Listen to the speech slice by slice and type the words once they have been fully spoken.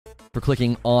For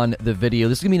clicking on the video.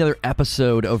 This is going to be another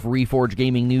episode of Reforge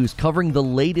Gaming News covering the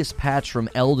latest patch from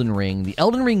Elden Ring. The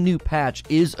Elden Ring new patch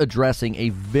is addressing a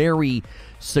very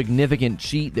significant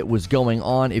cheat that was going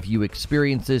on. If you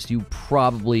experience this, you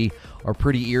probably are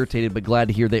pretty irritated, but glad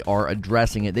to hear they are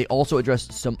addressing it. They also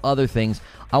addressed some other things.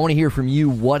 I want to hear from you.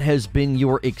 What has been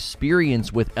your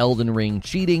experience with Elden Ring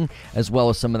cheating, as well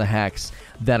as some of the hacks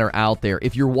that are out there?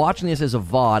 If you're watching this as a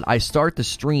VOD, I start the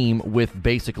stream with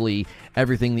basically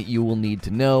everything that you will need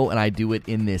to know, and I do it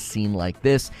in this scene like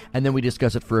this, and then we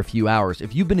discuss it for a few hours.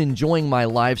 If you've been enjoying my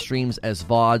live streams as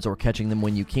VODs or catching them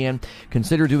when you can,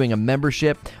 consider doing a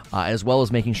membership, as well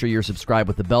as making sure you're subscribed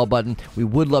with the bell button. We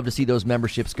would love to see those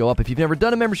memberships go up. If you've never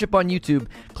done a membership on YouTube,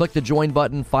 click the join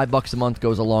button. $5 a month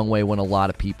goes a long way when a lot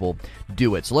of people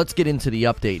do it. So let's get into the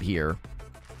update here.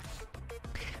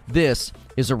 This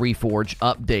is a Reforge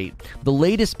update. The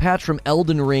latest patch from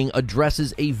Elden Ring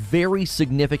addresses a very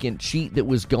significant cheat that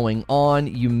was going on.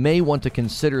 You may want to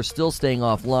consider still staying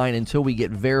offline until we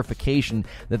get verification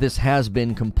that this has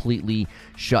been completely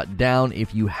shut down.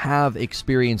 If you have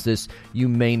experienced this, you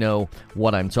may know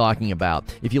what I'm talking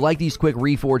about. If you like these quick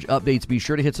Reforge updates, be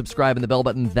sure to hit subscribe and the bell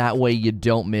button. That way you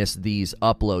don't miss these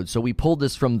uploads. So we pulled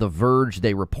this from The Verge.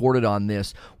 They reported on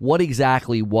this. What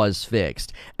exactly was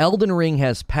fixed? Elden Ring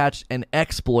has patched an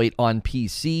exploit on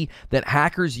PC that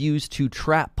hackers use to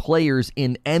trap players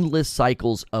in endless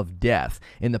cycles of death.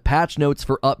 In the patch notes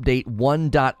for update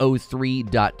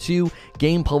 1.03.2,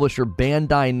 game publisher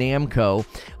Bandai Namco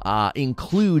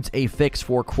includes a fix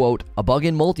for, quote, a bug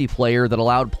in multiplayer that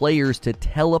allowed players to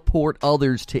teleport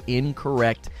others to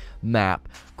incorrect map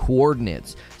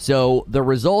coordinates. So the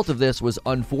result of this was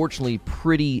unfortunately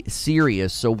pretty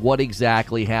serious. So what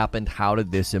exactly happened? How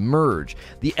did this emerge?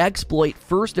 The exploit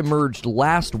first emerged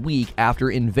last week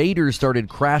after invaders started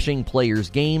crashing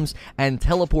players' games and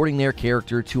teleporting their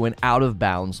character to an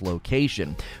out-of-bounds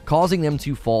location, causing them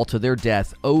to fall to their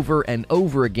death over and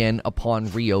over again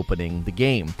upon reopening the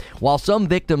game. While some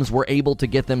victims were able to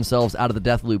get themselves out of the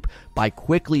death loop by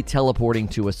quickly teleporting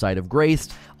to a site of grace,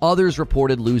 others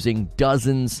reported losing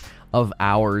dozens of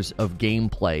hours of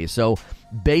gameplay. So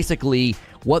basically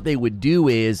what they would do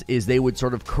is they would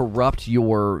sort of corrupt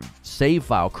your save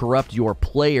file, corrupt your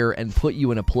player, and put you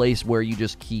in a place where you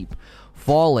just keep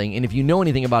falling. And if you know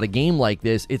anything about a game like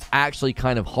this, it's actually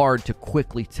kind of hard to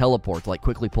quickly teleport, like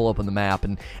quickly pull up on the map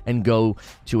and go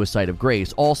to a site of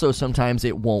grace. Also, sometimes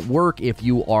it won't work if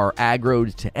you are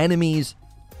aggroed to enemies,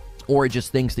 or it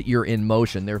just thinks that you're in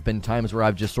motion. There have been times where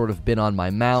I've just sort of been on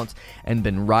my mount and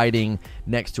been riding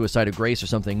next to a site of grace or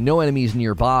something, no enemies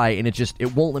nearby, and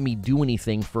it won't let me do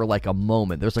anything for like a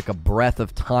moment. There's like a breath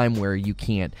of time where you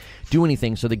can't do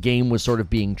anything, so the game was sort of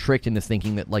being tricked into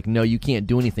thinking that, like, no, you can't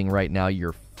do anything right now,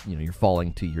 you're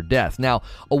falling to your death. Now,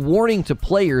 a warning to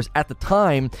players: at the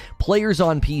time, players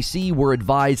on PC were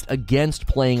advised against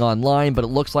playing online, but it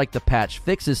looks like the patch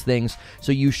fixes things,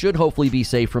 so you should hopefully be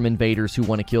safe from invaders who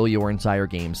want to kill your entire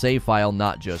game save file,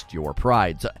 not just your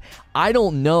pride. So I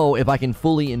don't know if I can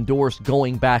fully endorse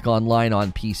going back online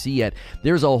on PC yet.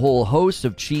 There's a whole host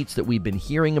of cheats that we've been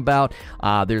hearing about.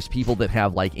 There's people that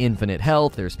have like infinite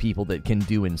health. There's people that can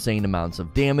do insane amounts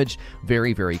of damage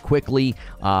very, very quickly.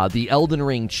 The Elden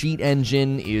Ring cheat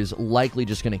engine is likely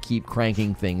just going to keep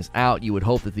cranking things out. You would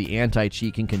hope that the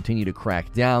anti-cheat can continue to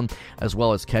crack down, as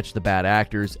well as catch the bad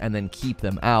actors and then keep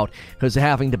them out, because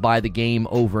having to buy the game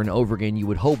over and over again, you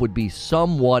would hope would be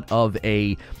somewhat of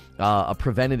a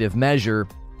preventative measure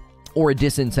or a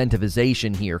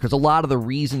disincentivization here, because a lot of the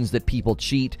reasons that people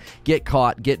cheat, get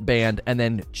caught, get banned, and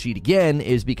then cheat again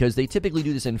is because they typically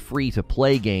do this in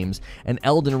free-to-play games, and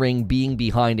Elden Ring being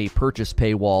behind a purchase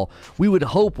paywall, we would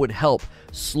hope would help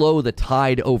slow the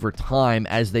tide over time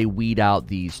as they weed out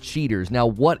these cheaters. Now,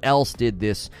 what else did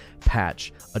this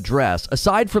patch address?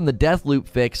 Aside from the death loop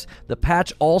fix, the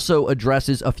patch also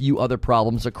addresses a few other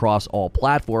problems across all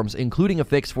platforms, including a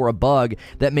fix for a bug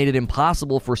that made it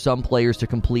impossible for some players to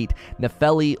complete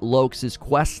Nefeli Lox's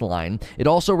questline. It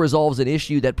also resolves an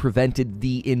issue that prevented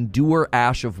the Endure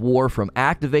Ash of War from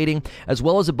activating, as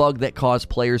well as a bug that caused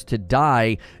players to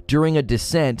die during a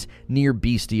descent near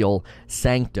Bestial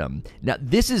Sanctum. Now,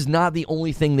 this is not the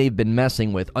only thing they've been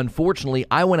messing with. Unfortunately,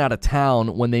 I went out of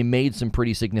town when they made some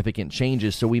pretty significant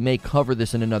changes, so we may cover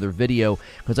this in another video,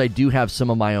 because I do have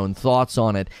some of my own thoughts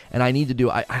on it, and I need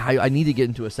to I need to get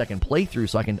into a second playthrough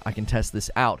so I can test this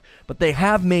out. But they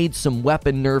have made some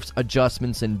weapon nerfs nerfs,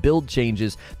 adjustments, and build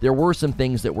changes, there were some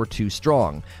things that were too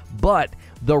strong. But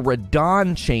the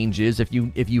Radahn changes, if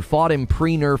you fought him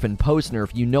pre-nerf and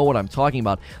post-nerf, you know what I'm talking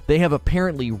about. They have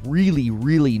apparently really,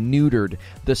 really neutered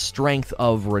the strength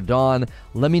of Radahn.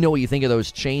 Let me know what you think of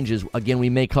those changes. Again, we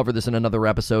may cover this in another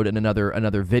episode and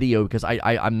another video, because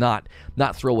I'm not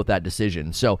thrilled with that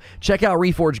decision. So check out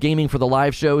Reforge Gaming for the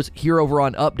live shows here over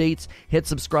on Updates. Hit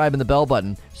subscribe and the bell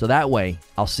button, so that way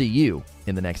I'll see you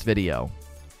in the next video.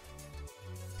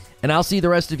 And I'll see the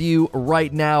rest of you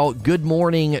right now. Good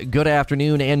morning, good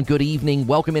afternoon, and good evening.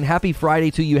 Welcome in. Happy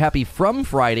Friday to you. Happy From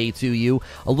Friday to you.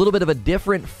 A little bit of a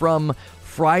different From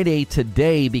Friday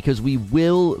today, because we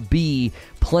will be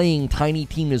playing Tiny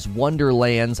Tina's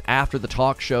Wonderlands after the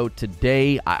talk show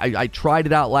today. I tried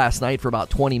it out last night for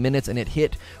about 20 minutes, and it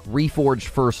hit Reforged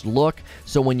First Look.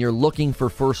 So when you're looking for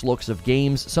first looks of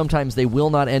games, sometimes they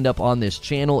will not end up on this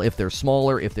channel if they're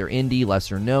smaller, if they're indie,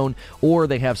 lesser known, or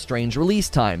they have strange release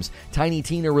times. Tiny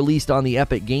Tina released on the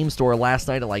Epic Game Store last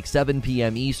night at like 7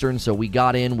 p.m. Eastern, so we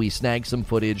got in, we snagged some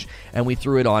footage, and we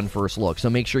threw it on First Look. So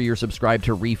make sure you're subscribed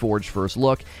to Reforged First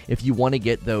Look if you want to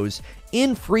get those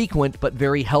infrequent but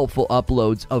very helpful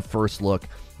uploads of First Look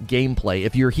gameplay.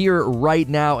 If you're here right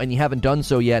now and you haven't done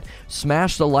so yet,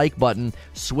 smash the like button,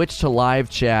 switch to live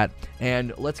chat,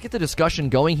 and let's get the discussion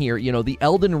going here. You know, the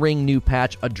Elden Ring new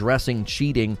patch addressing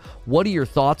cheating. What are your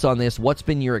thoughts on this? What's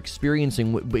been your experience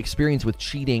with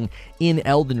cheating in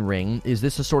Elden Ring? Is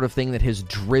this a sort of thing that has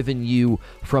driven you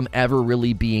from ever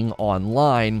really being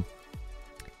online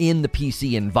in the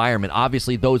PC environment?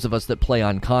 Obviously, those of us that play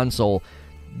on console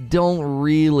don't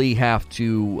really have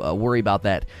to worry about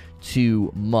that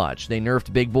too much. They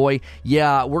nerfed Big Boy.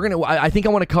 Yeah, I think I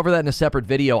want to cover that in a separate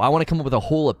video. I want to come up with a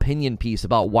whole opinion piece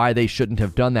about why they shouldn't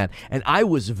have done that. And I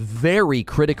was very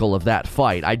critical of that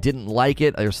fight. I didn't like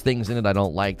it. There's things in it I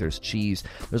don't like. There's cheese.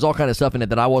 There's all kind of stuff in it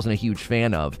that I wasn't a huge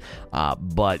fan of.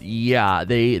 But yeah,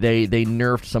 they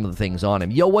nerfed some of the things on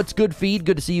him. Yo, what's good, Feed?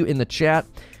 Good to see you in the chat.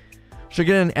 Should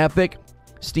get an Epic.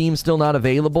 Steam still not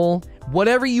available.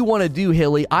 Whatever you want to do,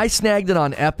 Hilly. I snagged it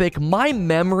on Epic. My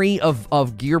memory of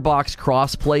Gearbox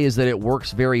crossplay is that it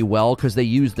works very well because they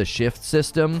use the shift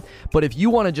system. But if you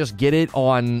want to just get it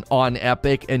on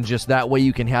Epic and just that way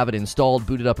you can have it installed,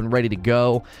 booted up, and ready to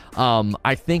go,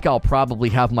 I think I'll probably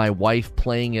have my wife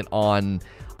playing it on,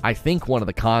 I think, one of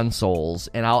the consoles,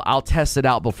 and I'll test it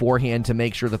out beforehand to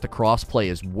make sure that the crossplay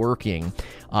is working.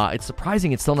 It's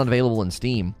surprising it's still not available in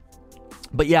Steam.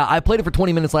 But yeah, I played it for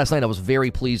 20 minutes last night. I was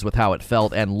very pleased with how it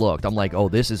felt and looked. I'm like, oh,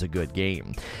 this is a good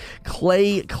game.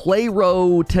 Clayro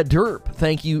Taderp,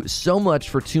 thank you so much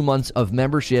for 2 months of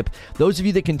membership. Those of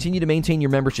you that continue to maintain your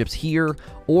memberships here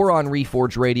or on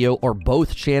Reforge Radio or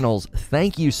both channels,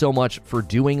 thank you so much for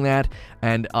doing that.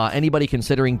 And anybody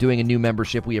considering doing a new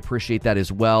membership, we appreciate that as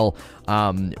well.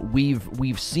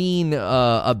 We've seen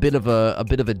a bit of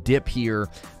a dip here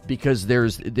because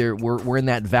we're in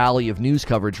that valley of news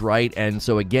coverage, right? And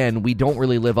so again, we don't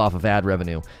really live off of ad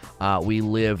revenue. We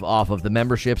live off of the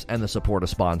memberships and the support of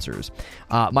sponsors.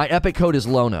 My Epic code is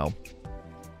Lono.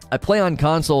 I play on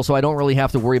console, so I don't really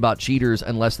have to worry about cheaters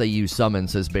unless they use summon,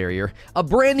 says Barrier. A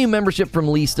brand new membership from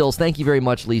Lee Stills. Thank you very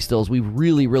much, Lee Stills. We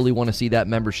really, really want to see that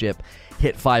membership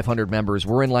hit 500 members.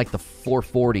 We're in like the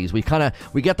 440s. We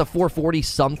got the 440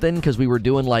 something because we were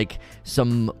doing like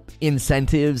some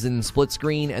incentives and split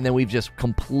screen, and then we've just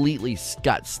completely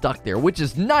got stuck there, which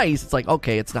is nice. It's like,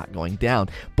 okay, it's not going down,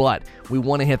 but we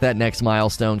want to hit that next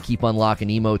milestone, keep unlocking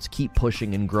emotes, keep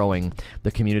pushing and growing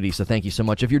the community. So thank you so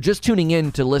much. If you're just tuning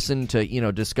in to listen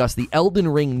to, discuss the Elden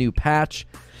Ring new patch.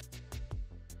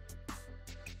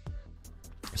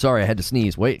 Sorry, I had to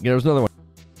sneeze. Wait, there was another one.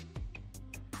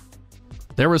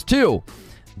 There was two.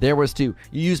 You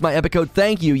used my Epic code.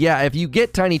 Thank you. Yeah, if you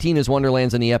get Tiny Tina's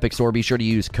Wonderlands in the Epic Store, be sure to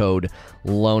use code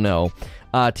LONO.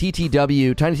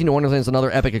 TTW, Tiny Tina Wonderlands is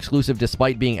another Epic exclusive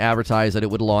despite being advertised that it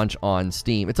would launch on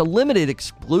Steam. It's a limited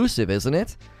exclusive, isn't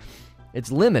it?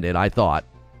 It's limited, I thought.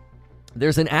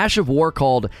 There's an Ash of War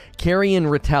called Carrion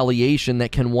Retaliation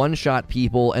that can one-shot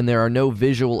people and there are no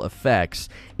visual effects.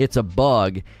 It's a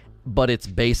bug, but it's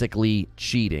basically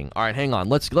cheating. All right, hang on.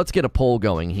 Let's get a poll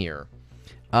going here.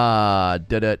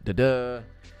 Elden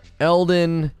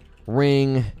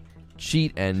Ring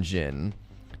cheat engine.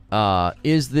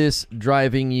 Is this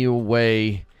driving you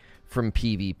away from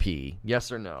PvP?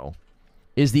 Yes or no?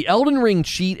 Is the Elden Ring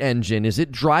cheat engine, is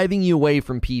it driving you away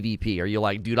from PvP? Are you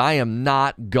like, dude, I am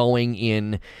not going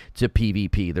in to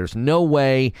PvP. There's no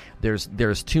way.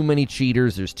 There's too many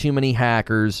cheaters. There's too many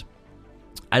hackers.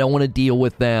 I don't want to deal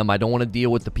with them. I don't want to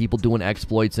deal with the people doing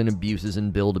exploits and abuses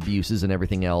and build abuses and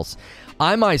everything else.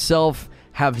 I myself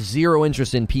have zero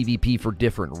interest in PvP for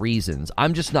different reasons.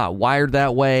 I'm just not wired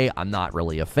that way. I'm not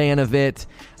really a fan of it.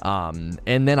 And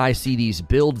then I see these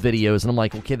build videos and I'm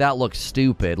like, okay, that looks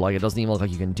stupid. Like, it doesn't even look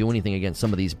like you can do anything against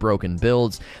some of these broken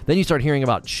builds. Then you start hearing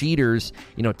about cheaters,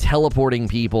 teleporting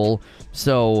people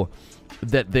so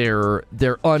that they're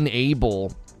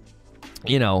unable.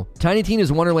 Tiny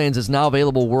Tina's Wonderlands is now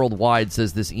available worldwide,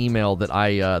 says this email that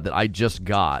I just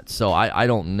got. So I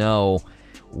don't know.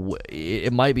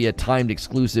 It might be a timed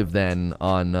exclusive then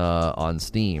on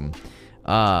Steam.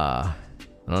 I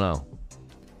don't know.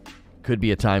 Could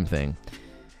be a time thing.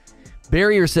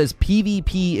 Barrier says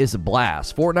PvP is a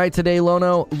blast. Fortnite today,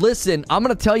 Lono. Listen, I'm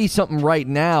gonna tell you something right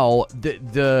now.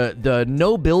 The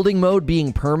no building mode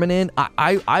being permanent,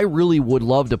 I really would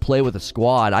love to play with a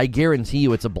squad. I guarantee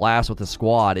you it's a blast with a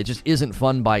squad. It just isn't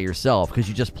fun by yourself because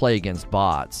you just play against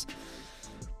bots.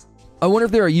 I wonder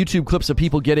if there are YouTube clips of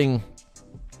people getting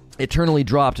eternally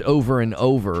dropped over and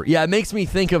over. Yeah, it makes me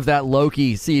think of that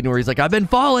Loki scene where he's like, I've been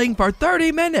falling for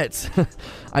 30 minutes.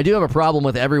 I do have a problem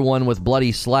with everyone with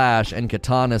Bloody Slash, and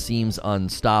Katana seems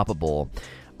unstoppable.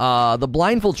 The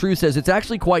Blindfold True says, it's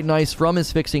actually quite nice. From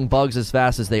is fixing bugs as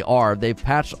fast as they are. They've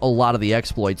patched a lot of the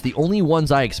exploits. The only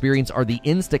ones I experience are the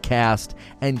Instacast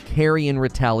and Carrion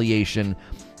Retaliation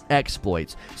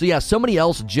exploits. So yeah, somebody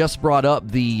else just brought up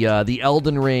the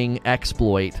Elden Ring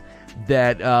exploit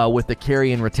that with the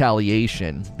Carrion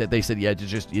Retaliation that they said, yeah,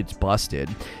 it's busted.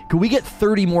 Could we get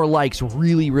 30 more likes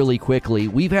really, really quickly?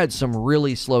 We've had some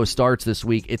really slow starts this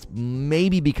week. It's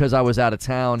maybe because I was out of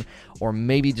town, or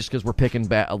maybe just because we're picking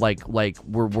back, like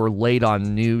we're late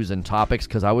on news and topics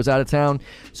because I was out of town.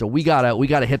 So we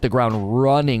gotta hit the ground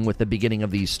running with the beginning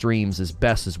of these streams as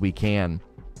best as we can.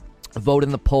 Vote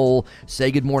in the poll,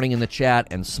 say good morning in the chat,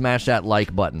 and smash that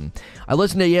like button. I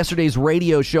listened to yesterday's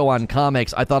radio show on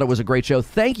comics. I thought it was a great show.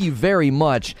 Thank you very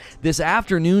much. This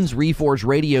afternoon's Reforged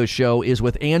radio show is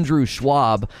with Andrew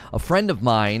Schwab, a friend of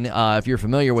mine, if you're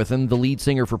familiar with him, the lead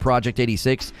singer for Project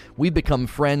 86. We've become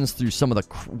friends through some of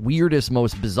the weirdest,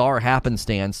 most bizarre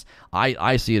happenstance.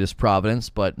 I see it as providence,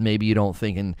 but maybe you don't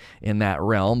think in that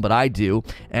realm, but I do.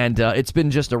 And it's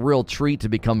been just a real treat to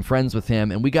become friends with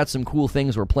him, and we got some cool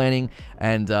things we're planning,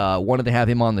 and wanted to have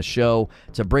him on the show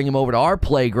to bring him over to our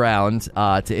playground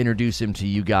to introduce him to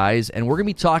you guys. And we're going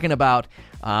to be talking about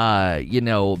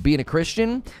being a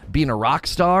Christian, being a rock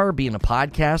star, being a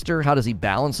podcaster. How does he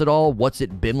balance it all? What's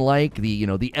it been like?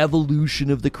 The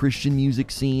evolution of the Christian music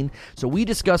scene. So we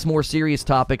discuss more serious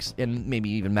topics and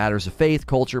maybe even matters of faith,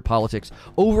 culture, politics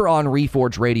over on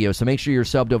Reforged Radio. So make sure you're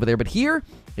subbed over there. But here,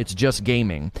 it's just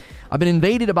gaming. I've been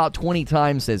invaded about 20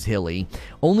 times, says Hilly.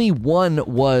 Only one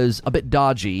was a bit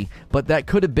dodgy, but that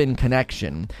could have been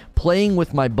connection. Playing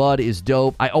with my bud is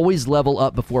dope. I always level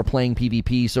up before playing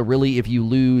PvP, so really if you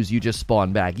lose, you just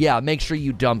spawn back. Yeah, make sure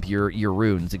you dump your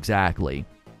runes, exactly.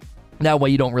 That way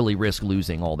you don't really risk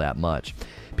losing all that much.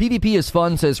 PvP is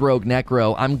fun, says Rogue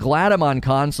Necro. I'm glad I'm on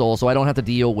console, so I don't have to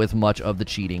deal with much of the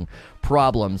cheating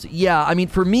problems. Yeah, I mean,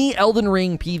 for me, Elden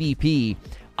Ring PvP,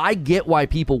 I get why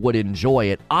people would enjoy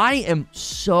it. I am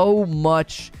so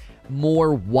much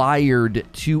more wired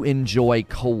to enjoy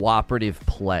cooperative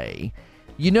play.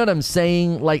 You know what I'm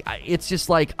saying? Like, it's just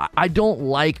like, I don't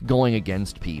like going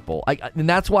against people. And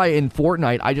that's why in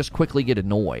Fortnite, I just quickly get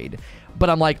annoyed.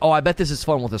 But I'm like, oh, I bet this is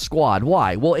fun with a squad.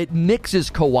 Why? Well, it mixes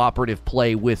cooperative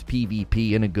play with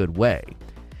PvP in a good way.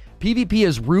 PvP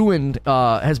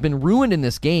has been ruined in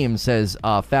this game, says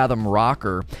Fathom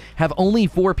Rocker. Having only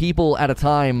 4 people at a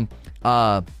time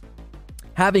kind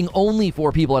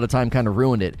of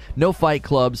ruined it. No fight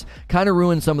clubs, kind of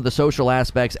ruined some of the social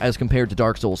aspects as compared to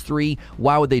Dark Souls 3.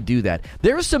 Why would they do that?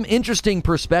 There's some interesting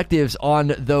perspectives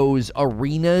on those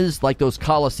arenas, like those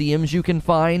coliseums you can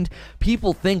find.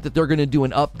 People think that they're going to do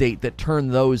an update that turn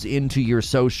those into your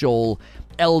social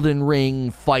Elden Ring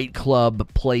fight club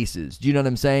places. Do you know what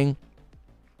I'm saying?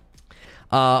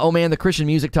 Oh man, the Christian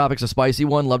music topic's a spicy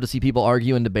one. Love to see people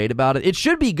argue and debate about it. It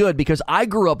should be good because I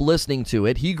grew up listening to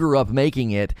it. He grew up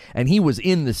making it, and he was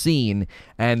in the scene,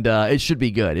 and it should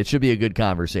be good. It should be a good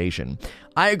conversation.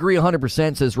 I agree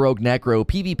 100%, says Rogue Necro.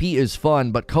 PvP is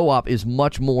fun, but co-op is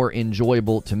much more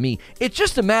enjoyable to me. It's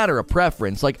just a matter of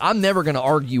preference. Like, I'm never going to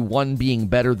argue one being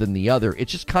better than the other.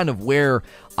 It's just kind of where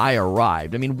I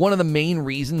arrived. I mean, one of the main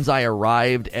reasons I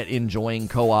arrived at enjoying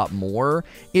co-op more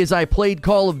is I played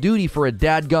Call of Duty for a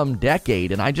dadgum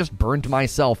decade, and I just burnt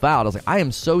myself out. I was like, I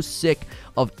am so sick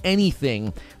of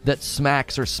anything that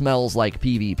smacks or smells like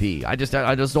PvP. I just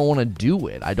don't want to do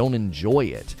it. I don't enjoy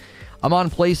it. I'm on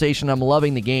PlayStation. I'm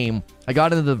loving the game. I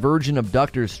got into the Virgin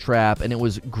Abductors trap, and it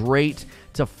was great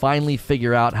to finally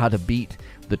figure out how to beat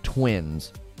the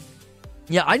twins.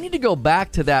 Yeah, I need to go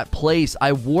back to that place.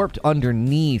 I warped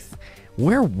underneath.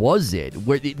 Where was it?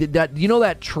 Where that, you know,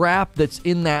 that trap that's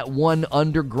in that one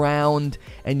underground,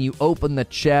 and you open the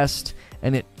chest,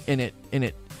 and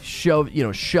it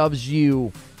shoves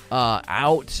you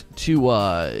out to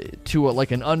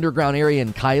like an underground area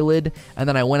in Kylid, and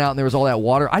then I went out and there was all that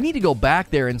water. I need to go back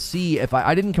there and see if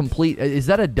I didn't complete. Is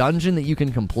that a dungeon that you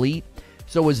can complete?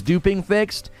 So was duping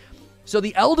fixed? So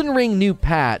the Elden Ring new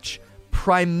patch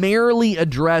primarily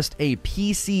addressed a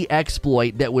PC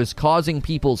exploit that was causing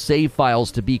people's save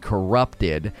files to be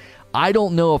corrupted. I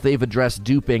don't know if they've addressed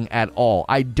duping at all.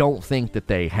 I don't think that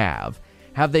they have.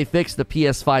 Have they fixed the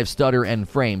PS5 stutter and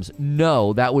frames?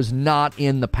 No, that was not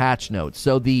in the patch notes.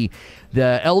 So the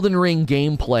Elden Ring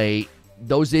gameplay,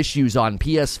 those issues on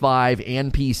PS5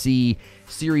 and PC,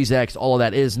 Series X, all of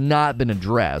that has not been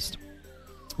addressed.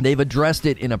 They've addressed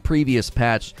it in a previous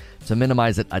patch to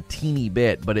minimize it a teeny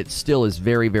bit, but it still is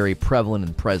very, very prevalent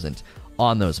and present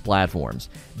on those platforms.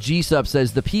 G-Sub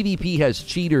says, the PvP has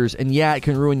cheaters, and yeah, it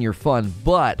can ruin your fun,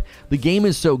 but the game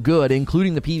is so good,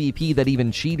 including the PvP, that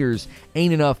even cheaters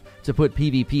ain't enough to put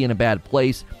PvP in a bad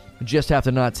place. You just have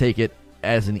to not take it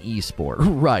as an esport.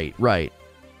 Right.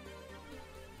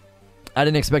 I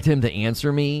didn't expect him to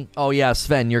answer me. Oh yeah,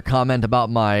 Sven, your comment about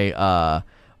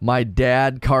my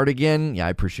dad cardigan. Yeah, I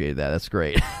appreciate that. That's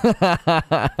great.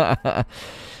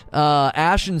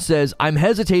 Ashen says, I'm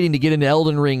hesitating to get into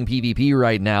Elden Ring PvP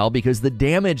right now because the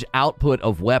damage output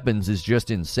of weapons is just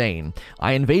insane.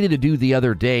 I invaded a dude the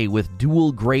other day with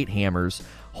dual great hammers.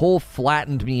 Hole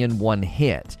flattened me in one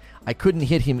hit. I couldn't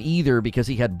hit him either because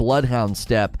he had Bloodhound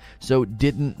Step, so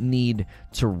didn't need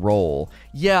to roll.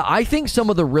 Yeah, I think some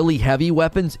of the really heavy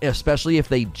weapons, especially if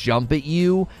they jump at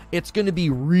you, it's going to be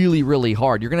really, really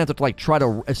hard. You're going to have to try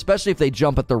to, especially if they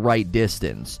jump at the right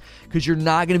distance, because you're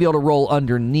not going to be able to roll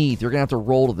underneath. You're going to have to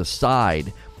roll to the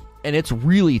side. And it's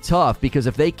really tough because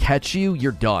if they catch you,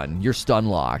 you're done. You're stun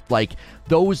locked. Like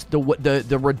the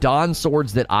Radahn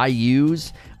swords that I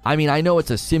use, I mean, I know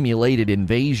it's a simulated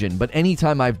invasion, but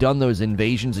anytime I've done those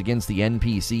invasions against the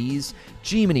NPCs,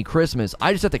 Jiminy Christmas,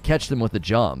 I just have to catch them with the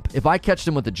jump. If I catch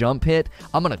them with the jump hit,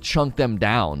 I'm going to chunk them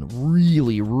down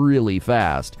really, really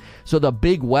fast. So the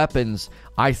big weapons,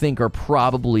 I think, are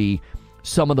probably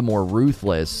some of the more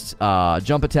ruthless.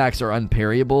 Jump attacks are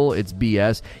unparryable. It's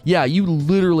BS. Yeah, you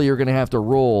literally are going to have to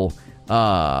roll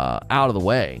out of the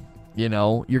way. You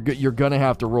know, you're going to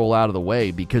have to roll out of the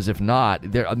way, because if not,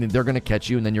 they're going to catch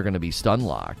you and then you're going to be stun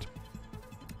locked.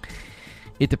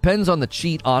 It depends on the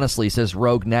cheat, honestly, says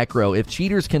Rogue Necro. If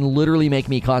cheaters can literally make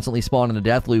me constantly spawn in a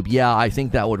death loop, yeah, I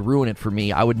think that would ruin it for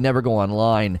me. I would never go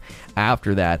online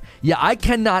after that. Yeah, I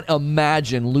cannot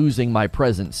imagine losing my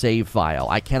present save file.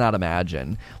 I cannot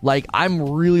imagine. Like, I'm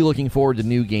really looking forward to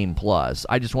New Game Plus.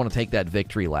 I just want to take that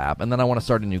victory lap, and then I want to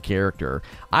start a new character.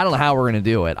 I don't know how we're going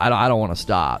to do it. I don't want to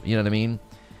stop. You know what I mean?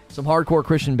 Some hardcore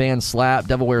Christian bands slap.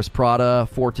 Devil Wears Prada,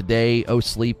 For Today, Oh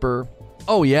Sleeper.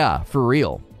 Oh, yeah, for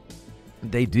real.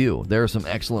 They do. There are some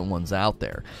excellent ones out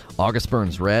there. August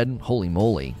Burns Red, holy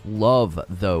moly. Love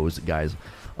those guys.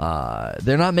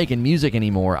 They're not making music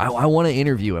anymore. I want to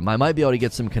interview him. I might be able to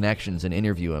get some connections and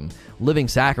interview him. Living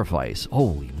Sacrifice,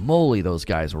 holy moly, those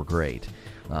guys were great.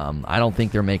 I don't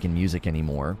think they're making music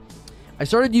anymore. I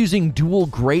started using dual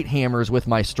great hammers with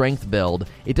my strength build.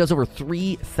 It does over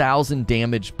 3,000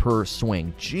 damage per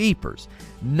swing. Jeepers.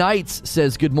 Knights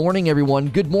says, good morning, everyone.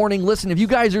 Good morning. Listen, if you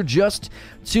guys are just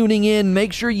tuning in,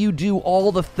 make sure you do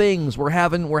all the things. We're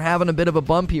having a bit of a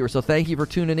bump here, so thank you for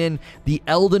tuning in. The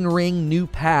Elden Ring new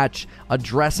patch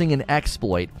addressing an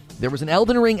exploit. There was an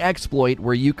Elden Ring exploit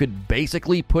where you could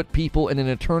basically put people in an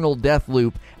eternal death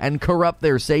loop and corrupt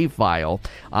their save file.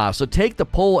 So take the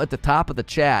poll at the top of the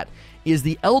chat. Is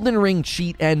the Elden Ring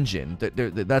cheat engine,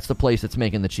 that's the place that's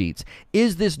making the cheats,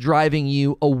 is this driving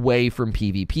you away from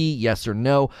PvP, yes or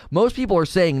no? Most people are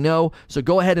saying no, so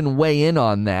go ahead and weigh in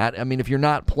on that. I mean, if you're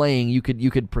not playing, you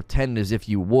could pretend as if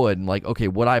you would. Like, okay,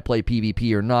 would I play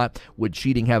PvP or not? Would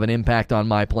cheating have an impact on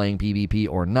my playing PvP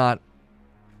or not?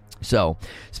 So,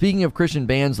 speaking of Christian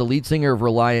bands, the lead singer of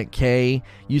Reliant K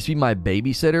used to be my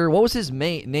babysitter. What was his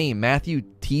name? Matthew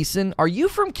Thiessen? Are you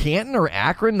from Canton or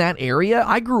Akron, that area?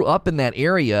 I grew up in that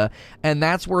area, and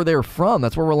that's where they're from.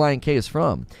 That's where Reliant K is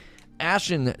from.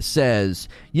 Ashen says,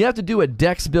 you have to do a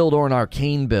Dex build or an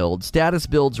Arcane build. Status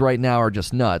builds right now are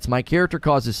just nuts. My character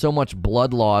causes so much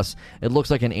blood loss, it looks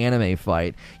like an anime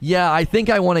fight. Yeah, I think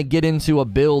I want to get into a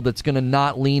build that's going to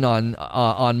not lean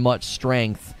on much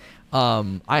strength.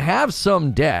 I have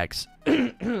some decks.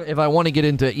 if I want to get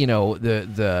into,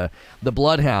 the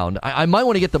Bloodhound, I might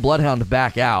want to get the Bloodhound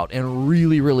back out and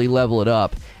really, really level it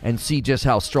up and see just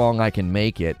how strong I can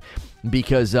make it,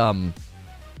 because the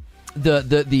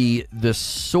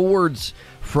swords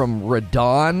from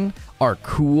Radahn are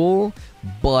cool,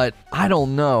 but I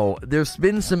don't know. There's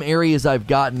been some areas I've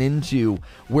gotten into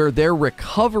where their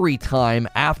recovery time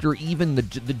after even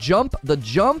the jump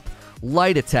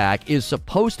light attack is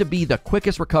supposed to be the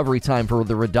quickest recovery time for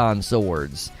the Radahn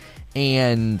swords,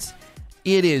 and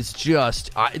it is just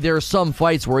there are some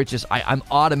fights where it's just I'm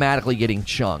automatically getting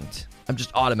chunked. I'm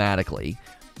just automatically.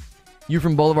 You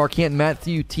from Bolivar, Canton.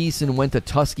 Matthew Thiessen went to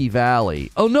Tusky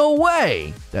Valley. Oh, no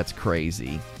way! That's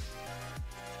crazy.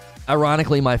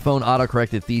 Ironically, my phone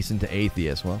autocorrected Thiessen to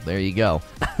atheist. Well, there you go.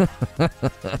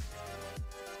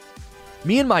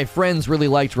 Me and my friends really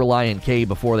liked Relient K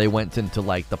before they went into,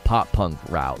 like, the pop-punk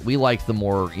route. We liked the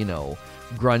more,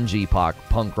 grungy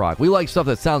punk rock. We liked stuff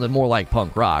that sounded more like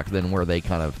punk rock than where they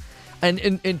kind of... And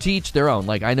to each their own.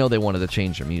 Like, I know they wanted to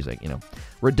change their music,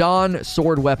 Radahn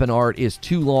sword weapon art is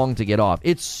too long to get off.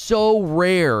 It's so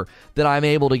rare that I'm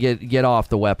able to get off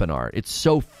the weapon art. It's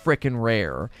so freaking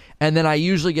rare. And then I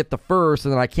usually get the first,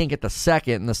 and then I can't get the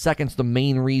second, and the second's the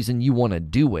main reason you want to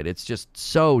do it. It's just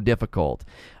so difficult.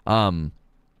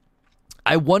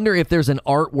 I wonder if there's an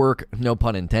artwork, no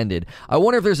pun intended, I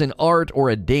wonder if there's an art or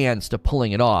a dance to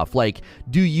pulling it off. Like,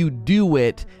 do you do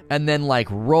it and then, like,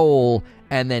 roll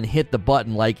and then hit the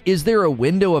button? Like, is there a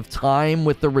window of time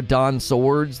with the Radahn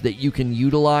swords that you can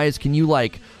utilize? Can you,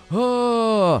 like,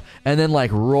 and then,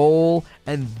 like, roll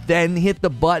and then hit the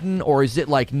button? Or is it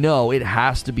like, no, it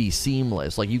has to be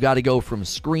seamless? Like, you got to go from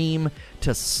scream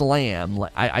to slam.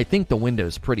 I think the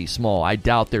window's pretty small. I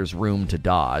doubt there's room to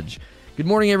dodge. Good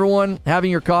morning, everyone.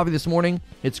 Having your coffee this morning.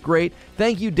 It's great.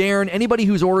 Thank you, Darren. Anybody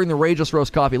who's ordering the Rageless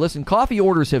Roast coffee, listen, coffee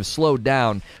orders have slowed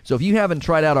down, so if you haven't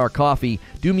tried out our coffee,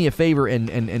 do me a favor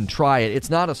and try it. It's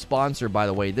not a sponsor, by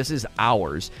the way. This is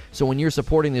ours. So when you're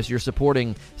supporting this, you're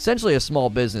supporting essentially a small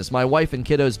business. My wife and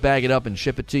kiddos bag it up and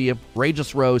ship it to you.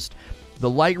 Rageless Roast. The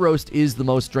light roast is the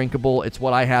most drinkable. It's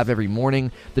what I have every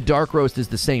morning. The dark roast is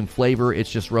the same flavor.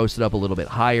 It's just roasted up a little bit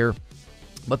higher.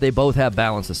 But they both have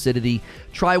balanced acidity.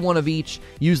 Try one of each,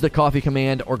 use the coffee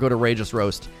command, or go to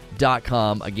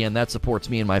RagelessRoast.com. Again, that supports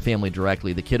me and my family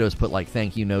directly. The kiddos put, like,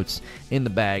 thank you notes in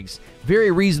the bags. Very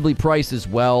reasonably priced as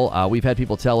well. We've had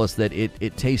people tell us that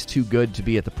it tastes too good to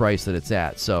be at the price that it's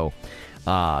at. So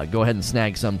go ahead and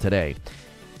snag some today.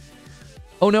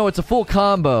 Oh no, it's a full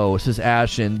combo, says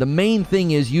Ashen. The main thing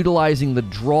is utilizing the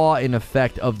draw-in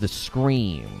effect of the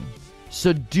scream.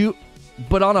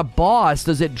 But on a boss,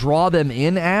 does it draw them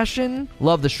in, Ashen?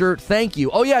 Love the shirt. Thank you.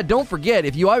 Oh, yeah, don't forget,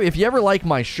 if you ever like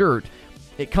my shirt,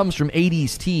 it comes from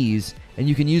 80s Tees, and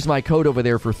you can use my code over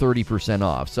there for 30%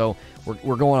 off. So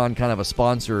we're going on kind of a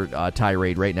sponsor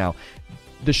tirade right now.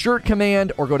 The shirt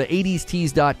command, or go to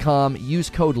 80stees.com, use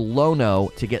code LONO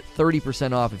to get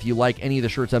 30% off if you like any of the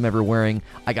shirts I'm ever wearing.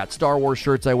 I got Star Wars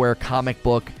shirts I wear, comic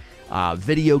book,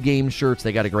 video game shirts.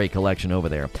 They got a great collection over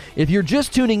there. If you're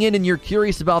just tuning in and you're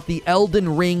curious about the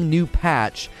Elden Ring new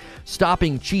patch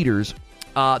stopping cheaters,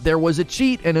 there was a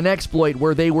cheat and an exploit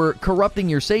where they were corrupting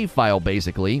your save file,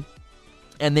 basically,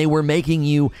 and they were making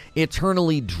you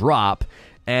eternally drop,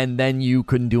 and then you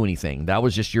couldn't do anything. That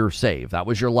was just your save. That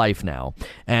was your life now.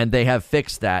 And they have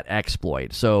fixed that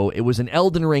exploit. So it was an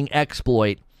Elden Ring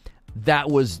exploit that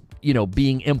was,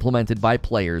 being implemented by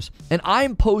players. And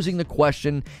I'm posing the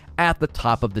question at the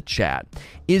top of the chat.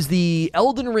 Is the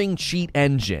Elden Ring cheat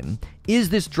engine, is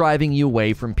this driving you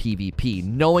away from PvP,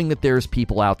 knowing that there's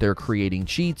people out there creating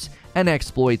cheats and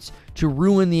exploits to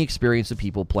ruin the experience of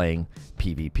people playing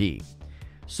PvP?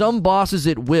 Some bosses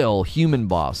it will, human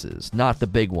bosses, not the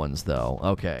big ones though.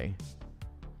 Okay.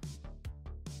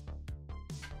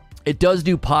 It does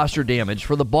do posture damage.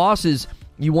 For the bosses,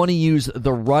 you want to use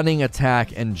the running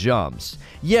attack and jumps.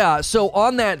 Yeah, so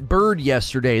on that bird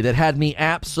yesterday that had me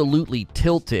absolutely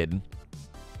tilted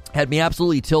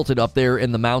up there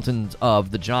in the mountains of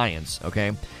the giants,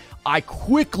 okay? I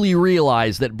quickly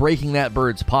realized that breaking that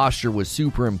bird's posture was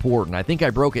super important. I think I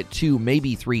broke it 2,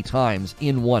 maybe 3 times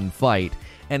in one fight,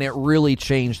 and it really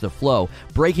changed the flow.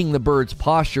 Breaking the bird's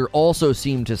posture also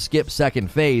seemed to skip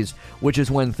second phase, which is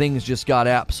when things just got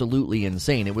absolutely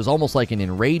insane. It was almost like an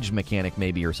enraged mechanic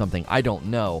maybe or something. I don't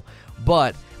know.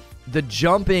 But the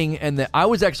jumping and I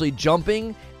was actually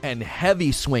jumping and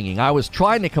heavy swinging. I was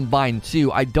trying to combine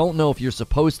 2. I don't know if you're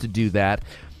supposed to do that.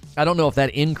 I don't know if that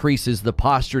increases the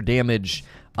posture damage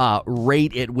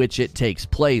rate at which it takes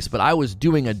place, but I was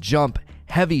doing a jump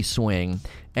heavy swing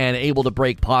and able to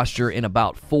break posture in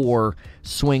about 4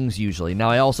 swings usually. Now,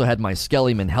 I also had my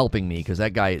Skellyman helping me because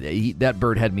that guy, that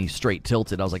bird had me straight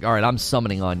tilted. I was like, all right, I'm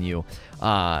summoning on you,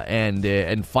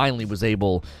 and finally was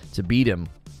able to beat him.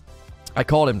 I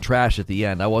called him trash at the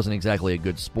end. I wasn't exactly a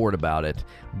good sport about it,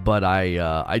 but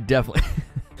I definitely...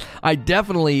 I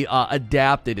definitely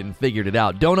adapted and figured it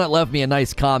out. Donut left me a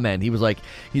nice comment. He's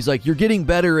like, you're getting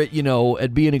better at,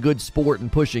 at being a good sport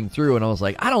and pushing through. And I was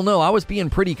like, I don't know. I was being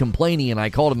pretty complainy and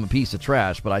I called him a piece of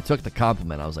trash, but I took the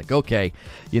compliment. I was like, okay,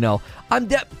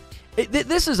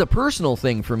 this is a personal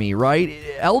thing for me, right?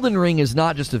 Elden Ring is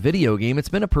not just a video game. It's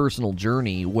been a personal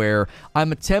journey where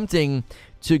I'm attempting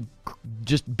to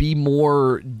just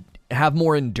have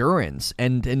more endurance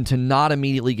and to not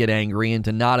immediately get angry and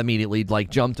to not immediately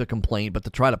jump to complaint, but to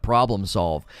try to problem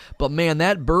solve. But man,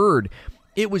 that bird,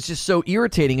 it was just so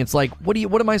irritating. It's like, what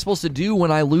am I supposed to do when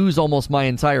I lose almost my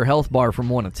entire health bar from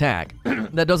one attack?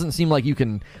 That doesn't seem like you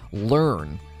can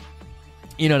learn.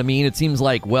 You know what I mean? It seems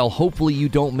like, well, hopefully you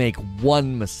don't make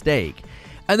one mistake.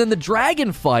 And then the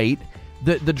dragon fight,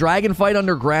 the dragon fight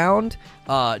underground,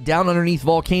 down underneath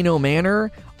Volcano Manor,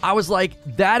 I was like,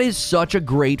 that is such a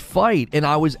great fight. And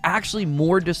I was actually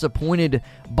more disappointed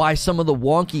by some of the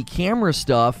wonky camera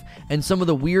stuff and some of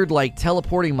the weird,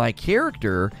 teleporting my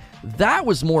character. That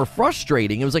was more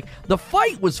frustrating. It was like, the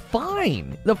fight was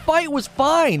fine.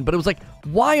 But it was like,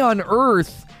 why on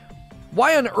earth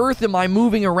am I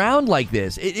moving around like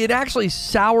this? It actually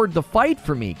soured the fight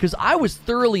for me because I was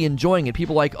thoroughly enjoying it.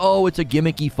 People like, oh, it's a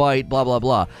gimmicky fight, blah, blah,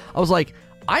 blah. I was like,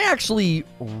 I actually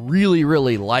really,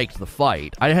 really liked the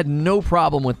fight. I had no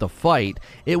problem with the fight.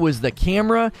 It was the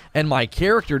camera and my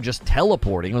character just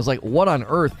teleporting. I was like, what on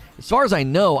earth? As far as I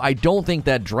know, I don't think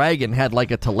that dragon had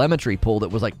a telemetry pull that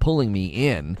was pulling me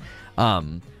in.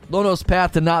 Lono's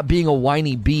path to not being a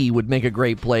whiny bee would make a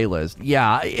great playlist.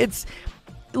 Yeah,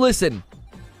 listen,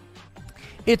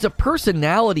 it's a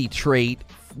personality trait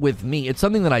with me. It's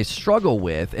something that I struggle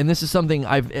with, and this is something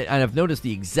I've noticed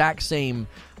the exact same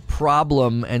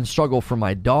problem and struggle for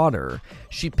my daughter.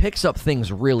 She picks up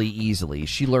things really easily.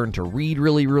 She learned to read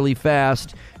really, really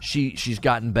fast. She's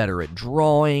gotten better at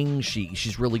drawing.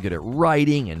 She's really good at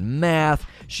writing and math.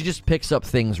 She just picks up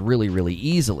things really, really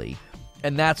easily.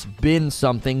 And that's been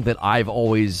something that I've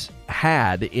always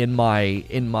had in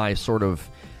my sort of,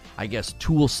 I guess,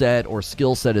 tool set or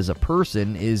skill set as a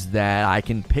person, is that I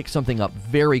can pick something up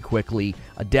very quickly,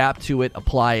 adapt to it,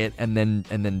 apply it, and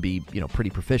then be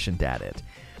pretty proficient at it.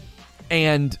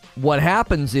 And what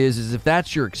happens is if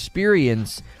that's your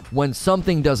experience, when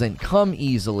something doesn't come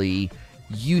easily,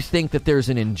 you think that there's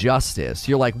an injustice.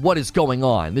 You're like, what is going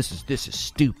on? This is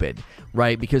stupid,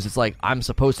 right? Because it's like, I'm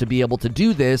supposed to be able to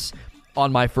do this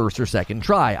on my first or second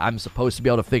try. I'm supposed to be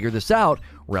able to figure this out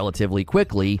relatively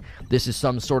quickly. This is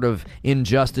some sort of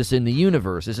injustice in the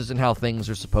universe. This isn't how things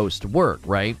are supposed to work,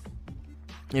 right?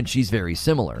 And she's very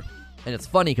similar. And it's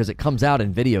funny because it comes out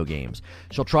in video games.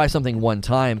 She'll try something one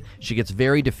time, she gets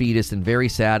very defeatist and very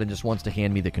sad and just wants to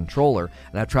hand me the controller.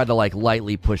 And I've tried to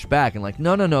lightly push back and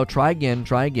no, try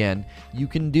again. You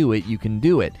can do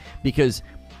it. Because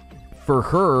for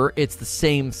her, it's the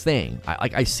same thing.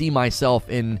 I see myself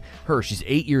in her. She's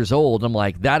 8 years old. I'm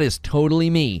like, that is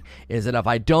totally me. Is that if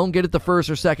I don't get it the first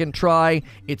or second try,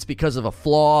 it's because of a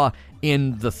flaw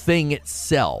in the thing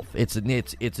itself. It's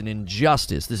an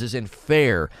injustice. This isn't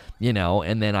fair,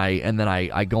 And then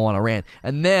I go on a rant,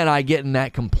 and then I get in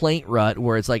that complaint rut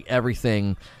where it's like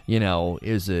everything,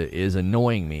 is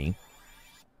annoying me.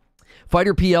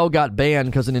 Fighter PL got banned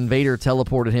because an invader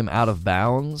teleported him out of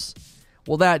bounds.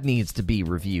 Well, that needs to be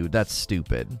reviewed. That's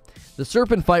stupid. The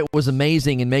serpent fight was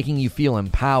amazing in making you feel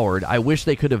empowered. I wish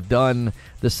they could have done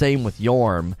the same with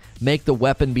Yorm. Make the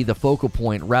weapon be the focal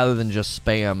point rather than just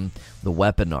spam the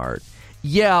weapon art.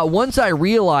 Yeah, once I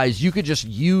realized you could just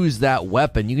use that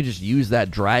weapon, you could just use that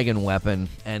dragon weapon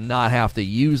and not have to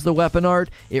use the weapon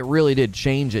art, it really did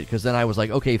change it, because then I was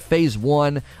like, okay, phase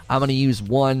 1, I'm going to use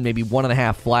maybe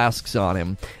 1.5 flasks on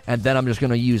him, and then I'm just going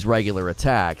to use regular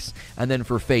attacks. And then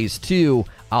for phase 2,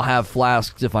 I'll have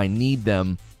flasks if I need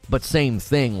them, but same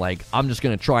thing, I'm just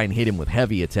going to try and hit him with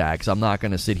heavy attacks. I'm not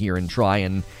going to sit here and try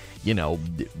and,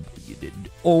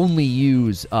 only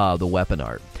use the weapon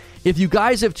art. If you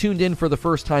guys have tuned in for the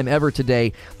first time ever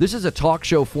today, this is a talk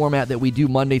show format that we do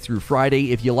Monday through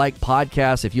Friday. If you like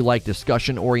podcasts, if you like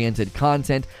discussion-oriented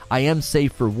content, I am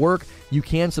safe for work. You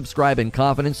can subscribe in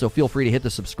confidence, so feel free to hit the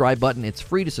subscribe button. It's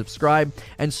free to subscribe,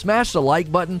 and smash the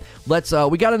like button.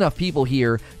 We got enough people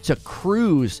here to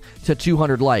cruise to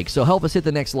 200 likes, so help us hit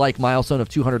the next milestone of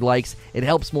 200 likes. It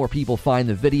helps more people find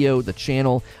the video, the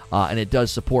channel, and it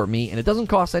does support me, and it doesn't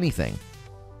cost anything.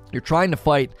 You're trying to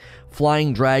fight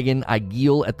Flying Dragon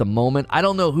Agheel at the moment. I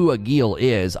don't know who Agheel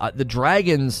is. The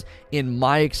dragons, in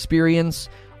my experience,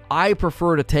 I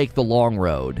prefer to take the long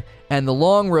road. And the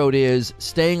long road is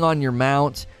staying on your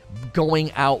mount,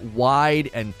 going out wide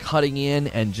and cutting in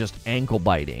and just ankle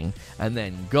biting. And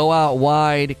then go out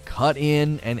wide, cut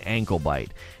in, and ankle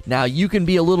bite. Now, you can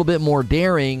be a little bit more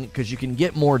daring because you can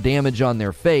get more damage on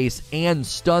their face and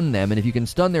stun them. And if you can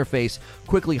stun their face,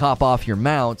 quickly hop off your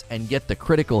mount and get the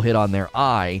critical hit on their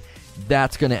eye,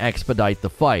 that's going to expedite the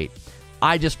fight.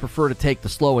 I just prefer to take the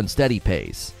slow and steady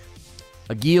pace.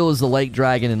 Agheel is the Lake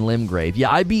Dragon in Limgrave.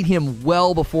 Yeah, I beat him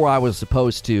well before I was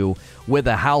supposed to with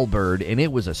a halberd, and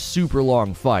it was a super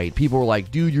long fight. People were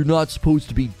like, dude, you're not supposed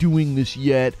to be doing this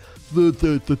yet.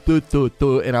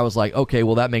 And I was like, okay,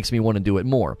 well, that makes me want to do it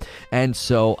more. And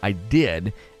so I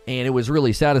did, and it was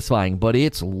really satisfying, but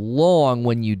it's long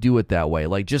when you do it that way.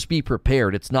 Like, just be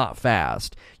prepared. It's not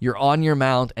fast. You're on your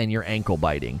mount, and you're ankle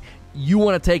biting. You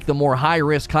want to take the more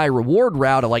high-risk, high-reward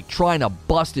route of, like, trying to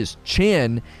bust his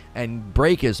chin and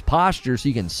break his posture so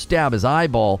you can stab his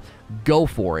eyeball, go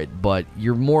for it. But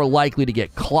you're more likely to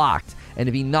get clocked. And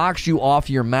if he knocks you off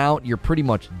your mount, you're pretty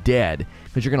much dead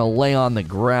because you're going to lay on the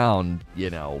ground,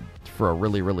 for a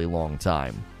really, really long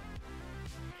time.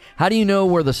 How do you know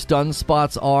where the stun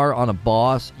spots are on a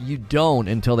boss? You don't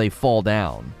until they fall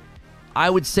down. I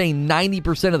would say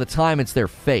 90% of the time it's their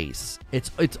face. It's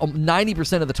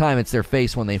 90% of the time it's their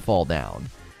face when they fall down.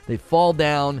 They fall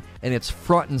down, and it's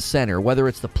front and center. Whether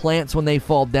it's the plants when they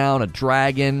fall down, a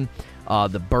dragon,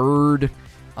 the bird.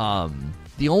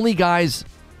 The only guys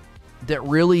that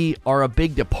really are a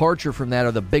big departure from that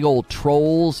are the big old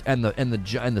trolls and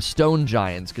the stone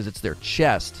giants, because it's their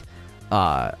chest,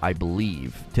 I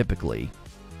believe, typically.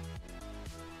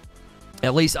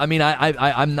 At least, I mean,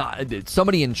 I'm not.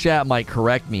 Somebody in chat might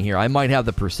correct me here. I might have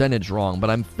the percentage wrong, but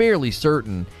I'm fairly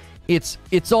certain it's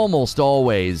almost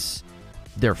always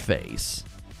their face.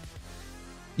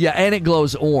 Yeah, and it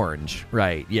glows orange,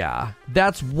 right? Yeah,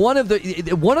 that's one of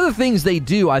the things they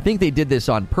do. I think they did this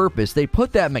on purpose. They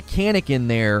put that mechanic in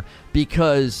there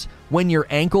because when you're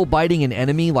ankle biting an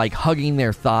enemy, like hugging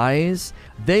their thighs,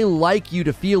 they like you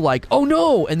to feel like, oh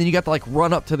no, and then you got to like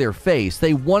run up to their face.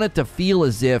 They want it to feel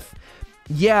as if,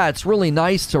 yeah, it's really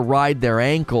nice to ride their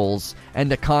ankles and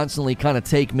to constantly kind of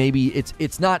take, maybe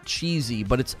it's not cheesy,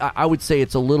 but I would say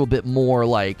it's a little bit more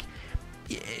like,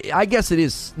 I guess it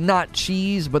is not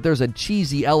cheese, but there's a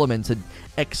cheesy element to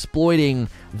exploiting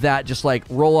that, just like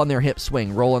roll on their hip,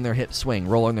 swing, roll on their hip, swing,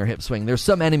 roll on their hip, swing. There's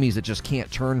some enemies that just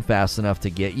can't turn fast enough to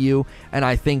get you, and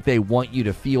I think they want you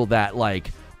to feel that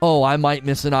like, oh, I might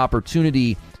miss an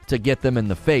opportunity to get them in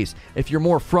the face. If you're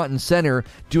more front and center,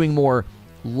 doing more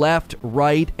left,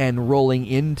 right, and rolling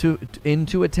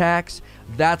into attacks,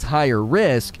 that's higher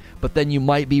risk, but then you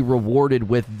might be rewarded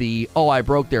with the, oh, I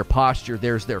broke their posture,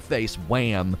 there's their face,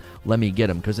 wham, let me get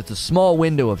them, because it's a small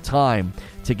window of time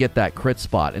to get that crit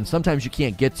spot, and sometimes you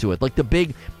can't get to it. Like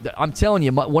I'm telling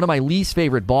you, one of my least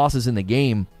favorite bosses in the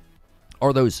game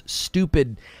are those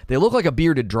stupid, they look like a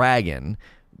bearded dragon,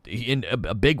 in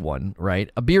a big one, right?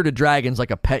 A bearded dragon's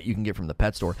like a pet you can get from the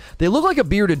pet store. They look like a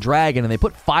bearded dragon, and they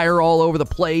put fire all over the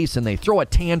place, and they throw a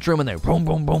tantrum, and they boom,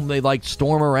 boom, boom. They like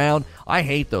storm around. I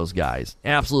hate those guys.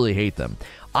 Absolutely hate them.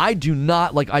 I do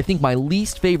not like. I think my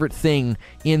least favorite thing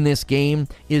in this game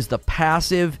is the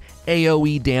passive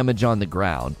AoE damage on the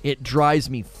ground. It drives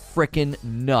me frickin'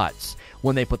 nuts.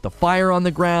 When they put the fire on the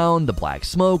ground, the black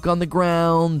smoke on the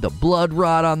ground, the blood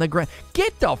rot on the ground.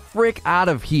 Get the frick out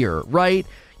of here, right?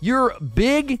 You're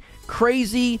big,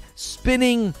 crazy,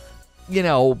 spinning,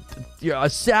 you're a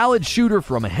salad shooter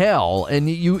from hell, and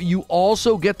you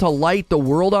also get to light the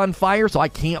world on fire, so I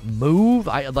can't move.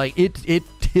 It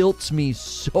tilts me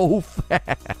so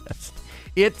fast.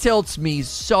 It tilts me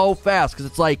so fast, because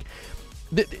it's like,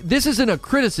 this isn't a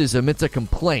criticism, it's a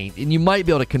complaint, and you might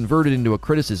be able to convert it into a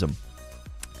criticism.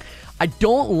 I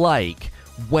don't like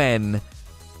when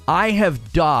I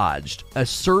have dodged a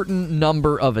certain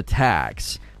number of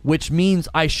attacks, which means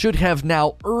I should have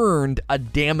now earned a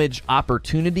damage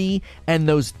opportunity, and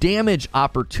those damage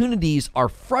opportunities are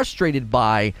frustrated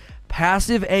by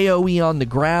passive AoE on the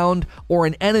ground or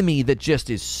an enemy that just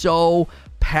is so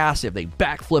passive. They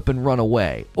backflip and run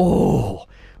away. Oh,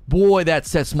 boy, that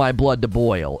sets my blood to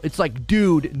boil. It's like,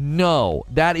 dude, no.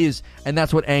 And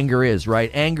that's what anger is, right?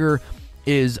 Anger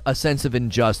is a sense of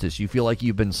injustice. You feel like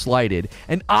you've been slighted,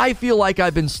 and I feel like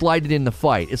I've been slighted in the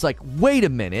fight. It's like, wait a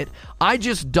minute, I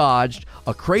just dodged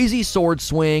a crazy sword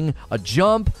swing, a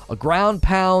jump, a ground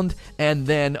pound, and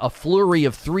then a flurry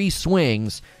of 3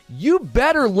 swings. You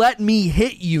better let me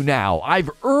hit you now.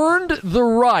 I've earned the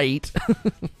right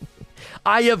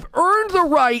I have earned the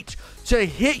right to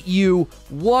hit you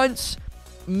once,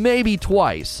 maybe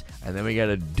twice, and then we got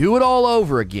to do it all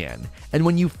over again. And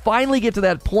when you finally get to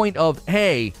that point of,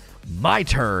 hey, my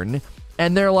turn,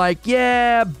 and they're like,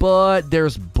 yeah, but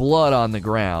there's blood on the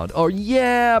ground, or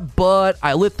yeah, but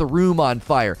I lit the room on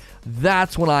fire,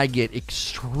 that's when I get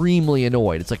extremely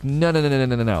annoyed. It's like,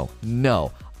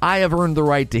 no. I have earned the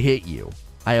right to hit you.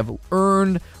 I have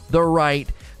earned the right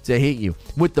to hit you.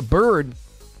 With the bird,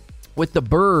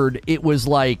 it was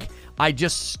like I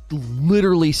just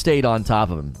literally stayed on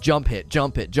top of him. Jump hit.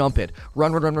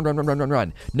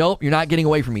 Run. Nope, you're not getting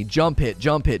away from me. Jump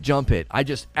hit. I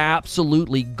just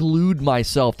absolutely glued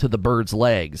myself to the bird's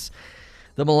legs.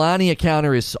 The Melania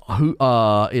counter is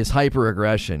hyper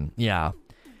aggression. Yeah.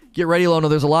 Get ready, Lono.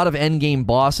 There's a lot of endgame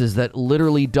bosses that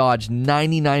literally dodge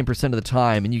 99% of the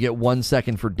time, and you get 1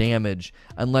 second for damage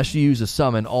unless you use a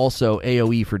summon, also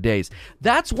AoE for days.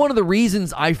 That's one of the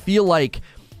reasons I feel like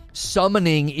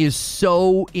summoning is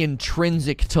so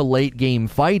intrinsic to late game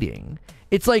fighting.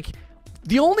 It's like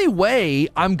the only way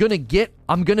I'm gonna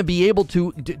be able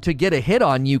to get a hit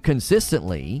on you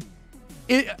consistently,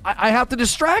 I have to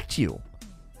distract you.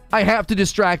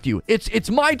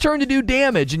 It's my turn to do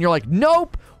damage, and you're like,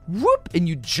 nope. Whoop, and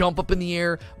you jump up in the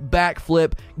air,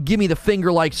 backflip, give me the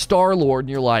finger like Star-Lord, and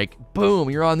you're like, boom,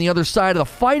 you're on the other side of the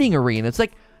fighting arena. It's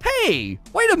like, hey,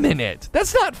 wait a minute.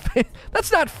 That's not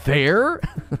fair.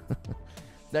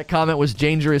 That comment was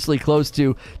dangerously close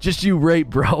to, just you wait,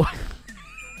 bro.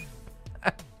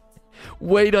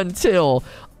 Wait until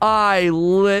I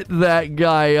lit that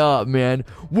guy up, man.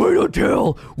 Wait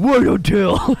until.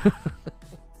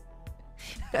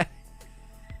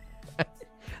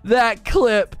 That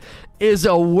clip is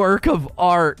a work of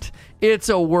art. It's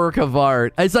a work of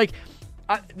art. It's like,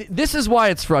 this is why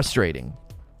it's frustrating.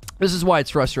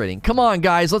 Come on,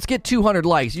 guys. Let's get 200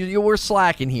 likes. We're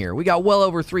slacking here. We got well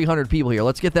over 300 people here.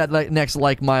 Let's get that next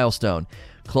like milestone.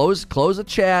 Close the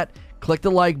chat. Click the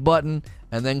like button,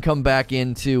 and then come back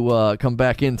into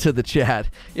the chat.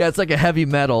 Yeah, it's like a heavy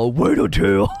metal. Wait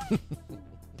until.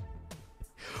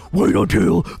 Wait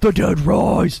until the dead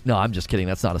rise. No, I'm just kidding.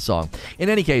 That's not a song. In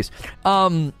any case,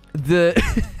 the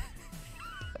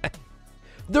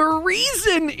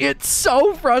reason it's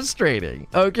so frustrating,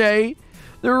 okay?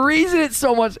 The reason it's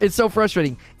so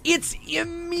frustrating, it's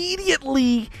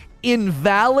immediately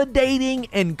invalidating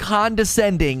and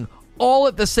condescending all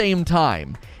at the same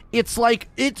time. It's like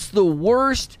it's the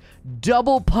worst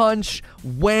double punch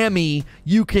whammy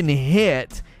you can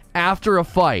hit after a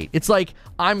fight. It's like,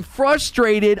 I'm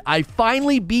frustrated. I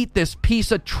finally beat this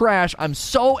piece of trash. I'm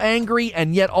so angry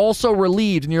and yet also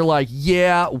relieved. And you're like,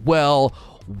 yeah, well,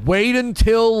 wait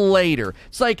until later.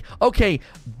 It's like, okay,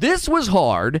 this was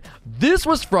hard. This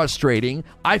was frustrating.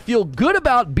 I feel good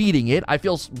about beating it. I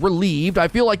feel relieved. I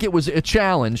feel like it was a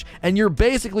challenge. And you're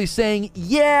basically saying,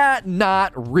 yeah,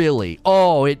 not really.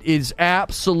 Oh, it is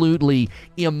absolutely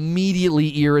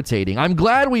immediately irritating. I'm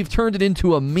glad we've turned it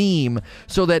into a meme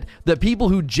so that the people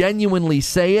who genuinely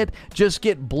say it just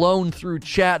get blown through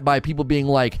chat by people being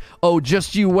like, oh,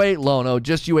 just you wait, Lono,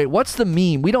 just you wait. What's the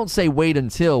meme? We don't say wait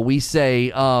until. We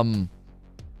say,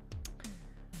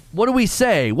 what do we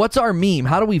say? What's our meme?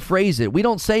 How do we phrase it? We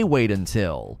don't say wait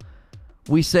until.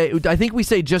 I think we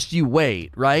say just you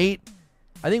wait, right?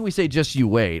 I think we say just you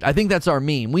wait. I think that's our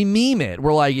meme. We meme it.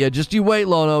 We're like, yeah, just you wait,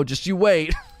 Lono, just you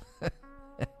wait.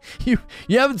 You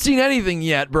haven't seen anything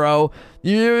yet, bro.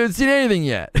 You haven't seen anything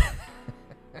yet.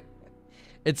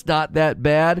 It's not that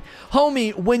bad.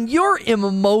 Homie, when you're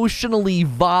emotionally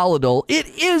volatile, it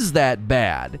is that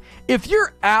bad. If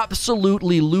you're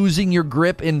absolutely losing your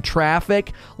grip in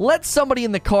traffic, let somebody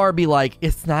in the car be like,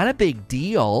 it's not a big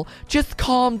deal. Just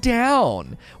calm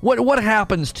down. What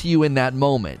happens to you in that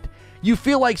moment? You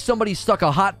feel like somebody stuck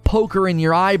a hot poker in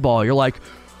your eyeball. You're like,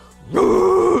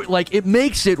 it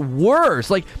makes it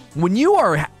worse. Like, when you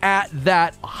are at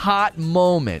that hot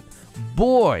moment,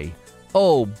 boy,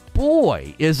 oh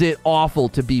boy, is it awful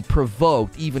to be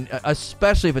provoked, even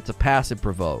especially if it's a passive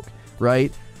provoke,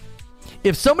 right?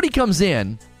 If somebody comes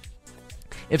in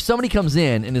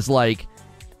and is like,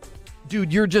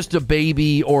 dude, you're just a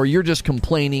baby, or you're just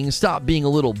complaining, stop being a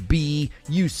little bee,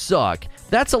 you suck,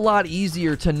 that's a lot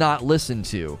easier to not listen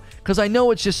to, because I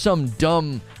know it's just some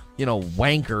dumb,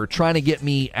 wanker trying to get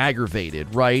me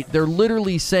aggravated, right? They're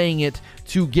literally saying it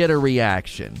to get a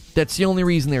reaction. That's the only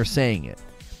reason they're saying it.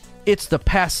 It's the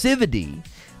passivity.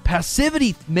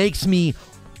 Passivity makes me...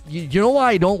 You know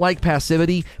why I don't like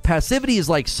passivity? Passivity is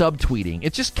like subtweeting.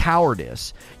 It's just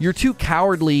cowardice. You're too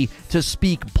cowardly to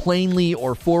speak plainly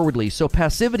or forwardly. So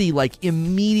passivity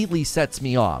immediately sets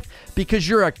me off because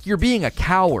you're being a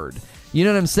coward. You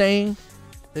know what I'm saying?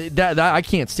 That I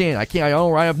can't stand.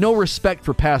 I have no respect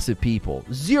for passive people.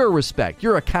 Zero respect.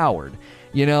 You're a coward.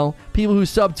 You know, people who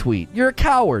subtweet. You're a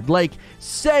coward. Like,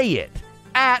 say it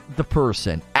at the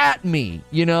person, at me.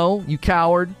 You know, you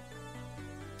coward.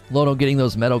 Lono getting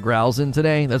those metal growls in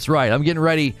today. That's right. I'm getting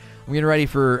ready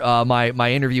for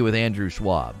my interview with Andrew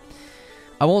Schwab.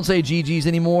 I won't say GG's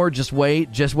anymore. Just wait.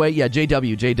 Yeah,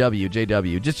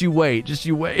 JW. Just you wait.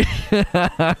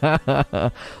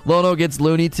 Lono gets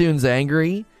Looney Tunes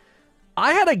angry.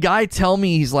 I had a guy tell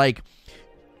me, he's like,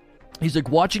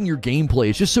 watching your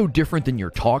gameplay is just so different than your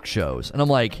talk shows. And I'm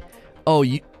like, oh,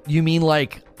 you mean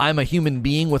like I'm a human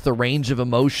being with a range of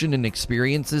emotion and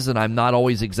experiences and I'm not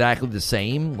always exactly the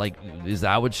same? Like, is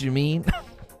that what you mean?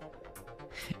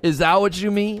 Is that what you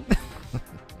mean?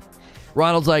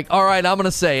 Ronald's like, all right, I'm going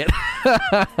to say it.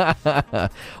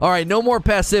 All right, no more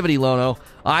passivity, Lono.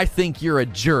 I think you're a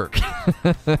jerk.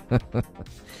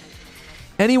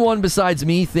 Anyone besides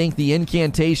me think the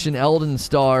incantation Elden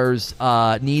Stars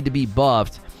need to be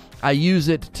buffed. I use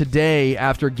it today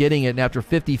after getting it and after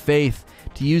 50 faith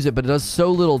to use it, but it does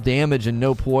so little damage and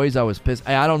no poise. I was pissed.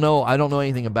 I don't know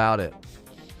anything about it.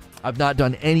 I've not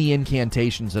done any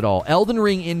incantations at all. Elden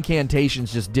Ring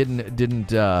incantations just didn't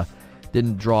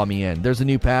draw me in. There's a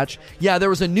new patch. Yeah, there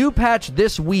was a new patch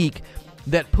this week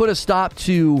that put a stop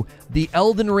to the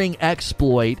Elden Ring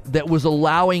exploit that was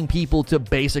allowing people to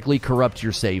basically corrupt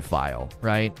your save file,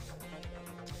 right?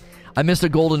 I missed a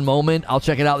golden moment. I'll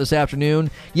check it out this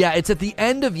afternoon. Yeah, it's at the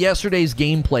end of yesterday's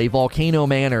gameplay, Volcano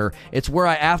Manor. It's where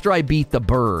after I beat the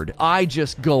bird, I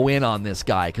just go in on this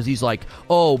guy because he's like,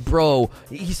 oh, bro.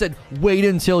 He said, wait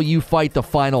until you fight the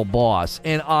final boss.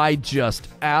 And I just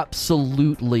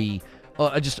absolutely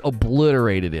just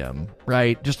obliterated him,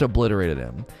 right? Just obliterated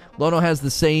him. Lono has the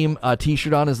same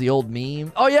t-shirt on as the old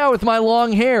meme. Oh, yeah, with my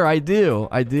long hair. I do.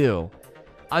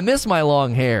 I miss my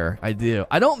long hair. I do.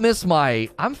 I don't miss my...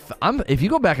 I'm. If you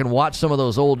go back and watch some of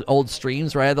those old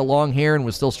streams where I had the long hair and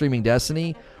was still streaming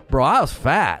Destiny, bro, I was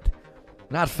fat.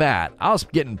 Not fat. I was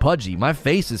getting pudgy. My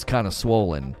face is kind of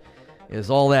swollen.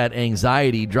 Is all that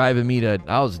anxiety driving me to...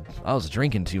 I was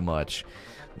drinking too much.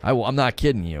 I'm not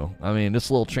kidding you. I mean, this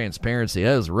little transparency,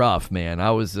 that was rough, man. I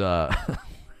was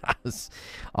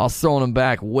throwing them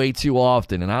back way too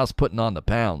often, and I was putting on the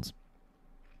pounds.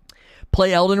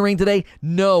 Play Elden Ring today?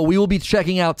 No, we will be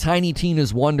checking out Tiny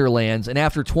Tina's Wonderlands, and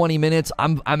after 20 minutes,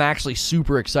 I'm actually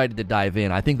super excited to dive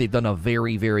in. I think they've done a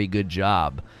very, very good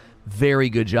job. Very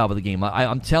good job of the game.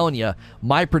 I'm telling you,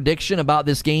 my prediction about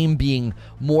this game being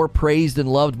more praised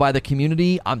and loved by the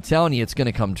community, I'm telling you, it's going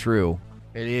to come true.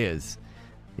 It is.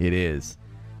 It is.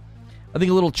 I think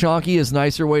a little chonky is a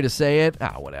nicer way to say it.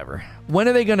 Whatever. When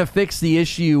are they going to fix the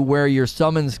issue where your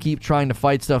summons keep trying to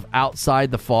fight stuff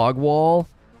outside the fog wall?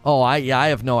 Oh, I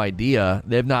have no idea.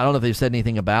 They've not. I don't know if they've said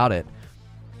anything about it.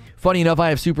 Funny enough, I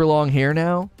have super long hair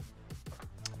now.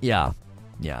 Yeah.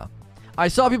 I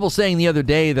saw people saying the other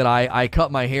day that I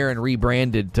cut my hair and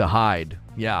rebranded to hide.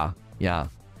 Yeah.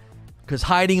 Because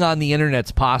hiding on the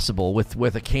internet's possible with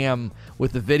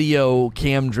a video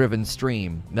cam-driven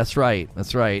stream. That's right.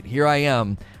 Here I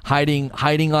am hiding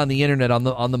on the internet on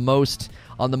the most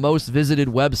visited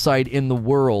website in the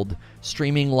world,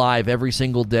 streaming live every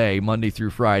single day, Monday through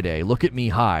Friday. Look at me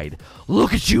hide.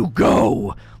 Look at you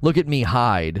go. Look at me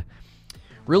hide.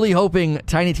 Really hoping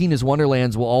Tiny Tina's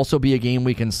Wonderlands will also be a game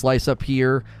we can slice up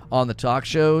here on the talk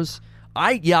shows.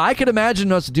 I could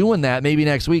imagine us doing that maybe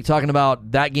next week, talking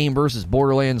about that game versus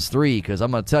Borderlands 3, because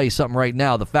I'm going to tell you something right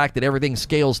now. The fact that everything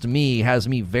scales to me has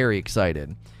me very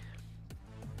excited.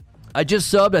 I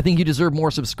just subbed. I think you deserve more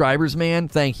subscribers, man.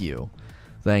 Thank you.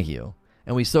 And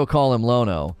we still call him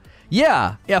Lono.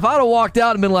 Yeah, if I'd have walked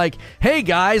out and been like, hey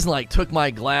guys, and like took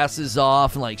my glasses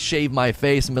off and like shaved my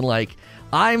face and been like,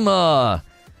 I'm I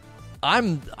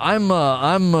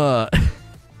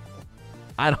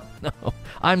don't know.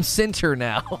 I'm Cinter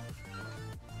now.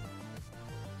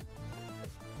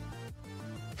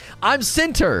 I'm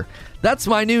Cinter. That's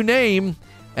my new name.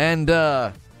 And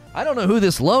I don't know who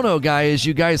this Lono guy is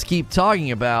you guys keep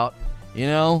talking about. You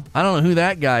know? I don't know who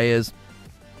that guy is.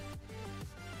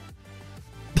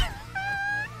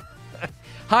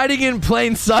 Hiding in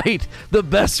plain sight, the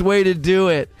best way to do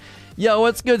it. Yo,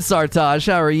 what's good, Sartaj?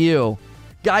 How are you?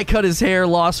 Guy cut his hair,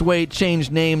 lost weight,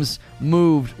 changed names,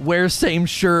 moved, wears same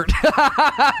shirt.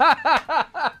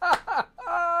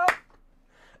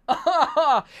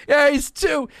 Yeah, he's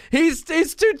too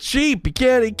cheap. He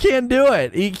can't do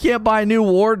it. He can't buy a new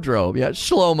wardrobe. Yeah,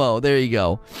 Shlomo. There you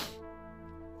go.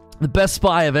 The best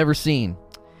spy I've ever seen.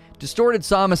 Distorted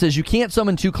Sama says, you can't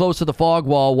summon too close to the fog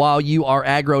wall while you are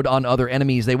aggroed on other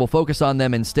enemies. They will focus on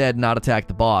them instead, not attack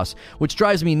the boss, which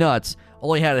drives me nuts.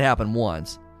 Only had it happen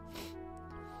once.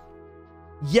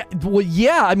 Yeah, well,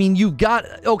 yeah, I mean, you got...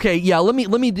 Okay, yeah, let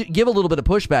me give a little bit of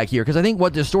pushback here, because I think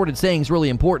what Distorted saying is really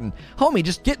important. Homie,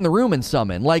 just get in the room and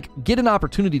summon. Like, get an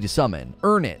opportunity to summon.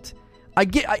 Earn it.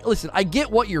 Listen, I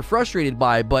get what you're frustrated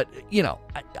by, but, you know,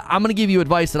 I'm going to give you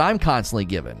advice that I'm constantly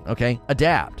given, okay?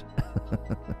 Adapt.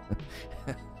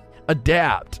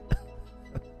 Adapt.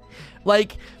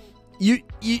 Like, you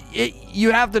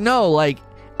have to know, like,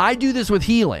 I do this with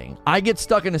healing. I get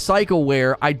stuck in a cycle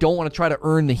where I don't want to try to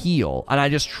earn the heal, and I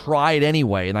just try it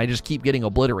anyway, and I just keep getting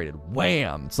obliterated.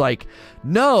 Wham! It's like,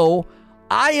 no,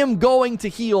 I am going to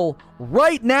heal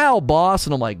right now, boss.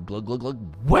 And I'm like, glug, glug, glug,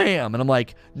 wham! And I'm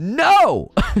like,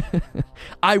 no!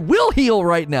 I will heal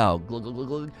right now. Glug, glug, glug,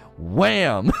 glug,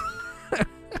 wham!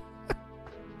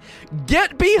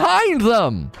 Get behind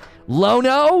them,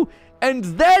 Lono, and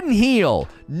then heal.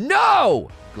 No!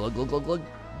 Glug, glug, glug, glug.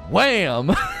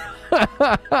 Wham!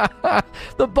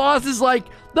 The boss is like,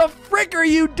 the frick are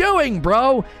you doing,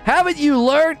 bro? Haven't you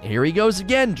learned? Here he goes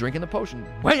again, drinking the potion.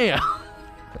 Wham!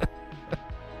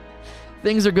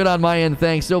 Things are good on my end,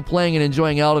 thanks. Still playing and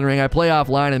enjoying Elden Ring. I play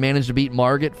offline and managed to beat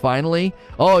Margit finally.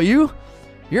 Oh, you're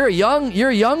a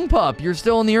young pup. You're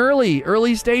still in the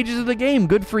early stages of the game.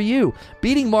 Good for you.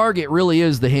 Beating Margit really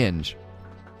is the hinge.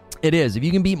 It is. If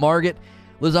you can beat Margit,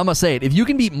 Liz, I'm going to say it. If you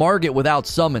can beat Margit without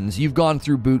summons, you've gone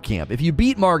through boot camp. If you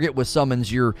beat Margit with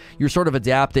summons, you're sort of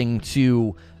adapting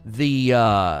to the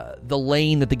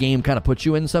lane that the game kind of puts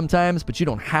you in sometimes, but you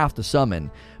don't have to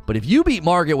summon. But if you beat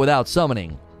Margit without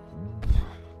summoning,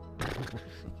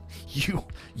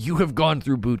 you have gone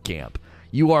through boot camp.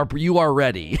 You are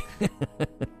ready.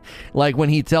 Like when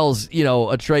he tells,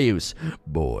 Atreus,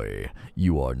 boy,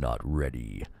 you are not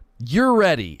ready. You're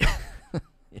ready.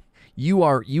 You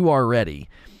are ready.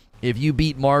 If you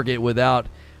beat Margit without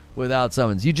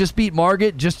summons. You just beat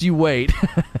Margit, just you wait.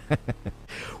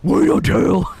 Wait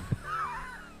until.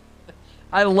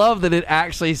 I love that it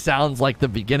actually sounds like the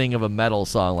beginning of a metal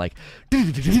song, like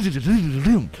wait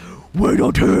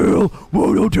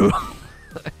until.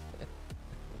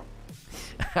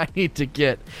 I need to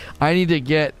get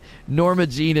Norma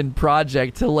Jean and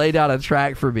Project to lay down a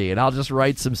track for me, and I'll just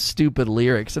write some stupid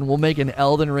lyrics, and we'll make an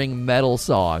Elden Ring metal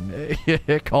song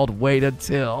called Wait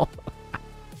Until.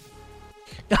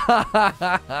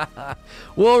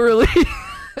 We'll release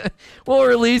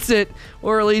it on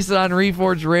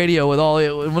Reforged Radio with all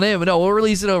it. We'll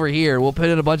release it over here. We'll put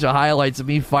in a bunch of highlights of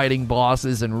me fighting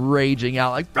bosses and raging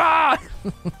out like, ah!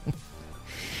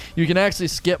 You can actually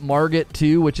skip Margit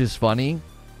too, which is funny.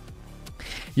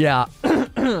 Yeah,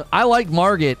 I like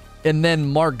Margit, and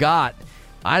then Margot.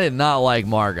 I did not like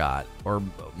Margot, or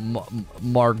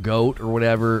Margot, or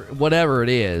whatever it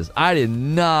is. I did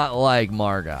not like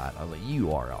Margot. I was like,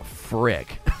 you are a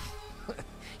frick.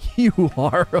 You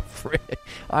are a frick.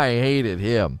 I hated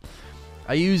him.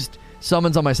 I used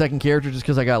summons on my second character just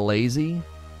because I got lazy.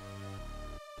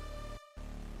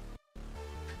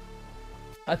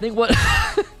 I think what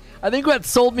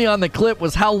sold me on the clip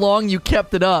was how long you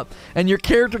kept it up, and your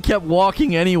character kept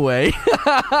walking anyway.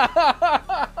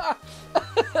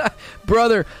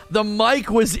 Brother, the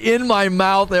mic was in my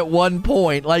mouth at one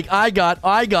point. Like, I got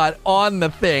on the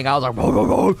thing. I was like, row,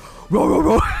 row, row, row,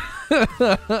 row.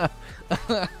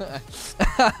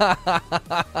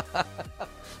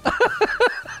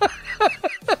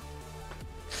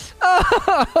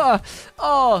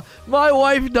 Oh, my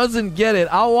wife doesn't get it.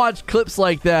 I'll watch clips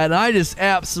like that, and I just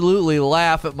absolutely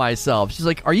laugh at myself. She's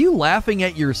like, are you laughing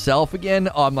at yourself again?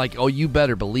 Oh, I'm like, oh, you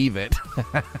better believe it.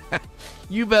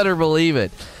 You better believe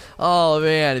it. Oh,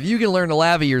 man, if you can learn to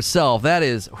laugh at yourself,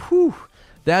 that's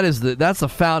the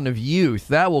fountain of youth.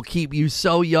 That will keep you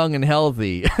so young and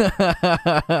healthy.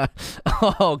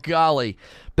 Oh, golly.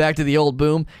 Back to the old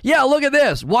boom. Yeah, look at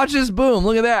this. Watch this boom.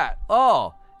 Look at that.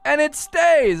 Oh. And it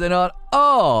stays, and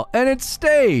it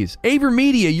stays.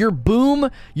 AverMedia, your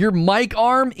boom, your mic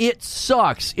arm, it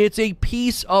sucks. It's a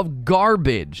piece of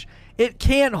garbage. It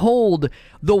can't hold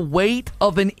the weight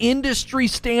of an industry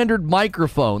standard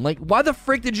microphone. Like, why the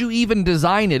frick did you even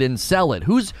design it and sell it?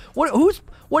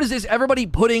 What is this? Everybody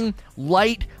putting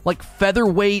light, like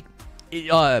featherweight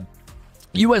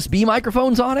USB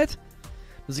microphones on it?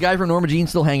 Does the guy from Norma Jean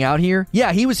still hang out here?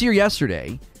 Yeah, he was here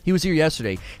yesterday.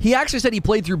 He actually said he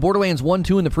played through Borderlands 1,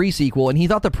 2, and the pre-sequel, and he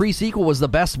thought the pre-sequel was the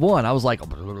best one. I was like,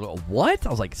 what? I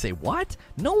was like, say what?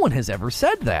 No one has ever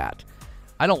said that.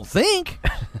 I don't think.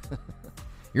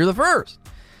 You're the first.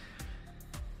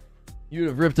 You'd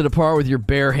have ripped it apart with your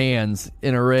bare hands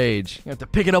in a rage. You have to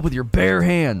pick it up with your bare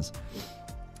hands.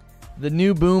 The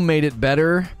new boom made it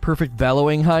better. Perfect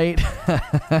bellowing height.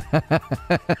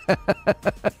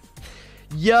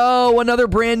 Yo, another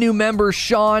brand new member,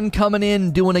 Sean, coming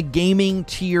in, doing a gaming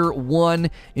tier 1.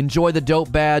 Enjoy the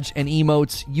dope badge and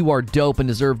emotes. You are dope and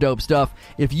deserve dope stuff.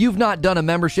 If you've not done a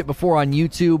membership before on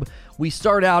YouTube, we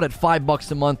start out at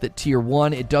 $5 a month at tier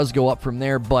 1. It does go up from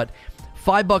there, but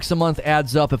 $5 a month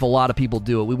adds up if a lot of people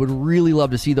do it. We would really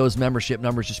love to see those membership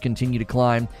numbers just continue to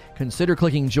climb. Consider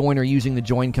clicking join or using the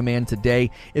join command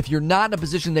today. If you're not in a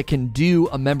position that can do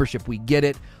a membership, we get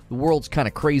it. The world's kind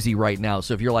of crazy right now.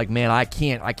 So if you're like, man, I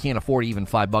can't afford even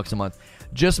 $5 a month,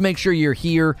 just make sure you're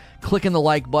here, clicking the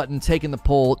like button, taking the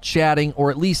poll, chatting,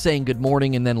 or at least saying good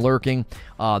morning and then lurking.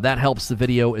 That helps the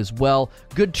video as well.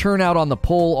 Good turnout on the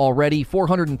poll already,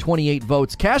 428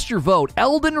 votes. Cast your vote.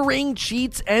 Elden Ring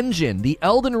cheats engine. The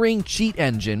Elden Ring cheat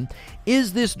engine.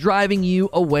 Is this driving you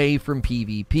away from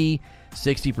PvP?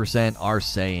 60% are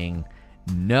saying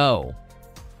no.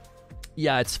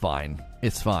 Yeah, it's fine.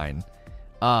 It's fine.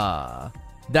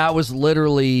 That was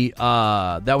literally, you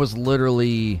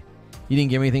didn't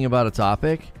give me anything about a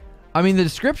topic? I mean, the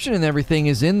description and everything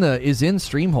is in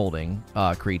stream holding,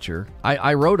 creature.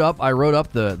 I wrote up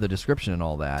the description and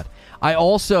all that. I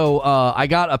also, I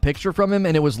got a picture from him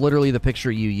and it was literally the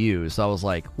picture you used. So I was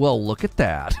like, well, look at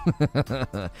that.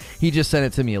 He just sent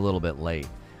it to me a little bit late.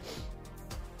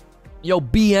 Yo,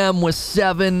 BM with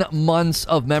 7 months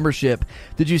of membership.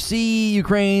 Did you see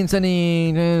Ukraine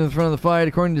sending in front of the fight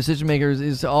according to decision makers?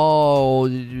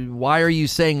 Why are you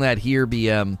saying that here,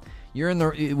 BM?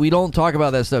 We don't talk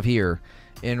about that stuff here.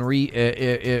 And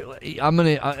I'm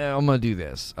gonna do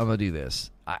this.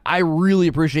 I really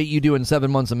appreciate you doing 7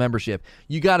 months of membership.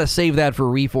 You got to save that for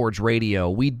Reforge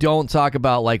Radio. We don't talk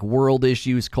about like world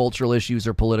issues, cultural issues,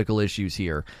 or political issues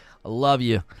here. I love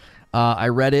you. I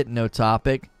read it. No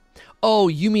topic. Oh,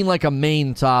 you mean like a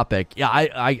main topic? Yeah,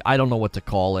 I don't know what to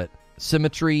call it.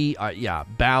 Symmetry. Yeah,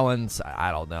 balance.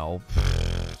 I don't know.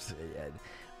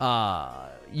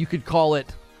 You could call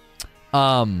it.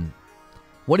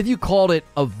 What if you called it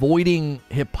avoiding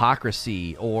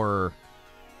hypocrisy or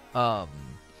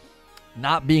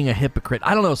not being a hypocrite?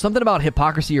 I don't know, something about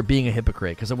hypocrisy or being a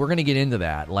hypocrite, because we're going to get into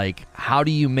that. Like, how do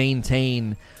you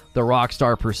maintain the rock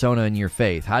star persona in your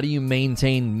faith? How do you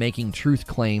maintain making truth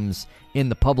claims in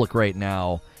the public right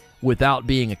now without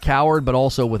being a coward, but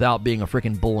also without being a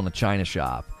freaking bull in a china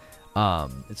shop?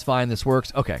 It's fine, this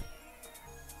works. Okay.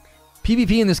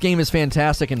 PvP in this game is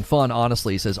fantastic and fun,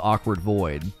 honestly, says Awkward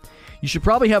Void. You should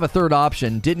probably have a third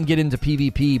option. Didn't get into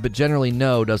PvP, but generally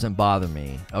no, doesn't bother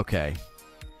me. Okay.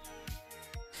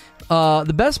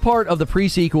 The best part of the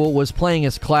pre-sequel was playing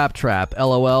as Claptrap.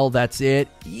 LOL, that's it.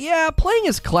 Yeah, playing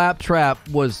as Claptrap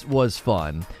was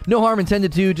fun. No harm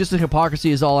intended to, just the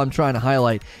hypocrisy is all I'm trying to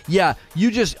highlight. Yeah,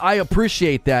 I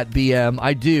appreciate that, BM.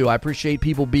 I do. I appreciate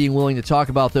people being willing to talk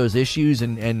about those issues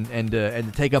and to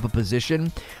take up a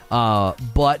position.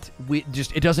 But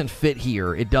it doesn't fit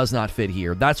here. It does not fit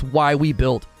here. That's why we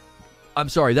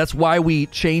that's why we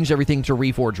changed everything to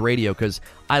Reforge Radio, because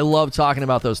I love talking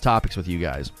about those topics with you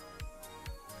guys.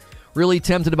 Really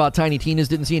tempted about Tiny Tina's.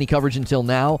 Didn't see any coverage until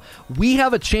now. We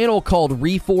have a channel called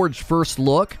Reforge First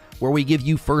Look, where we give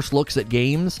you first looks at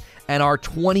games, and our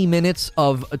 20 minutes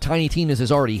of Tiny Tina's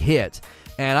has already hit.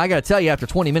 And I gotta tell you, after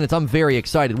 20 minutes, I'm very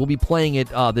excited. We'll be playing it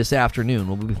this afternoon.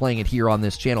 We'll be playing it here on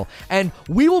this channel. And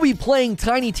we will be playing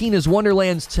Tiny Tina's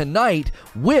Wonderlands tonight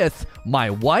with my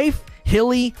wife,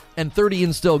 Hilly, and 30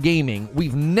 Instill Gaming.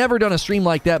 We've never done a stream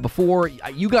like that before.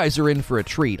 You guys are in for a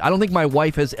treat. I don't think my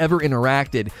wife has ever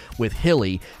interacted with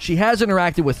Hilly. She has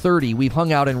interacted with 30. We've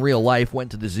hung out in real life,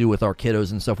 went to the zoo with our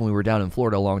kiddos and stuff when we were down in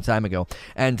Florida a long time ago.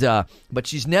 And but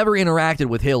she's never interacted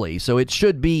with Hilly, so it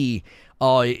should be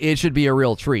a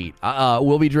real treat.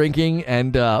 We'll be drinking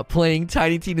and playing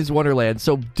Tiny Tina's Wonderland.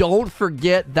 So don't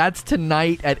forget, that's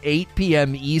tonight at 8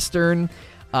 p.m. Eastern.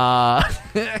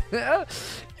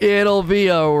 It'll be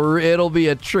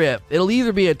a trip. It'll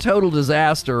either be a total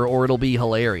disaster or it'll be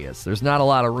hilarious. There's not a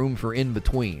lot of room for in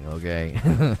between, okay?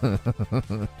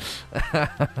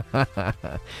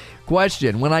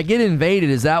 Question: when I get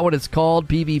invaded, is that what it's called,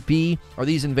 PvP? Are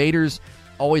these invaders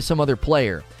always some other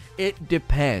player? It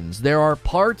depends. There are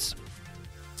parts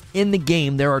in the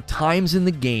game, there are times in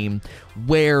the game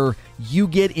where you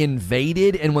get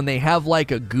invaded, and when they have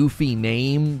like a goofy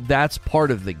name, that's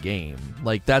part of the game.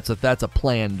 Like that's a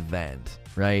planned event,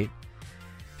 right?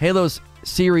 Halo's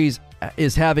series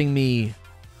is having me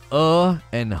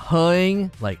and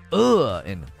huhing, like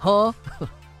and huh.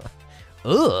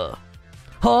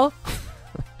 Huh.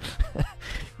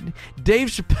 Dave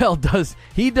Chappelle does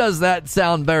that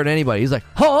sound better than anybody. He's like,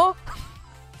 huh?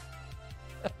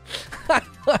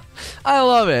 I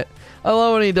love it. I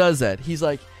love when he does that. He's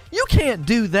like, you can't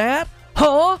do that.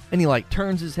 huh? And he like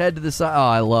turns his head to the side. Oh,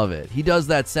 I love it. He does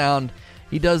that sound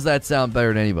better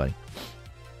than anybody.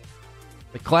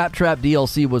 The Claptrap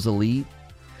DLC was elite.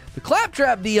 The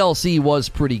Claptrap DLC was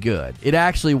pretty good. It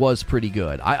actually was pretty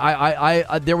good.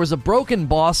 I there was a broken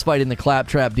boss fight in the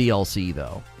Claptrap DLC,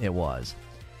 though. It was.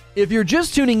 If you're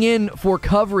just tuning in for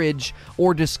coverage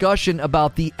or discussion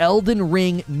about the Elden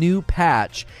Ring new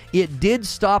patch, it did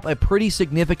stop a pretty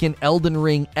significant Elden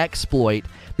Ring exploit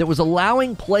that was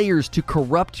allowing players to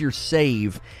corrupt your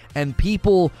save, and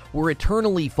people were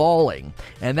eternally falling.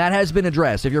 And that has been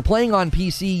addressed. If you're playing on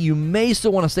PC, you may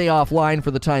still want to stay offline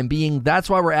for the time being. That's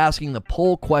why we're asking the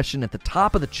poll question at the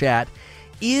top of the chat.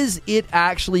 Is it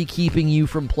actually keeping you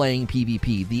from playing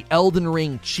PvP? The Elden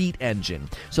Ring cheat engine.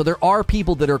 So there are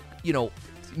people that are,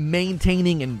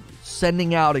 maintaining and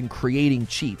sending out and creating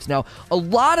cheats. Now, a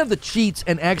lot of the cheats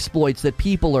and exploits that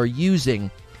people are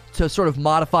using to sort of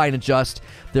modify and adjust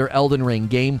their Elden Ring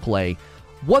gameplay,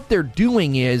 what they're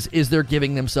doing is they're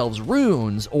giving themselves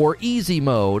runes or easy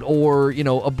mode or,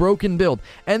 a broken build.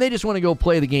 And they just want to go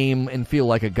play the game and feel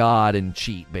like a god and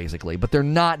cheat, basically. But they're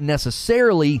not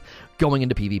necessarily going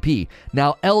into PvP.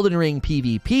 Now, Elden Ring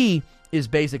PvP is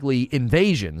basically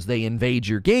invasions. They invade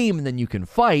your game and then you can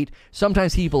fight.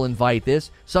 Sometimes people invite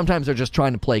this. Sometimes they're just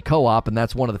trying to play co-op, and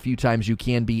that's one of the few times you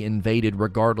can be invaded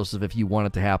regardless of if you want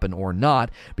it to happen or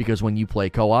not, because when you play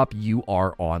co-op, you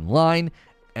are online.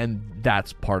 And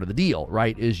that's part of the deal,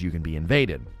 right, is you can be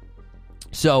invaded.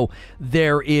 So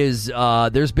there's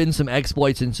been some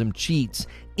exploits and some cheats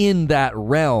in that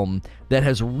realm that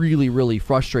has really, really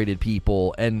frustrated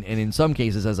people and in some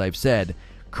cases, as I've said,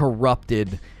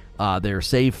 corrupted their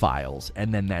save files,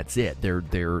 and then that's it.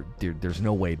 There's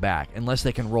no way back unless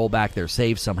they can roll back their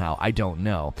save somehow. I don't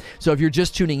know. So if you're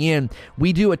just tuning in,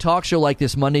 we do a talk show like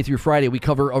this Monday through Friday. We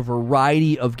cover a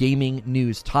variety of gaming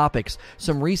news topics.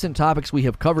 Some recent topics we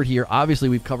have covered here. Obviously,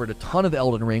 we've covered a ton of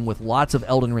Elden Ring with lots of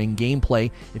Elden Ring gameplay.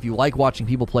 If you like watching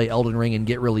people play Elden Ring and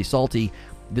get really salty,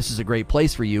 this is a great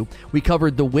place for you. We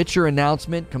covered the Witcher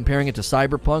announcement, comparing it to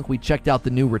Cyberpunk. We checked out the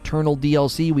new Returnal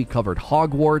DLC. We covered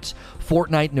Hogwarts,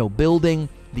 Fortnite No Building,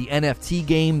 the NFT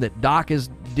game that Doc is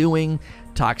doing,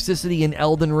 toxicity in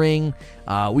Elden Ring.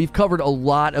 We've covered a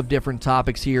lot of different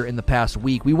topics here in the past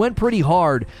week. We went pretty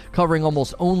hard covering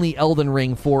almost only Elden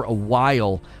Ring for a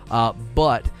while,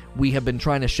 but we have been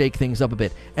trying to shake things up a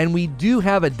bit. And we do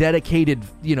have a dedicated,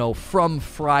 From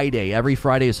Friday. Every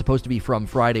Friday is supposed to be From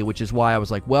Friday, which is why I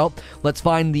was like, well, let's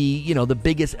find the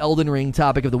biggest Elden Ring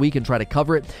topic of the week and try to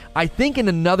cover it. I think in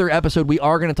another episode, we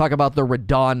are going to talk about the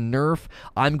Radahn nerf.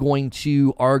 I'm going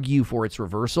to argue for its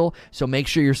reversal. So make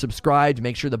sure you're subscribed.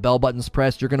 Make sure the bell button's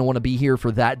pressed. You're going to want to be here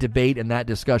for that debate and that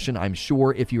discussion, I'm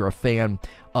sure, if you're a fan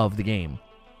of the game.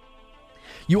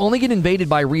 You only get invaded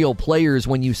by real players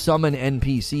when you summon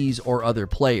NPCs or other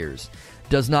players.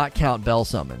 Does not count bell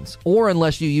summons. Or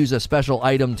unless you use a special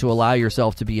item to allow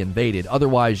yourself to be invaded.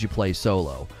 Otherwise, you play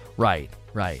solo. Right.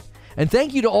 And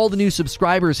thank you to all the new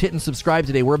subscribers hitting subscribe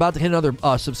today. We're about to hit another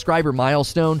subscriber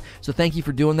milestone, so thank you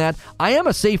for doing that. I am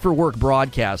a safe for work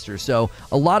broadcaster, so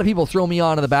a lot of people throw me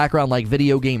on in the background like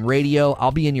Video Game Radio.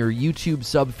 I'll be in your YouTube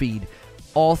sub feed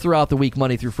all throughout the week,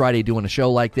 Monday through Friday, doing a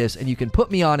show like this, and you can put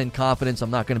me on in confidence.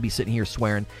 I'm not going to be sitting here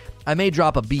swearing. I may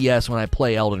drop a BS when I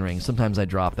play Elden Ring. Sometimes I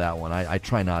drop that one. I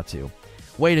try not to.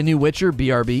 Wait, a new Witcher?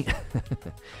 BRB.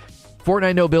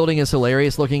 Fortnite No Building is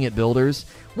hilarious looking at builders.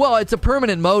 Well, it's a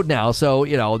permanent mode now, so,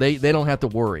 they don't have to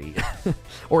worry.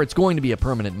 Or it's going to be a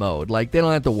permanent mode. Like, they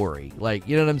don't have to worry. Like,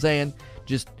 you know what I'm saying?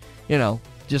 Just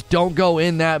don't go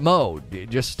in that mode.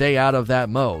 Just stay out of that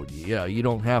mode. You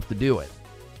don't have to do it.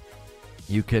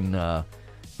 You can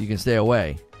stay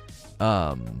away.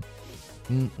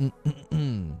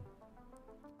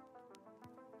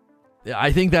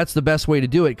 I think that's the best way to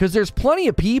do it, because there's plenty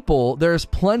of people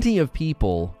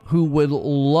who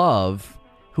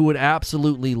would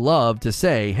absolutely love to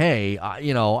say, hey, I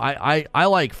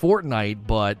like Fortnite,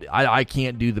 but I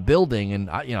can't do the building, and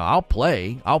I'll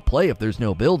play if there's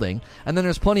no building. And then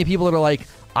there's plenty of people that are like,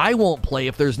 I won't play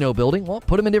if there's no building. Well,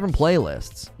 put them in different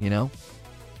playlists,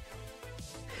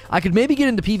 I could maybe get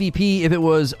into PvP if it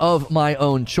was of my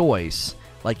own choice,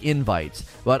 like invites,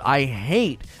 but I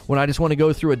hate when I just want to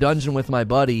go through a dungeon with my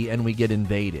buddy and we get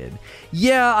invaded.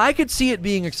 Yeah, I could see it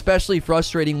being especially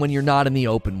frustrating when you're not in the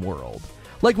open world.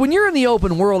 Like, when you're in the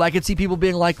open world, I could see people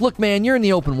being like, look, man, you're in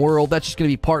the open world. That's just going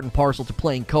to be part and parcel to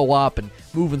playing co-op and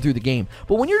moving through the game.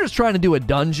 But when you're just trying to do a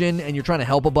dungeon and you're trying to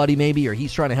help a buddy maybe, or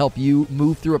he's trying to help you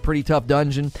move through a pretty tough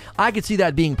dungeon, I could see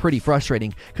that being pretty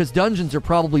frustrating, because dungeons are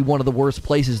probably one of the worst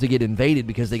places to get invaded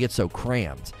because they get so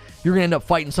crammed. you're going to end up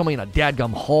fighting somebody in a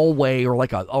dadgum hallway or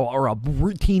like a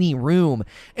teeny room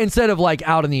instead of like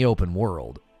out in the open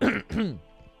world.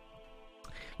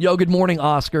 Yo, good morning,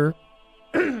 Oscar.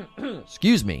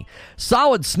 Excuse me.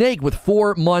 Solid Snake with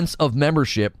 4 months of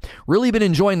membership. Really been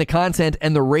enjoying the content,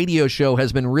 and the radio show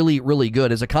has been really, really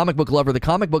good. As a comic book lover, the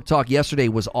comic book talk yesterday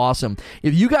was awesome.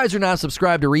 If you guys are not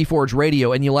subscribed to Reforge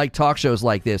Radio and you like talk shows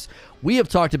like this, we have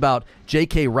talked about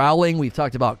J.K. Rowling. We've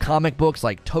talked about comic books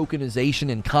like tokenization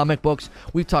in comic books.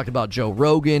 We've talked about Joe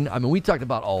Rogan. I mean, we talked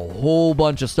about a whole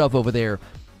bunch of stuff over there.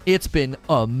 It's been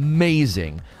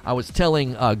amazing. I was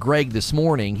telling Greg this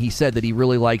morning, he said that he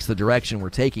really likes the direction we're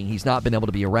taking. He's not been able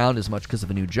to be around as much because of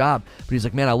a new job, but he's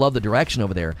like, man, I love the direction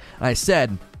over there. And I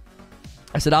said,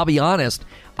 I'll be honest,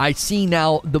 I see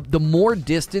now the more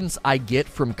distance I get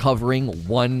from covering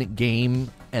one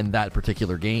game and that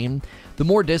particular game, the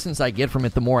more distance I get from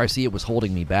it, the more I see it was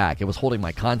holding me back. It was holding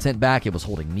my content back. It was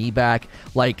holding me back.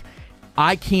 Like,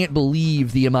 I can't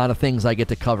believe the amount of things I get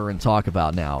to cover and talk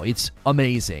about now. It's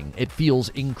amazing. It feels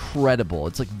incredible.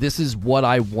 It's like, this is what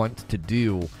I want to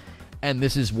do, and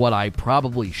this is what I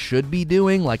probably should be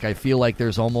doing. Like, I feel like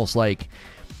there's almost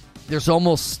there's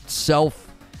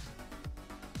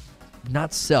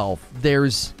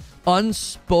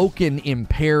unspoken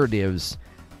imperatives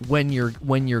when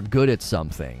you're good at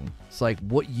something. It's like,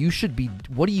 what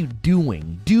are you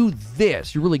doing? Do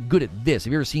this. You're really good at this.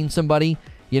 Have you ever seen somebody?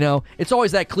 You know, it's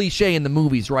always that cliche in the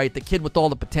movies, right? The kid with all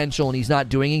the potential and he's not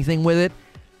doing anything with it.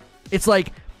 It's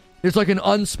like, there's like an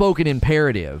unspoken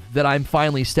imperative that I'm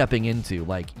finally stepping into.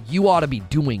 Like, you ought to be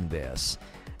doing this.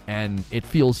 And it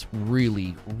feels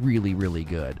really, really, really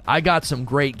good. I got some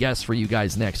great guests for you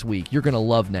guys next week. You're going to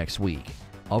love next week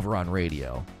over on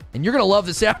radio. And you're going to love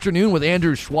this afternoon with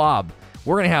Andrew Schwab.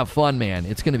 We're going to have fun, man.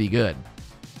 It's going to be good.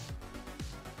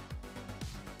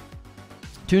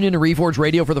 Tuned into Reforge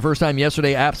Radio for the first time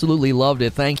yesterday. Absolutely loved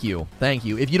it. Thank you. Thank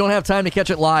you. If you don't have time to catch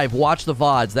it live, watch the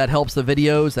VODs. That helps the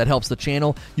videos. That helps the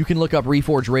channel. You can look up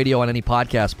Reforge Radio on any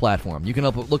podcast platform. You can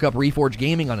look up Reforge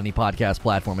Gaming on any podcast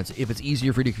platform. If it's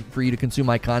easier for you to consume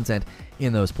my content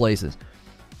in those places.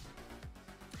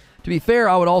 To be fair,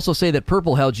 I would also say that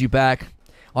Purple held you back.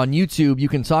 On YouTube, you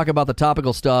can talk about the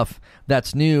topical stuff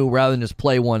that's new rather than just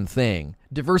play one thing.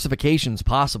 Diversification's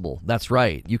possible. That's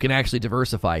right. You can actually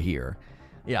diversify here.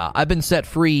 Yeah, I've been set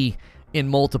free in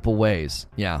multiple ways.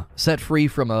 Yeah, set free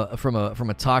from a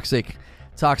toxic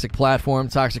platform,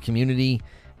 toxic community.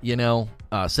 You know,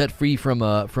 set free from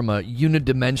a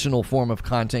unidimensional form of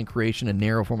content creation, a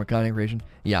narrow form of content creation.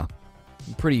 Yeah,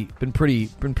 been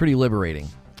pretty liberating.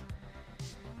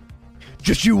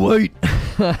 Just you wait.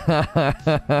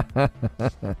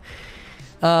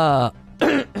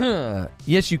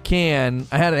 Yes, you can.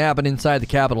 I had it happen inside the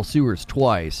Capitol sewers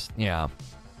twice. Yeah.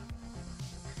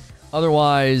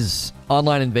 Otherwise,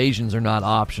 online invasions are not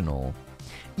optional.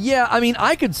 Yeah, I mean,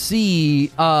 I could see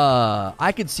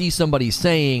somebody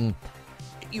saying,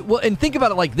 well, and think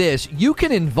about it like this. You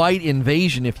can invite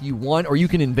invasion if you want, or you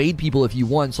can invade people if you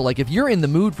want. So, like, if you're in the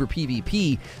mood for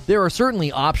PvP, there are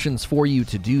certainly options for you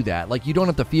to do that. Like, you don't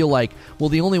have to feel like, well,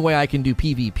 the only way I can do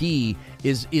PvP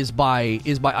is by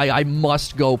I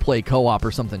must go play co-op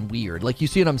or something weird. Like, you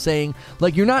see what I'm saying?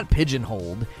 Like, you're not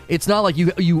pigeonholed. It's not like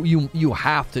you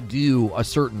have to do a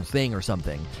certain thing or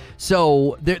something.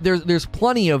 So there's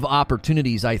plenty of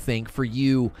opportunities, I think, for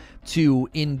you to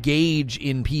engage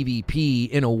in PvP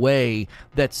in a way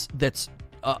that's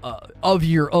of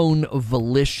your own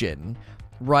volition,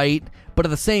 right? But at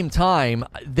the same time,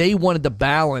 they wanted to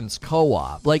balance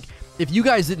co-op. Like, if you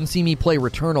guys didn't see me play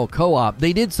Returnal co-op,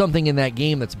 they did something in that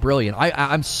game that's brilliant.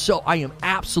 I am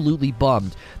absolutely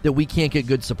bummed that we can't get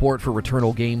good support for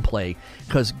Returnal gameplay,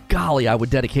 because golly, I would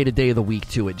dedicate a day of the week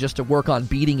to it just to work on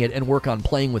beating it and work on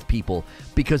playing with people,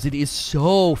 because it is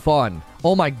so fun.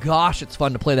 Oh my gosh, it's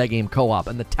fun to play that game co-op.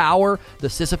 And the tower, the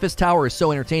Sisyphus Tower, is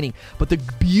so entertaining. But the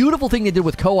beautiful thing they did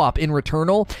with co-op in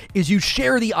Returnal is you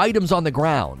share the items on the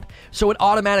ground. So it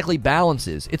automatically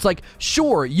balances. It's like,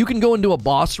 sure, you can go into a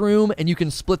boss room and you can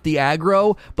split the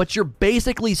aggro, but you're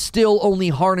basically still only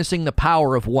harnessing the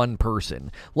power of one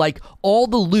person. Like, all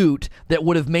the loot that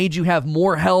would have made you have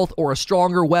more health or a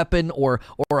stronger weapon or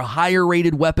a higher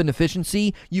rated weapon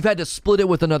efficiency, you've had to split it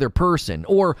with another person.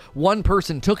 Or one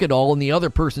person took it all and the other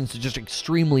person's just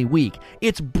extremely weak.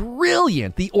 It's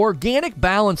brilliant. The organic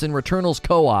balance in Returnal's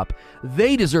co-op,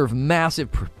 they deserve massive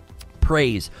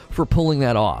praise for pulling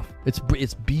that off. It's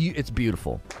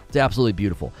beautiful. It's absolutely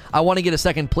beautiful. I want to get a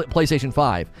second PlayStation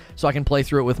 5 so I can play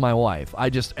through it with my wife. I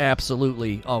just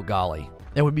absolutely, oh golly,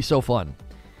 it would be so fun.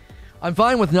 I'm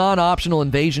fine with non-optional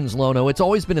invasions, Lono. It's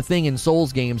always been a thing in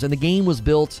Souls games, and the game was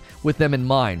built with them in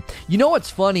mind. You know what's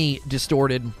funny,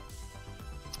 Distorted?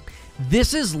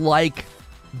 This is like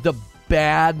the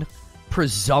bad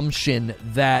presumption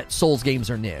that Souls games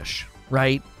are niche,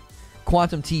 right?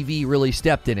 Quantum TV really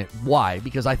stepped in it. Why?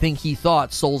 Because I think he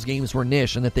thought Souls games were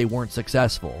niche and that they weren't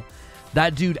successful.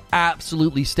 That dude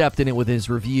absolutely stepped in it with his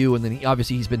review, and then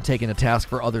he's been taken to task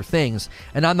for other things.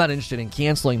 And I'm not interested in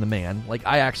canceling the man. Like,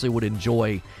 I actually would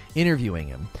enjoy interviewing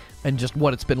him and just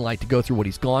what it's been like to go through what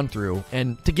he's gone through,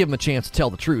 and to give him a chance to tell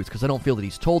the truth, because I don't feel that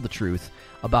he's told the truth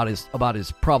about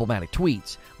his problematic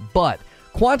tweets. But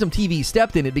Quantum TV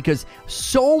stepped in it because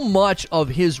so much of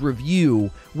his review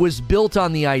was built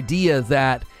on the idea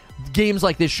that games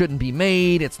like this shouldn't be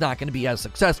made, it's not going to be as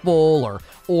successful,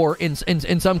 or in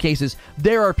some cases,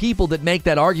 there are people that make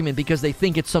that argument because they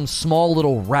think it's some small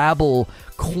little rabble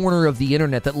corner of the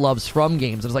internet that loves From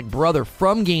games. And it's like, brother,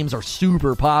 From games are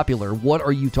super popular. What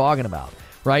are you talking about?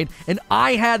 Right? And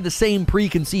I had the same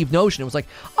preconceived notion. It was like,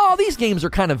 oh, these games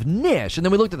are kind of niche. And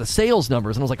then we looked at the sales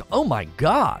numbers, and I was like, oh my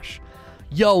gosh.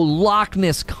 Yo, Loch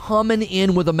Ness coming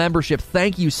in with a membership.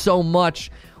 Thank you so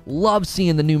much. Love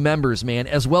seeing the new members, man,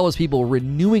 as well as people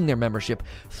renewing their membership.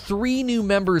 3 new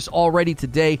members already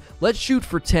today. Let's shoot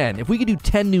for 10. If we could do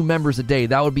 10 new members a day,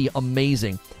 that would be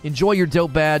amazing. Enjoy your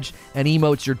dope badge and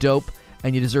emotes. You're dope,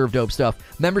 and you deserve dope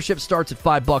stuff. Membership starts at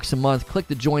 $5 a month. Click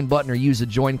the join button or use the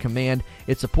join command.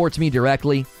 It supports me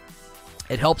directly.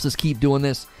 It helps us keep doing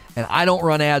this, and I don't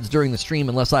run ads during the stream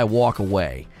unless I walk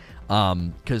away,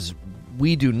 because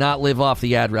we do not live off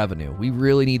the ad revenue. We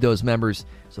really need those members.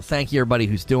 So thank you, everybody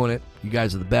who's doing it. You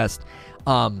guys are the best.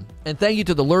 And thank you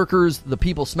to the lurkers, the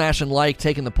people smashing like,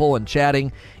 taking the poll, and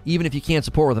chatting. Even if you can't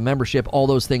support with a membership, all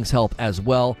those things help as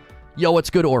well. Yo, what's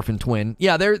good, Orphan Twin?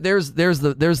 Yeah, there's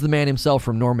the man himself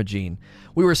from Norma Jean.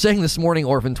 We were saying this morning,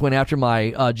 Orphan Twin, after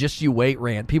my Just You Wait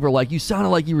rant. People are like, you sounded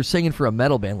like you were singing for a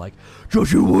metal band, like,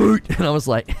 Just You Wait. And I was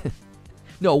like,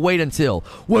 no, wait until.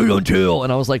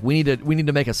 And I was like, we need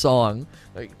to make a song.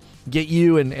 Like, get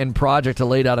you and Project to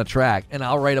lay down a track, and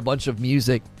I'll write a bunch of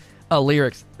music,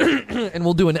 lyrics, and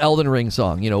we'll do an Elden Ring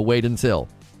song, wait until.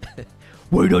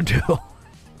 Wait until.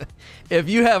 If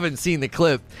you haven't seen the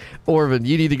clip, Orvin,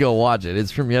 you need to go watch it.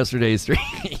 It's from yesterday's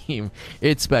stream.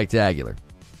 It's spectacular.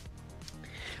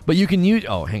 But you can use...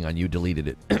 Oh, hang on, you deleted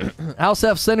it. How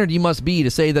self-centered you must be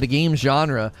to say that a game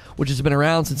genre, which has been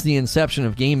around since the inception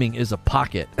of gaming, is a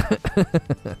pocket.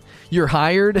 You're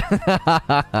hired?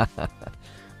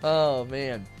 Oh,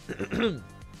 man.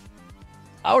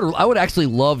 I would actually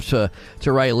love to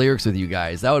write lyrics with you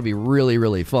guys. That would be really,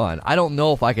 really fun. I don't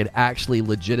know if I could actually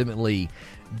legitimately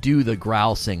do the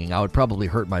growl singing. I would probably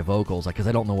hurt my vocals because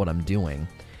I don't know what I'm doing.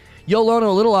 Yo,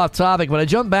 Lono, a little off topic, but I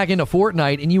jumped back into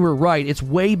Fortnite, and you were right. It's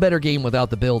way better game without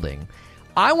the building.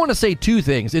 I want to say 2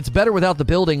 things. It's better without the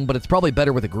building, but it's probably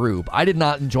better with a group. I did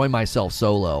not enjoy myself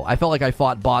solo. I felt like I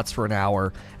fought bots for an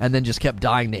hour and then just kept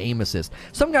dying to aim assist.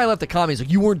 Some guy left a comment, he's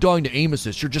like, you weren't dying to aim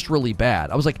assist, you're just really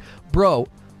bad. I was like, bro,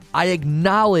 I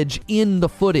acknowledge in the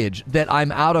footage that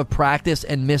I'm out of practice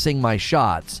and missing my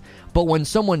shots. But when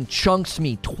someone chunks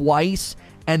me twice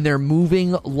and they're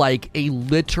moving like a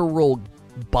literal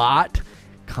bot,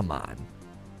 come on.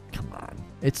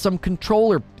 It's some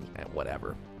controller,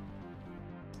 whatever.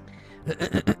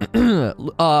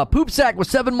 Poop Sack with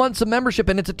 7 months of membership,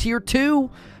 and it's a tier 2.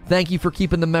 Thank you for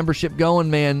keeping the membership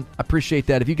going, man. I appreciate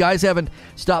that. If you guys haven't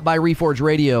stopped by Reforge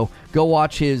Radio, go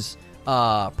watch his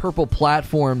Purple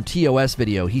Platform TOS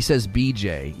video. He says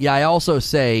BJ. Yeah, I also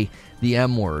say the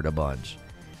M word a bunch.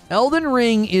 Elden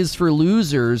Ring is for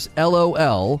losers,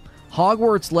 LOL.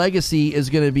 Hogwarts Legacy is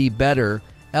going to be better.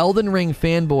 Elden Ring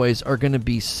fanboys are going to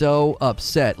be so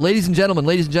upset. Ladies and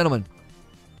gentlemen,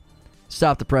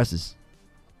 stop the presses.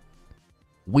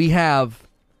 We have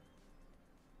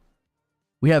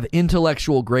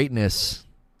intellectual greatness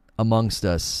amongst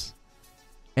us,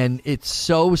 and it's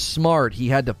so smart he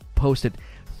had to post it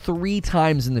 3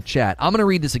 times in the chat. I'm going to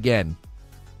read this again.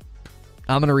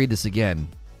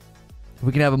 If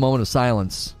we can have a moment of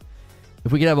silence.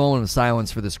 If we can have a moment of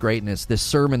silence for this greatness, this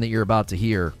sermon that you're about to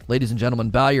hear. Ladies and gentlemen,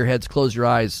 bow your heads, close your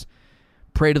eyes,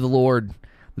 pray to the Lord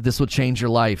that this will change your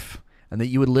life and that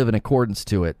you would live in accordance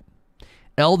to it.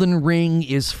 Elden Ring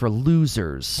is for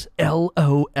losers,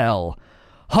 LOL.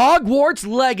 Hogwarts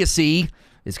Legacy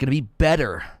is going to be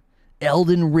better.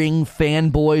 Elden Ring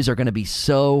fanboys are going to be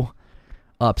so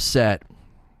upset.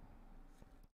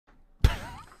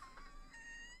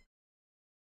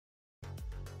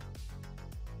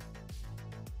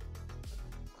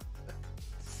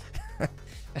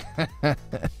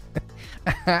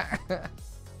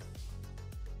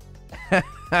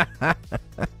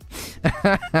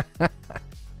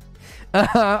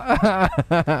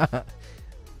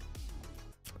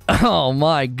 Oh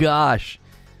my gosh.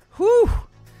 Whew.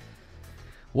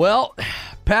 Well,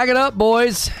 pack it up,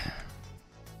 boys.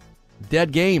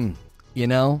 Dead game. You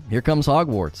know, here comes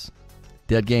Hogwarts.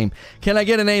 Dead game. Can I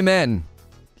get an amen?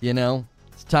 You know,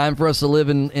 it's time for us to live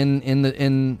in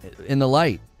the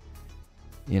light.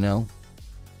 You know,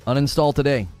 uninstall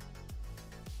today.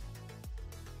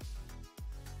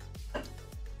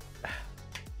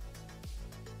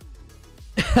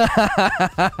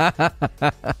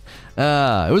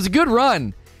 It was a good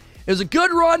run. It was a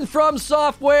good run from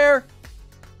Software.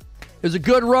 It was a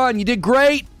good run. You did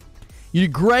great. You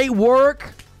did great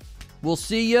work. We'll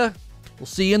see you. We'll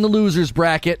see you in the losers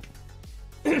bracket.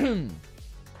 You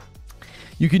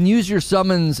can use your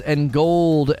summons and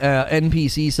gold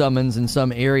NPC summons in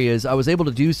some areas. I was able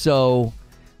to do so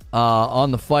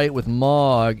on the fight with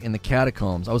Mog in the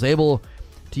catacombs. I was able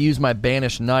to use my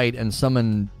Banished Knight and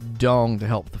summon Dong to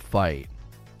help the fight.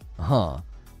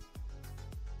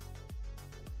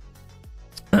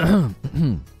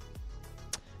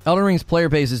 Elden Ring's player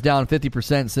base is down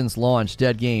 50% since launch.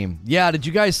 Dead game. Yeah, did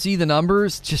you guys see the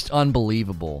numbers? Just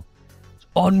unbelievable. It's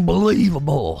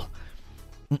unbelievable.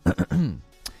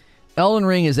 Elden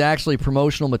Ring is actually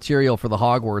promotional material for the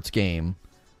Hogwarts game.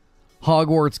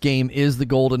 Hogwarts game is the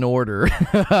Golden Order.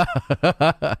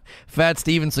 Fat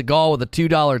Steven Seagal with a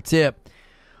 $2 tip.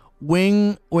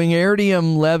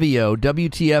 Wingardium Levio.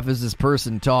 WTF is this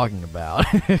person talking about?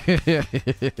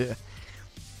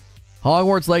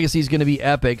 Hogwarts Legacy is going to be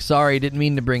epic. Sorry, didn't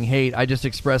mean to bring hate. I just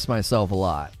expressed myself a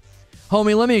lot.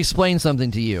 Homie, let me explain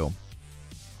something to you.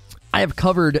 I have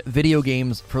covered video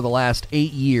games for the last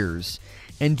 8 years.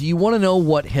 And do you want to know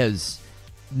what has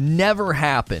never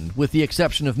happened, with the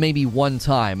exception of maybe one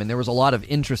time, and there was a lot of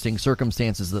interesting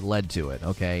circumstances that led to it,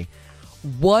 okay?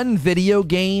 One video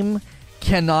game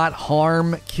cannot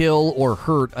harm, kill, or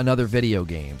hurt another video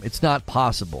game. It's not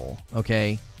possible,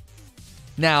 okay?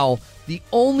 Now, the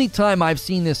only time I've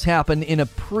seen this happen in a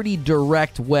pretty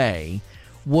direct way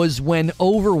was when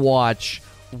Overwatch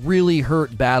really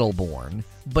hurt Battleborn,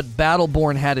 but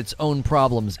Battleborn had its own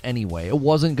problems anyway. It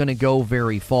wasn't going to go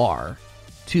very far,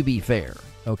 to be fair,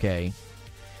 okay?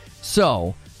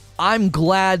 So, I'm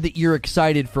glad that you're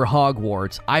excited for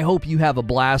Hogwarts. I hope you have a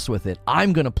blast with it.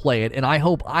 I'm going to play it, and I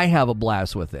hope I have a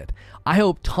blast with it. I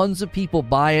hope tons of people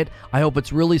buy it. I hope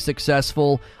it's really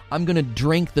successful. I'm going to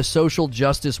drink the social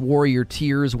justice warrior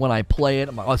tears when I play it.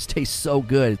 Oh, it tastes so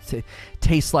good. It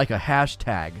tastes like a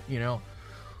hashtag, you know?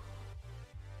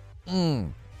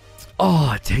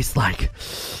 Oh, it tastes like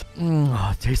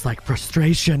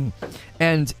frustration.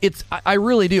 And I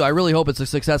really do. I really hope it's a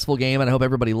successful game, and I hope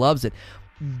everybody loves it.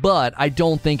 But I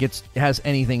don't think it has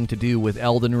anything to do with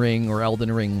Elden Ring or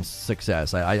Elden Ring's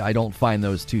success. I don't find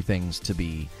those two things to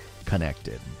be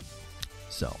connected.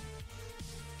 So,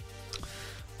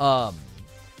 the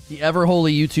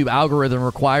ever-holy YouTube algorithm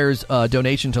requires a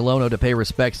donation to Lono to pay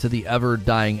respects to the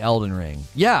ever-dying Elden Ring.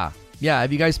 Yeah.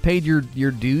 Have you guys paid your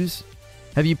dues?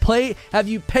 Have you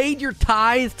paid your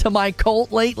tithe to my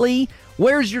cult lately?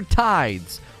 Where's your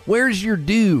tithes? Where's your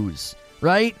dues?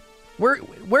 Right?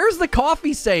 Where's the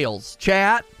coffee sales,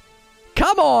 chat?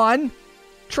 Come on.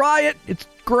 Try it. It's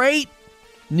great.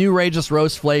 New Rageous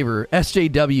Roast flavor.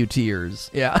 SJW tears.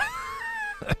 Yeah.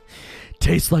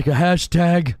 Tastes like a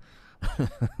hashtag.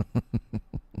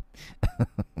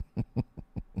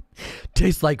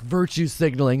 Tastes like virtue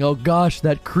signaling. Oh gosh,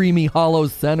 that creamy hollow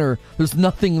center. There's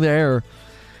nothing there.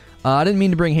 I didn't mean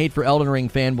to bring hate for Elden Ring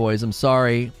fanboys. I'm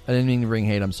sorry. I didn't mean to bring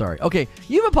hate. I'm sorry. Okay,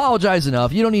 you've apologized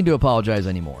enough. You don't need to apologize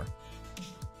anymore.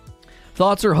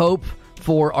 Thoughts or hope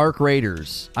for Arc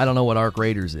Raiders? I don't know what Arc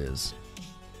Raiders is.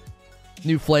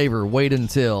 New flavor. Wait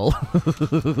until.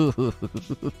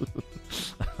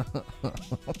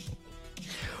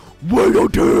 Wait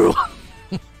until.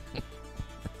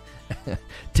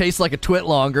 Tastes like a twit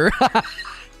longer.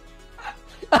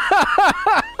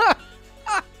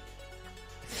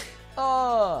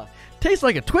 Tastes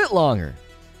like a twit longer.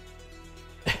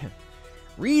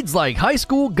 Reads like high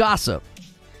school gossip.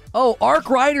 Oh, Arc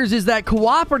Riders is that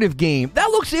cooperative game. It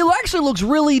actually looks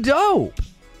really dope.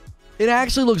 It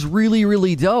actually looks really,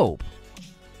 really dope.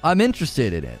 I'm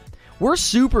interested in it. We're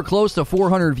super close to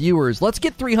 400 viewers. Let's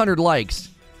get 300 likes.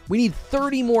 We need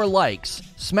 30 more likes.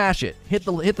 Smash it. Hit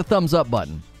the thumbs up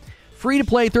button.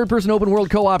 Free-to-play third-person open-world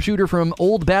co-op shooter from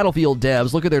old Battlefield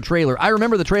devs. Look at their trailer. I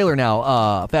remember the trailer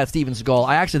now, Fat Steven Seagal.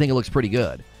 I actually think it looks pretty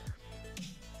good.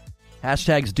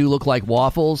 Hashtags do look like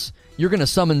waffles. You're going to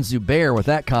summon Zubair with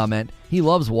that comment. He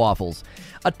loves waffles.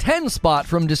 A 10 spot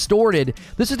from Distorted.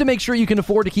 This is to make sure you can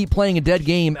afford to keep playing a dead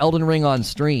game, Elden Ring, on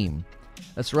stream.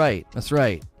 That's right. That's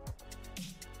right.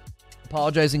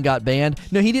 Apologizing got banned.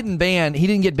 No, he didn't ban. He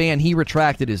didn't get banned. He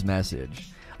retracted his message.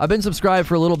 I've been subscribed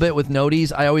for a little bit with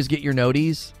noties. I always get your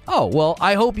noties. Oh, well,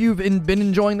 I hope you've been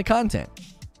enjoying the content.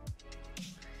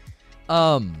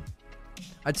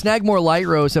 I'd snag more light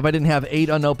roast if I didn't have 8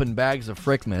 unopened bags of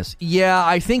Frickmas. Yeah,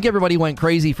 I think everybody went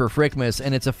crazy for Frickmas,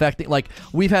 and it's affecting, like,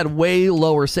 we've had way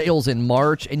lower sales in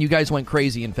March, and you guys went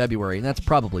crazy in February, and that's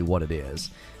probably what it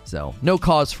is. So, no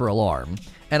cause for alarm.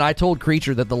 And I told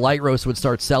Creature that the light roast would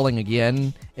start selling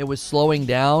again. It was slowing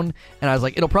down, and I was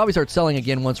like, it'll probably start selling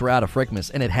again once we're out of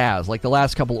Frickmas, and it has. Like, the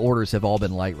last couple orders have all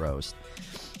been light roast.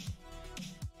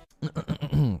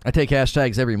 I take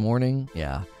hashtags every morning.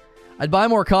 Yeah. I'd buy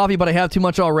more coffee, but I have too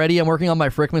much already. I'm working on my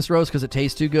Frickmas roast because it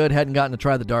tastes too good. Hadn't gotten to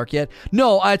try the dark yet.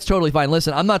 No, it's totally fine.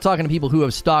 Listen, I'm not talking to people who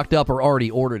have stocked up or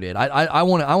already ordered it. I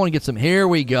want to get some. Here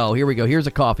we go. Here's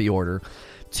a coffee order.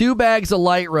 2 bags of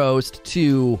light roast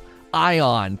to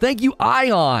Ion. Thank you,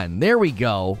 Ion. There we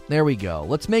go.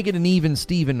 Let's make it an even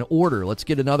Steven order. Let's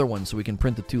get another one so we can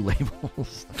print the 2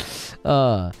 labels.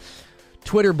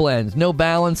 Twitter blends, no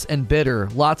balance and bitter.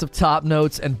 Lots of top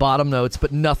notes and bottom notes,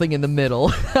 but nothing in the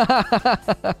middle.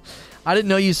 I didn't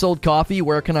know you sold coffee.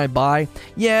 Where can I buy?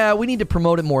 Yeah, we need to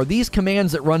promote it more. These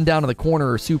commands that run down to the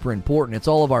corner are super important. It's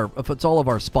all of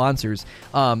our sponsors.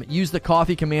 Use the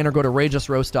coffee command or go to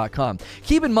rageousroast.com.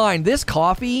 Keep in mind, this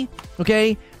coffee,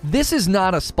 okay, this is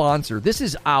not a sponsor. This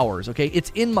is ours, okay?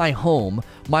 It's in my home.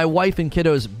 My wife and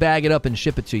kiddos bag it up and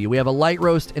ship it to you. We have a light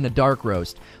roast and a dark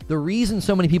roast. The reason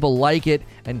so many people like it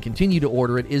and continue to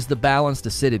order it is the balanced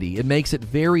acidity. It makes it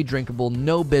very drinkable,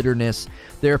 no bitterness.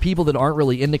 There are people that aren't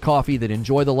really into coffee that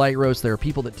enjoy the light roast. There are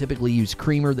people that typically use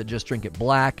creamer that just drink it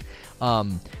black.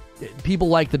 People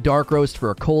like the dark roast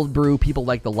for a cold brew. People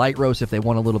like the light roast if they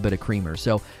want a little bit of creamer.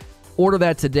 So order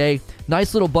that today.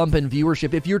 Nice little bump in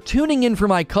viewership. If you're tuning in for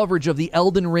my coverage of the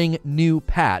Elden Ring new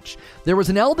patch, there was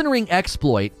an Elden Ring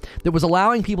exploit that was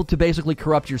allowing people to basically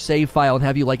corrupt your save file and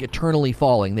have you like eternally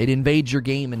falling. They'd invade your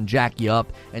game and jack you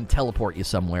up and teleport you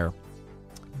somewhere.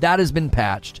 That has been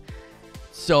patched.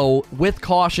 So, with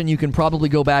caution, you can probably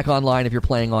go back online if you're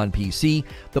playing on PC.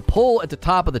 The poll at the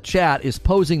top of the chat is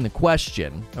posing the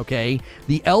question, okay?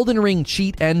 The Elden Ring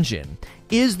cheat engine.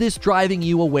 Is this driving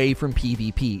you away from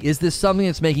PvP? Is this something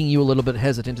that's making you a little bit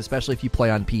hesitant, especially if you play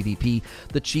on PvP,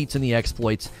 the cheats and the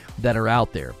exploits that are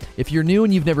out there? If you're new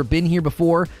and you've never been here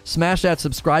before, smash that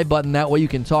subscribe button. That way you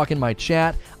can talk in my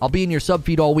chat. I'll be in your sub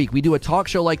feed all week. We do a talk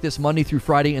show like this Monday through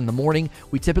Friday in the morning.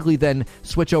 We typically then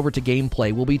switch over to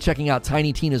gameplay. We'll be checking out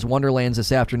Tiny Tina's Wonderlands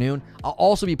this afternoon. I'll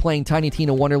also be playing Tiny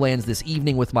Tina Wonderlands this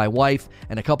evening with my wife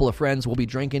and a couple of friends. We'll be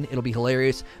drinking. It'll be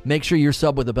hilarious. Make sure you're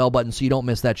sub with the bell button so you don't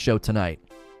miss that show tonight.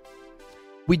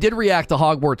 We did react to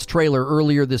Hogwarts trailer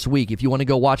earlier this week. If you want to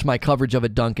go watch my coverage of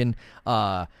it, Duncan,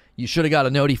 you should have got a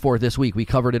notie for it this week. We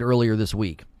covered it earlier this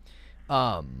week.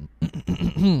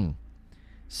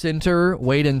 Cinter,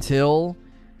 wait until.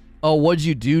 Oh, what'd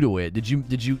you do to it? Did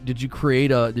you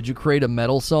create a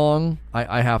metal song?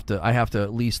 I have to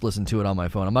at least listen to it on my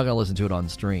phone. I'm not gonna listen to it on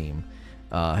stream.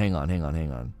 Hang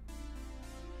on.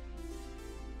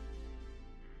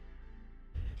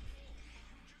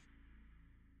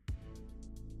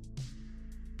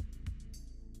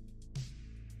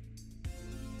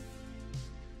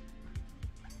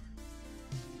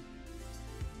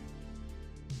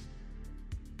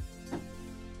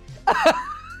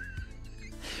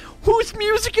 Whose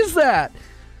music is that?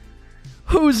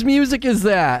 Whose music is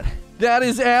that? That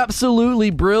is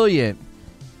absolutely brilliant.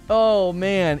 Oh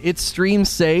man, it's stream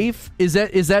safe. Is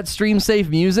that stream safe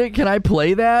music? Can I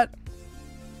play that?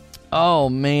 Oh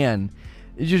man.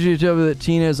 Did you tell me that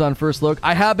Tina is on First Look?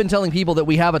 I have been telling people that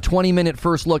we have a 20-minute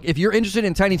First Look. If you're interested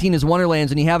in Tiny Tina's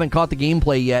Wonderlands and you haven't caught the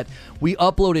gameplay yet, we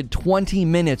uploaded 20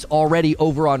 minutes already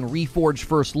over on Reforged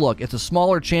First Look. It's a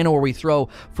smaller channel where we throw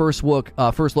First Look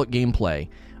gameplay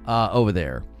over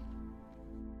there.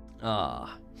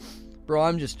 Bro,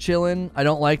 I'm just chilling. I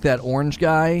don't like that orange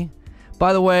guy.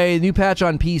 By the way, new patch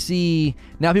on PC.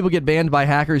 Now people get banned by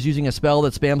hackers using a spell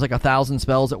that spams like 1,000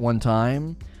 spells at one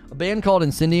time. A band called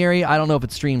Incendiary. I don't know if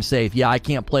it's stream safe. Yeah, I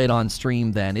can't play it on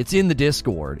stream then. It's in the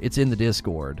Discord.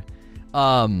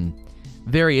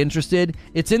 Very interested.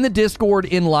 It's in the Discord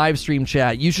in live stream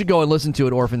chat. You should go and listen to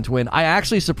it, Orphan Twin. I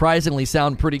actually surprisingly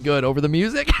sound pretty good over the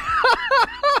music.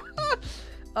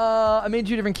 I made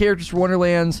 2 different characters for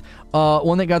Wonderlands.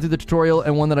 One that got through the tutorial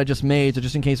and one that I just made. So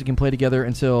just in case we can play together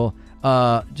until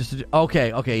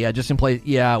okay, yeah, just in play.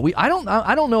 Yeah, I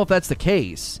don't know if that's the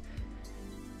case.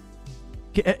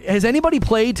 Has anybody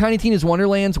played Tiny Tina's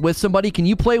Wonderlands with somebody? Can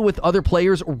you play with other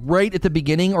players right at the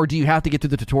beginning, or do you have to get through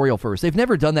the tutorial first? They've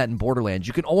never done that in Borderlands.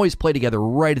 You can always play together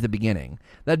right at the beginning.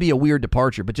 That'd be a weird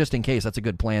departure, but just in case, that's a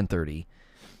good plan, 30.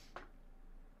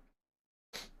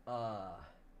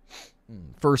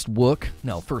 First look.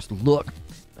 First look.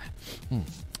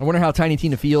 I wonder how Tiny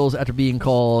Tina feels after being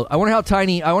called. I wonder how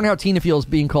Tina feels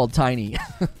being called tiny.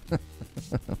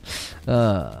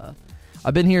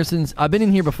 I've been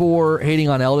in here before, hating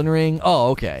on Elden Ring.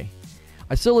 Oh, okay.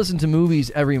 I still listen to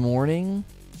movies every morning.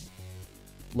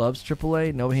 Loves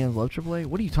AAA. Nova Hands loves AAA.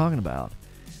 What are you talking about?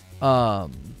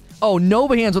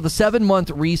 Nova Hands with a 7-month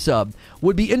resub.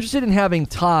 Would be interested in having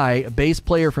Ty, a bass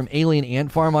player from Alien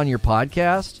Ant Farm, on your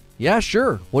podcast. Yeah,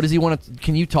 sure. What does he want to?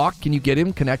 Can you talk? Can you get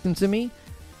him? Connect him to me,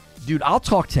 dude. I'll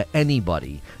talk to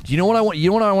anybody. Do you know what I want? You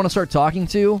know what I want to start talking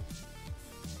to?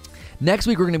 Next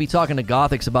week we're going to be talking to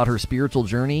Gothix about her spiritual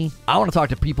journey. I want to talk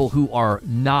to people who are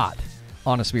not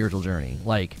on a spiritual journey,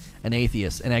 like an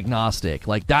atheist, an agnostic.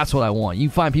 Like, that's what I want. You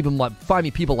find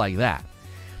me people like that.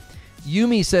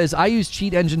 Yumi says, I use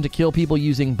Cheat Engine to kill people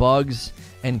using bugs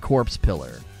and Corpse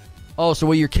Pillar. Oh,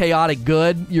 so you're chaotic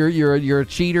good? You're a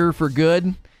cheater for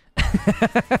good?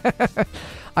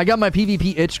 I got my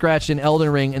PvP itch scratched in Elden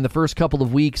Ring in the first couple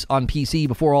of weeks on PC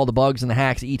before all the bugs and the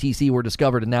hacks etc. were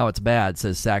discovered, and now it's bad,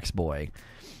 says Saxboy.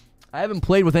 I haven't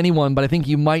played with anyone, but I think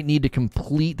you might need to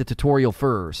complete the tutorial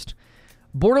first.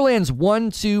 Borderlands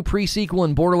 1, 2, pre-sequel,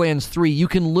 and Borderlands 3, you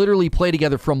can literally play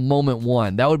together from moment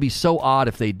one. That would be so odd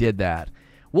if they did that.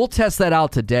 We'll test that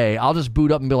out today. I'll just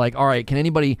boot up and be like, all right, can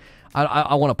anybody...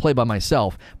 I want to play by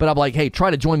myself. But I'm like, hey,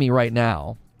 try to join me right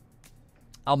now.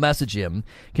 I'll message him.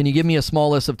 Can you give me a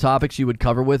small list of topics you would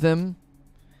cover with him?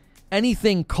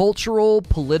 Anything cultural,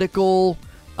 political,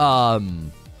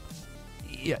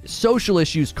 social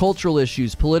issues, cultural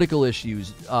issues, political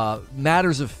issues,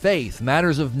 matters of faith,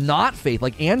 matters of not faith,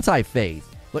 like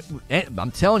anti-faith.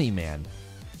 I'm telling you, man.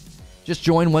 Just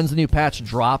join. When's the new patch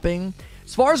dropping?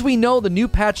 As far as we know, the new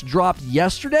patch dropped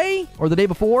yesterday or the day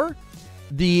before.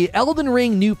 The Elden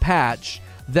Ring new patch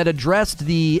that addressed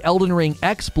the Elden Ring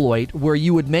exploit where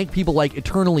you would make people like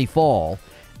eternally fall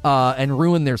and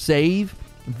ruin their save,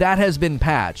 that has been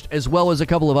patched, as well as a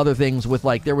couple of other things with,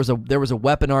 like, there was a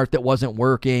weapon art that wasn't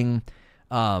working,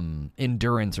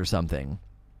 endurance or something.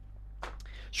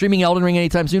 Streaming Elden Ring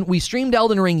anytime soon? We streamed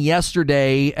Elden Ring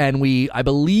yesterday, and I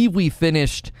believe we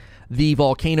finished the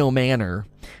Volcano Manor,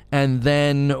 and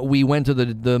then we went to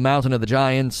the Mountain of the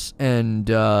Giants, and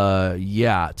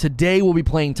today we'll be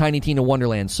playing Tiny Tina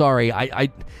Wonderland. Sorry, I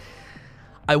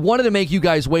wanted to make you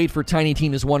guys wait for Tiny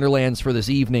Tina's Wonderlands for this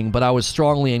evening, but I was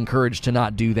strongly encouraged to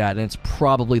not do that, and it's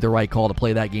probably the right call to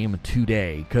play that game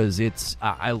today, because it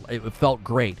felt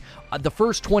great. The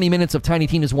first 20 minutes of Tiny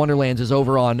Tina's Wonderlands is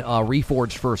over on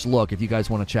Reforged First Look, if you guys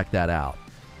want to check that out.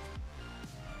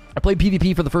 I played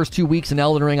PvP for the first 2 weeks in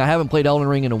Elden Ring. I haven't played Elden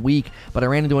Ring in a week, but I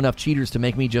ran into enough cheaters to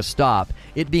make me just stop.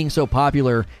 It being so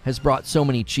popular has brought so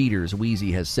many cheaters,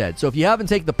 Wheezy has said. So if you haven't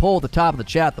taken the poll at the top of the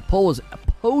chat, the poll is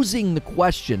posing the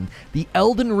question, the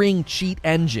Elden Ring cheat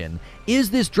engine,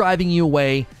 is this driving you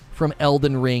away from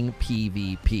Elden Ring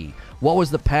PvP? What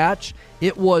was the patch?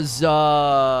 It was,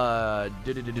 let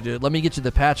me get you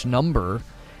the patch number.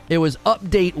 It was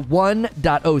update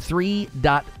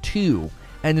 1.03.2,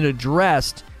 and it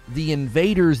addressed the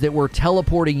invaders that were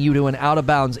teleporting you to an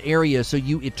out-of-bounds area, so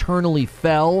you eternally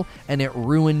fell, and it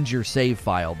ruined your save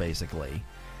file, basically.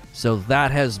 So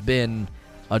that has been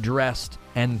addressed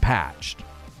and patched.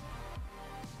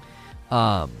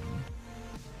 That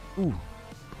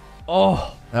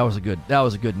was a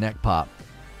good neck pop.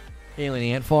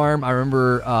 Alien Ant Farm. I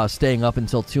remember staying up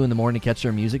until 2 in the morning to catch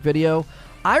their music video.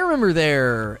 I remember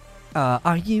their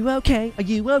Are You Okay? Are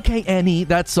You Okay, Annie?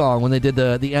 That song when they did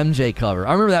the MJ cover.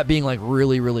 I remember that being like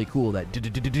really, really cool. That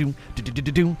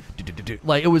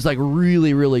like it was like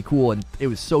really, really cool, and it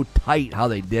was so tight how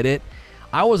they did it.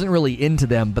 I wasn't really into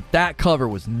them, but that cover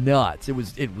was nuts. It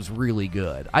was really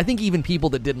good. I think even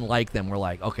people that didn't like them were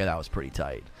like, okay, that was pretty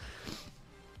tight.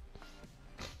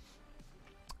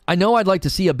 I know I'd like to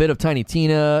see a bit of Tiny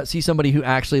Tina, see somebody who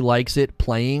actually likes it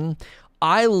playing.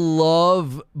 I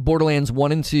love Borderlands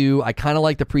 1 and 2. I kind of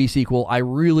like the pre-sequel. I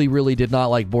really, really did not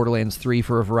like Borderlands 3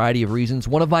 for a variety of reasons.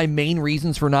 One of my main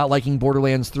reasons for not liking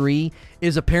Borderlands 3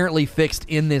 is apparently fixed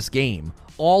in this game.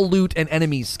 All loot and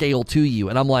enemies scale to you,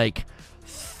 and I'm like,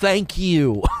 thank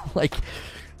you. Like,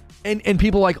 and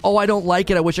people are like, oh, I don't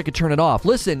like it. I wish I could turn it off.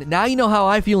 Listen, now you know how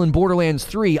I feel in Borderlands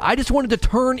 3. I just wanted to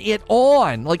turn it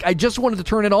on. Like, I just wanted to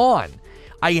turn it on.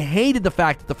 I hated the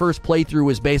fact that the first playthrough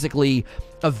was basically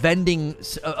a vending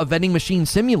machine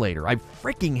simulator. I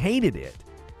freaking hated it.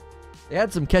 They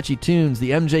had some catchy tunes.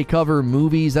 The MJ cover,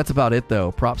 movies. That's about it,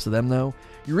 though. Props to them, though.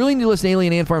 You really need to listen to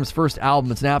Alien Ant Farm's first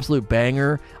album. It's an absolute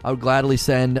banger. I would gladly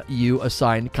send you a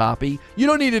signed copy. You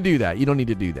don't need to do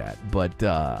that. But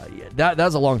that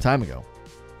was a long time ago.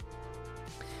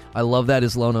 I love that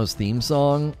is Lono's theme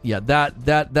song. Yeah,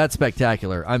 that's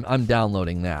spectacular. I'm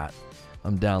downloading that.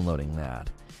 I'm downloading that.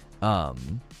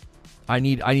 I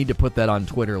need to put that on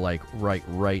Twitter like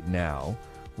right now.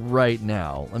 Right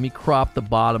now. Let me crop the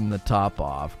bottom and the top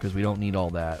off because we don't need all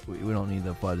that. We don't need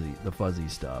the fuzzy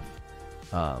stuff.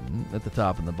 At the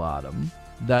top and the bottom.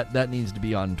 That needs to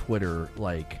be on Twitter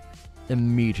like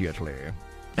immediately.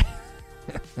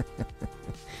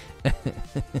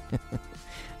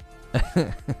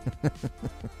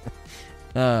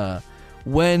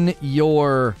 When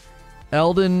your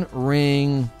Elden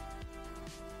Ring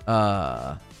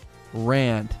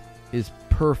rant is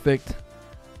perfect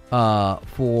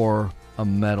for a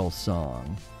metal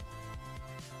song.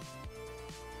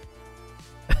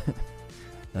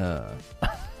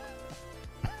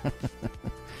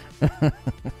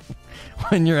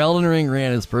 When your Elden Ring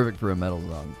rant is perfect for a metal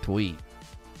song, tweet.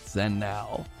 Send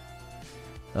now.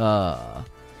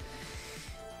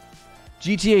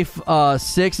 GTA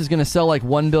 6 is going to sell like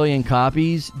 1 billion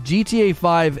copies. GTA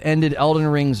 5 ended Elden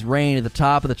Ring's reign at the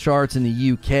top of the charts in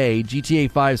the UK.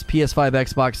 GTA 5's PS5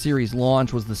 Xbox Series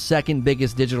launch was the second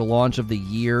biggest digital launch of the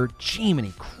year.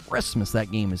 Jiminy Christmas,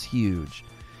 that game is huge.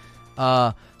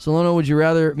 Solano, would you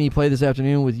rather me play this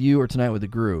afternoon with you or tonight with the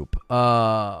group?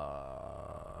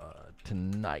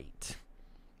 Tonight.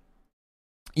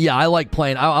 Yeah, I like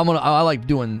playing. I like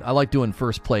doing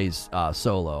first plays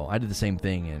solo. I did the same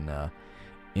thing in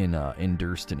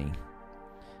Destiny.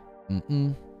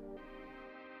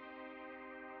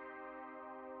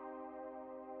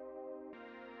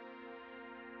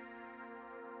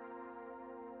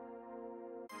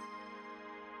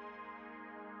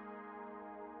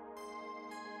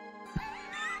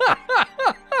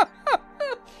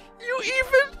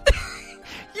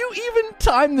 You even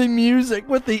time the music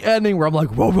with the ending where I'm like,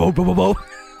 whoa, whoa, whoa, whoa, whoa.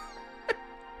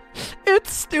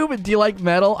 It's stupid. Do you like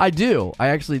metal? I do. I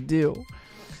actually do.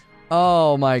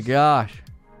 Oh my gosh.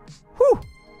 Whew.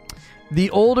 The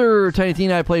older Tiny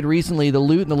Tina I played recently, the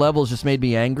loot and the levels just made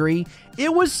me angry.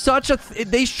 It was such a...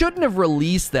 they shouldn't have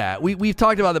released that. We've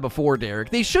talked about that before, Derek.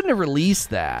 They shouldn't have released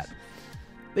that.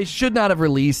 They should not have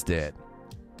released it.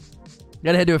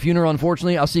 Gotta head to a funeral,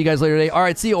 unfortunately. I'll see you guys later today. All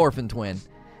right, see you, Orphan Twin.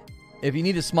 If you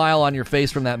need a smile on your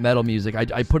face from that metal music,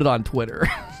 I put it on Twitter.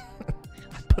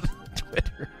 I put it on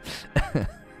Twitter.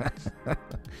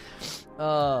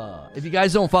 If you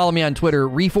guys don't follow me on Twitter,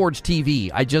 Reforged TV.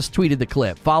 I just tweeted the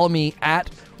clip. Follow me at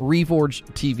Reforged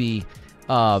TV.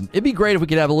 It'd be great if we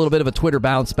could have a little bit of a Twitter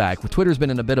bounce back. Twitter's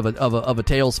been in a bit of a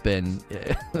tailspin.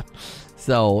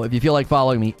 So if you feel like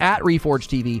following me at Reforged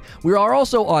TV, we are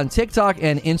also on TikTok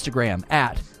and Instagram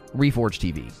at Reforged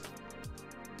TV.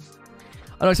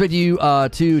 I don't expect you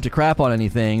to crap on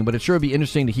anything, but it sure would be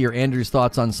interesting to hear Andrew's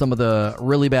thoughts on some of the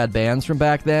really bad bands from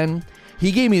back then.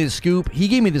 He gave me the scoop. He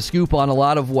gave me the scoop on a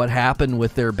lot of what happened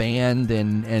with their band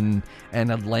and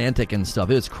Atlantic and stuff.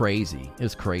 It was crazy. It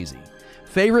was crazy.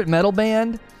 Favorite metal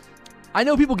band? I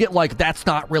know people get like, that's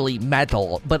not really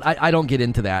metal, but I don't get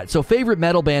into that. So favorite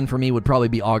metal band for me would probably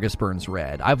be August Burns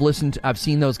Red. I've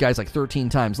seen those guys like 13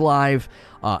 times live.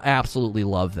 Absolutely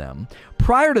love them.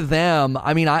 Prior to them,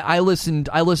 I mean, I listened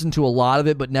to a lot of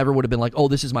it, but never would have been like, oh,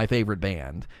 this is my favorite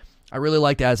band. I really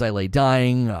liked As I Lay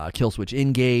Dying, Killswitch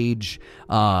Engage,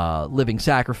 Living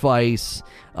Sacrifice.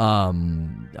 There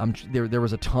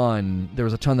was a ton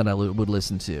that I would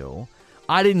listen to.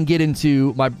 I didn't get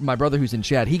into my brother who's in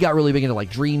chat. He got really big into like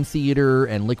Dream Theater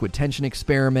and Liquid Tension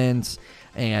Experiments,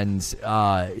 and so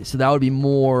that would be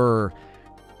more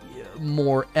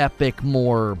epic,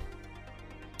 more.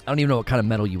 I don't even know what kind of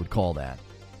metal you would call that.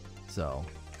 So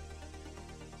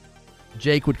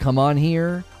Jake would come on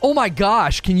here. Oh my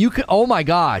gosh! Oh my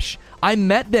gosh! I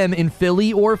met them in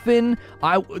Philly, Orphan.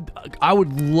 I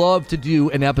would love to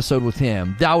do an episode with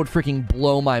him. That would freaking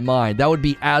blow my mind. That would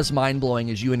be as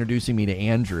mind-blowing as you introducing me to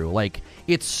Andrew. Like,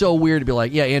 it's so weird to be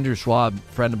like, yeah, Andrew Schwab,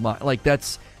 friend of mine. Like,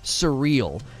 that's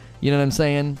surreal. You know what I'm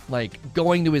saying? Like,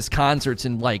 going to his concerts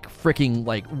and, like, freaking,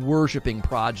 like, worshiping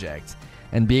Project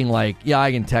and being like, yeah,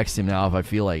 I can text him now if I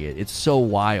feel like it. It's so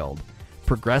wild.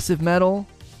 Progressive metal?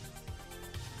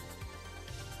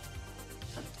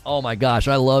 Oh my gosh,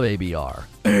 I love ABR.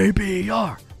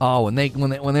 ABR. Oh,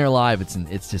 when they're live,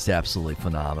 it's just absolutely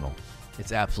phenomenal.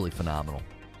 It's absolutely phenomenal.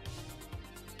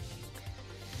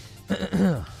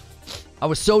 I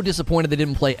was so disappointed they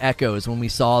didn't play Echoes when we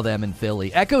saw them in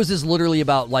Philly. Echoes is literally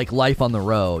about like life on the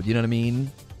road. You know what I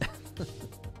mean?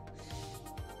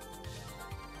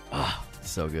 Ah,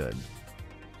 so good.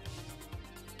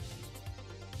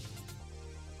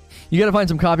 You gotta find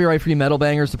some copyright-free metal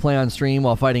bangers to play on stream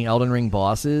while fighting Elden Ring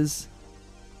bosses.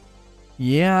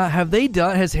 Yeah,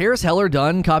 has Harris Heller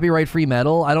done copyright-free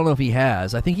metal? I don't know if he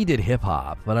has. I think he did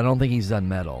hip-hop, but I don't think he's done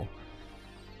metal.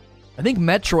 I think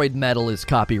Metroid Metal is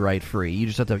copyright-free. You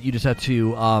just have to,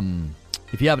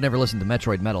 if you haven't ever listened to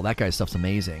Metroid Metal, that guy's stuff's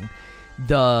amazing.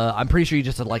 I'm pretty sure you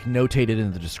just have to, like, notate it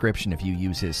in the description if you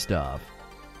use his stuff.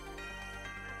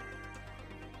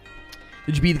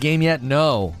 Did you beat the game yet?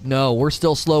 No, we're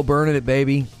still slow burning it,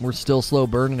 baby. We're still slow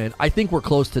burning it. I think we're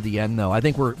close to the end, though. I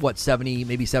think we're,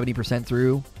 70%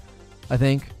 through? I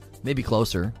think. Maybe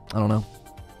closer. I don't know.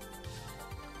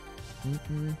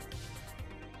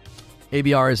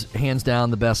 ABR is hands down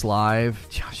the best live.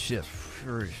 Shit.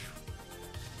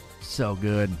 So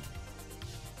good.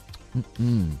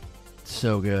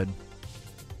 So good.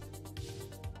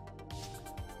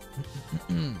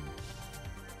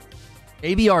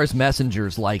 ABR's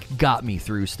Messengers, like, got me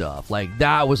through stuff. Like,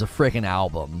 that was a freaking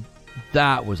album.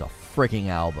 I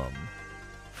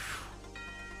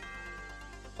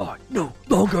no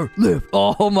longer live.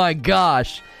 Oh my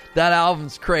gosh. That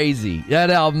album's crazy.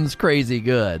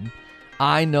 Good.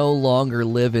 I no longer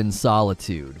live in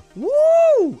solitude.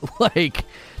 Woo! Like,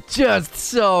 just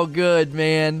so good,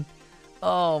 man.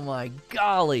 Oh my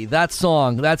golly. That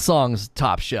song's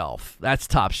top shelf. That's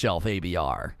top shelf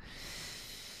ABR.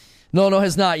 No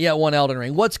has not yet won Elden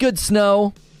Ring. What's good,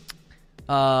 Snow?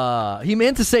 He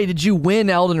meant to say, did you win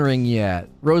Elden Ring yet?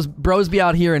 Bros be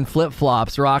out here in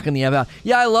flip-flops, rocking the Ev.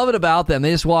 Yeah, I love it about them.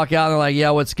 They just walk out and they're like,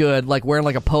 yeah, what's good? Like, wearing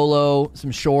like a polo,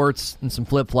 some shorts, and some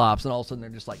flip-flops, and all of a sudden they're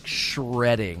just like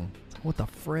shredding. What the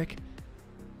frick?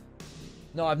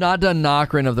 No, I've not done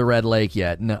Nokrin of the Red Lake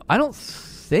yet. No, I don't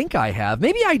think I have.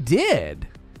 Maybe I did.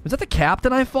 Was that the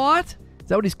captain I fought? Is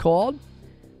that what he's called?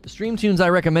 The Stream Tunes I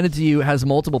recommended to you has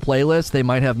multiple playlists. They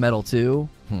might have metal too.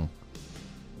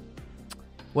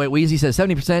 Wait, Wheezy says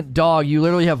 70%. Dog, you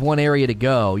literally have one area to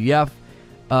go. You have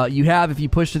if you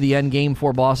push to the end game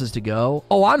 4 bosses to go.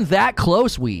 Oh, I'm that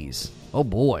close, Wheeze. Oh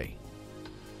boy.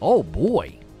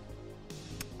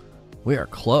 We are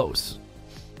close.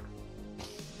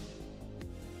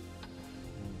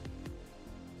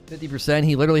 50%.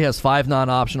 He literally has 5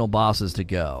 non-optional bosses to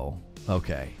go.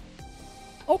 Okay.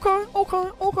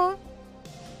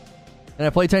 And I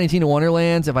play Tiny Tina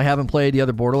Wonderlands. If I haven't played the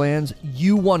other Borderlands,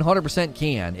 you 100%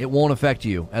 can. It won't affect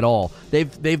you at all.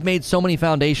 They've made so many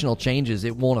foundational changes,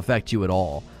 it won't affect you at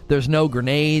all. There's no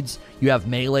grenades. You have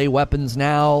melee weapons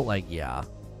now. Like, yeah.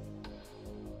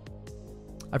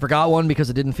 I forgot one because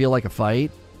it didn't feel like a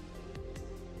fight.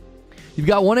 You've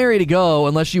got one area to go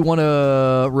unless you want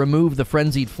to remove the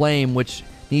Frenzied Flame, which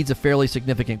needs a fairly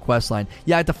significant quest line.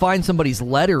 Yeah, I have to find somebody's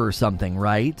letter or something,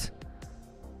 right?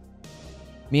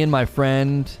 Me and my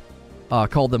friend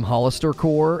called them Hollister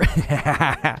Corps.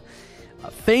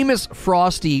 Famous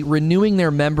Frosty renewing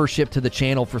their membership to the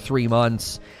channel for 3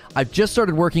 months. I've just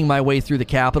started working my way through the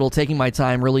capital, taking my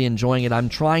time, really enjoying it. I'm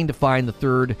trying to find the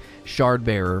 3rd shard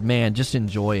bearer. Man, just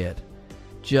enjoy it.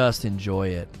 Just enjoy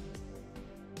it.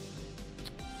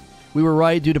 We were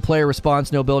right. Due to player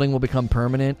response, no building will become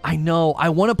permanent. I know. I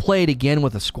want to play it again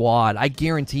with a squad. I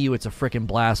guarantee you it's a freaking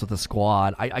blast with a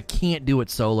squad. I can't do it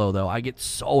solo, though. I get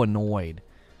so annoyed.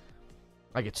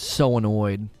 You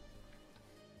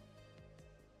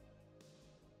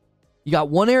got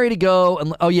one area to go.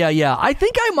 And oh, yeah. I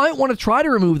think I might want to try to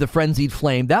remove the Frenzied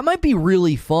Flame. That might be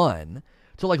really fun.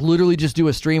 To, like, literally just do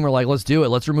a stream where, like, let's do it.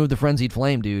 Let's remove the Frenzied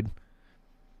Flame, dude.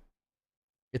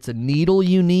 It's a needle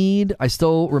you need. I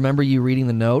still remember you reading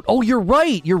the note. Oh, you're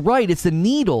right. It's the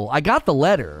needle. I got the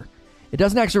letter. It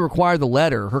doesn't actually require the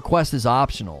letter. Her quest is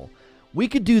optional. We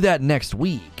could do that next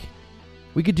week.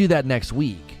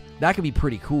 That could be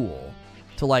pretty cool.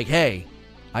 To like, hey,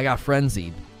 I got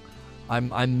frenzied.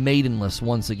 I'm maidenless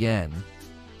once again.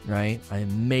 Right? I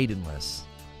am maidenless.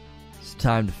 It's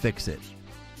time to fix it.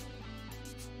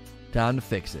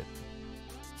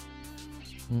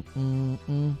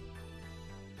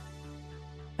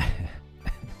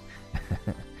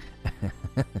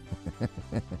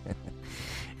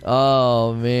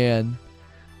 Oh, man.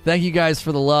 Thank you guys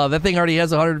for the love. That thing already has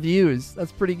 100 views.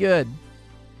 That's pretty good.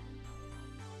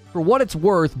 For what it's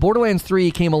worth, Borderlands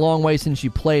 3 came a long way since you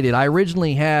played it. I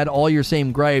originally had all your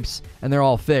same gripes, and they're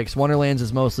all fixed. Wonderlands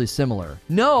is mostly similar.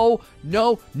 No!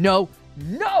 Don't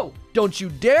you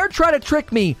dare try to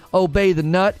trick me, Obey the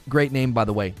Nut. Great name, by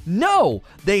the way. No!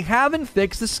 They haven't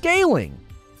fixed the scaling.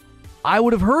 I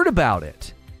would have heard about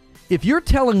it. If you're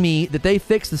telling me that they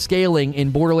fixed the scaling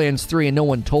in Borderlands 3 and no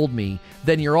one told me,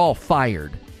 then you're all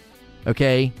fired.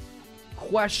 Okay?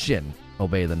 Question,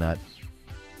 Obey the Nut.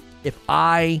 If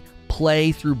I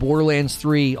play through Borderlands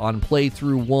 3 on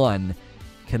playthrough 1,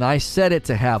 can I set it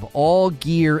to have all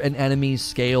gear and enemies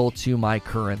scale to my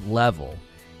current level?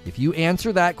 If you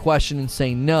answer that question and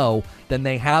say no, then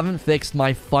they haven't fixed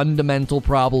my fundamental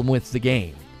problem with the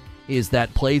game, is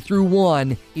that playthrough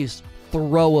 1 is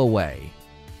throwaway.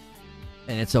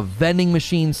 And it's a vending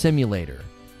machine simulator.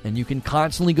 And you can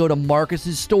constantly go to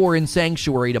Marcus's store in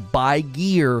Sanctuary to buy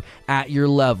gear at your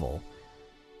level.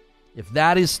 If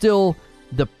that is still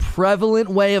the prevalent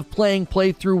way of playing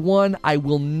playthrough 1, I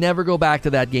will never go back to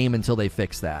that game until they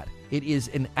fix that. It is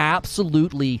an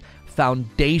absolutely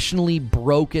foundationally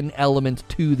broken element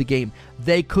to the game.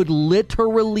 They could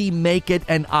literally make it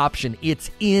an option.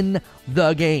 It's in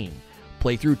the game.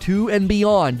 Playthrough 2 and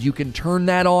beyond, you can turn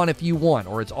that on if you want,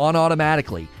 or it's on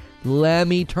automatically. Let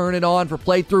me turn it on for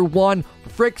playthrough 1, for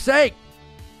frick's sake.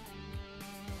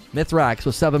 Mithrax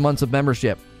with 7 months of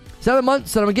membership. 7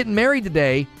 months and I'm getting married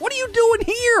today. What are you doing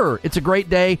here? It's a great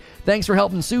day. Thanks for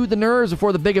helping soothe the nerves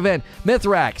before the big event.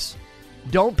 Mithrax,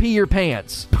 don't pee your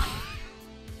pants.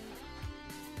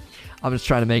 I'm just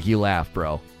trying to make you laugh,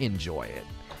 bro. Enjoy it.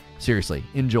 Seriously,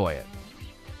 enjoy it.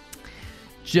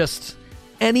 Just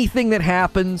anything that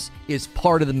happens is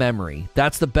part of the memory.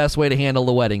 That's the best way to handle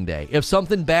the wedding day. If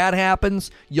something bad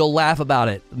happens, you'll laugh about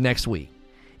it next week.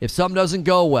 If something doesn't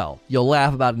go well, you'll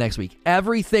laugh about it next week.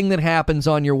 Everything that happens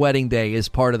on your wedding day is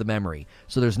part of the memory.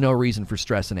 So there's no reason for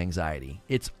stress and anxiety.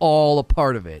 It's all a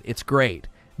part of it. It's great.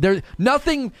 There's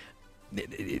nothing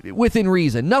within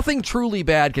reason. Nothing truly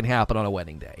bad can happen on a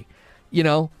wedding day. You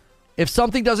know, if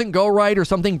something doesn't go right or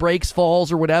something breaks,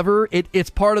 falls, or whatever, it's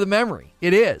part of the memory.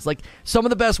 It is. Like, some of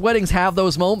the best weddings have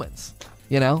those moments,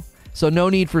 you know? So no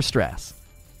need for stress.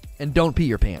 And don't pee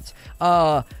your pants.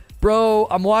 Bro,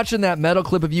 I'm watching that metal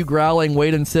clip of you growling,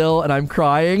 wait until, and I'm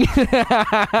crying.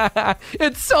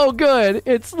 It's so good.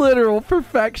 It's literal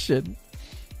perfection.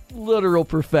 Literal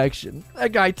perfection.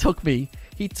 That guy took me.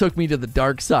 He took me to the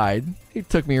dark side. He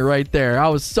took me right there. I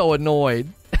was so annoyed.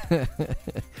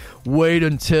 Wait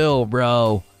until,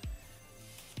 bro.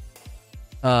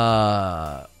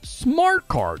 Smart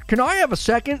card. Can I have a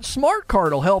second? Smart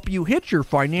card will help you hit your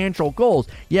financial goals.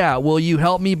 Yeah, will you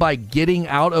help me by getting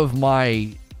out of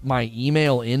my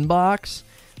email inbox?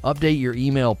 Update your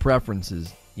email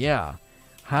preferences. Yeah.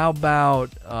 How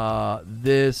about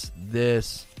this?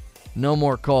 No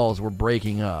more calls. We're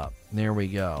breaking up. There we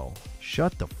go.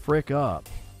 Shut the frick up.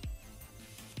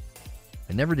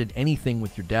 I never did anything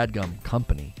with your dadgum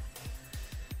company.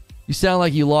 You sound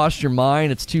like you lost your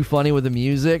mind. It's too funny with the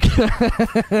music.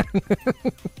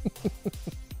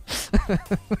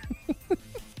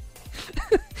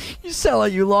 You sound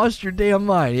like you lost your damn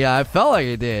mind. Yeah, I felt like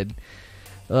I did.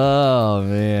 Oh,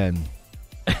 man.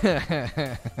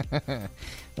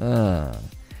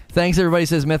 Thanks, everybody,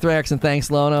 says Mithrax, and thanks,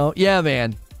 Lono. Yeah,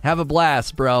 man. Have a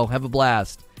blast, bro. Have a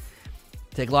blast.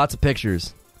 Take lots of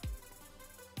pictures.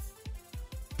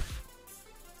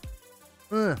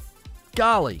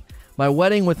 Golly. My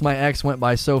wedding with my ex went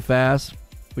by so fast.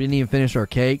 We didn't even finish our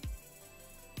cake.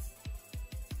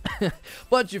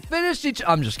 But you finished each...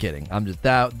 I'm just kidding. I'm just...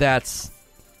 That's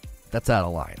out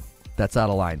of line. That's out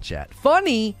of line, chat.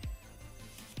 Funny,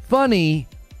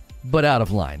 but out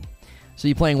of line. So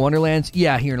you playing Wonderlands?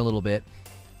 Yeah, here in a little bit.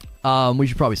 We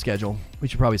should probably schedule.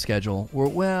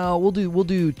 We'll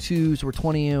do 2, so we're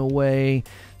 20 away.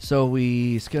 So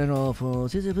we schedule for...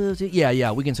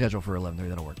 Yeah, we can schedule for 11:30.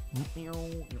 That'll work.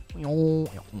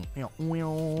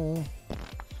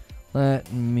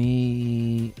 Let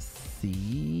me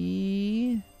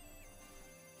see.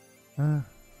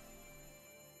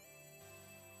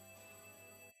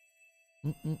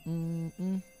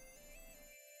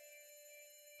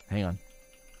 Hang on.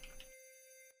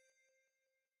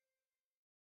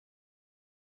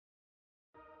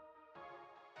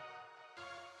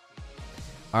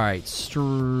 All right,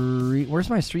 where's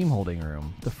my stream holding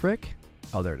room? The frick?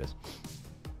 Oh, there it is.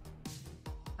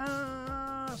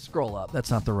 Scroll up. That's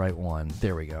not the right one.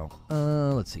 There we go.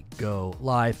 Let's see. Go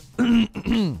live.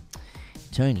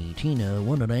 Tiny Tina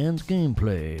Wonderlands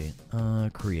gameplay.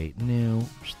 Create new.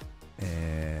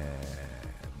 And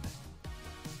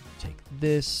take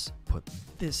this. Put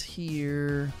this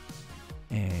here.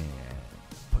 And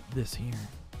put this here.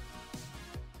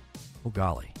 Oh,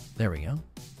 golly. There we go.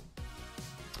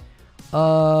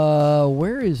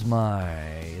 Where is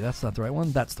my... That's not the right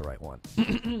one. That's the right one.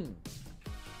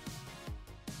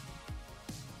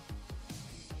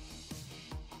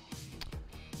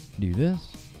 Do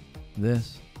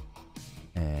this,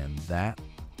 and that.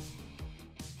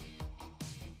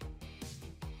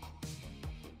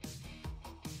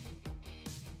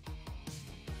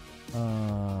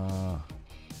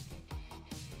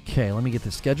 Okay, let me get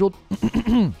this scheduled.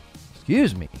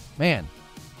 Excuse me, man.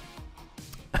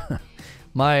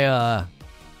 My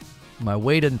My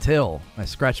wait until. I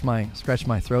scratch my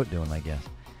throat doing, I guess.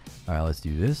 All right, let's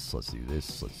do this. Let's do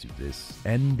this. Let's do this.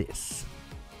 And this.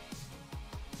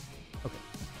 Okay.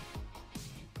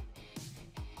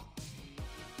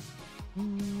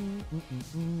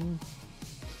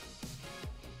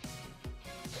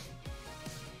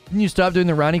 Didn't you stop doing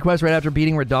the Ronnie quest right after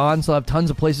beating Radon? So I'll have tons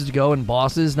of places to go and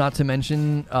bosses, not to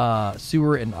mention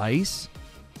sewer and ice.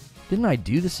 Didn't I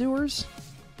do the sewers?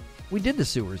 We did the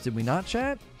sewers, did we not,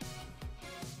 chat?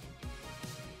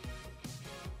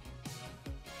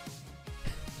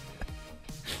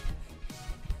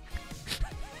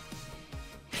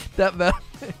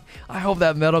 I hope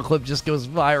that metal clip just goes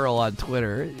viral on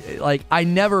Twitter. Like, I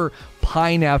never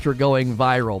pine after going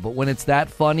viral, but when it's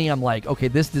that funny, I'm like, okay,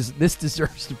 this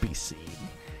deserves to be seen.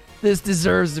 This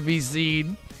deserves to be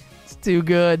seen. It's too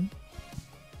good.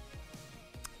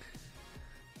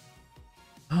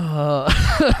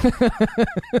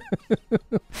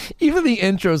 Even the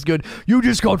intro's good. You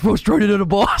just got frustrated at a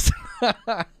boss.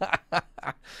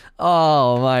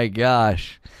 Oh my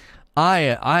gosh,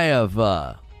 I have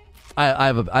a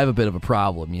bit of a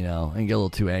problem, you know, and get a little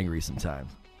too angry sometimes.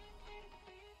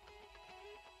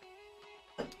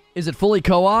 Is it fully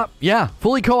co-op? Yeah,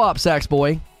 fully co-op, Sax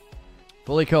Boy.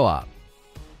 Fully co-op.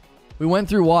 We went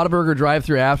through Whataburger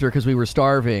drive-thru after because we were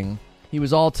starving. He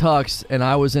was all tux, and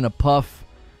I was in a puff.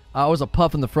 I was a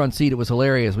puff in the front seat. It was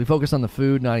hilarious. We focused on the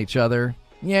food, not each other.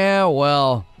 Yeah,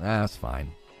 well, that's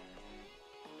fine.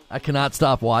 I cannot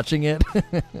stop watching it.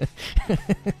 I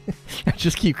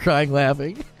just keep crying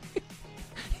laughing.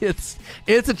 It's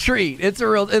a treat. It's a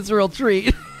real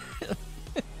treat.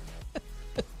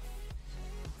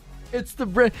 It's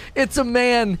a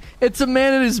man at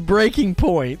his breaking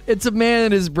point. It's a man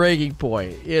at his breaking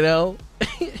point, you know?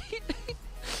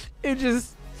 I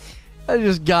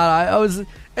was,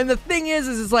 and the thing is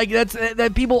it's like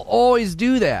that people always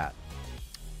do that.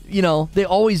 You know, they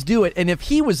always do it. And if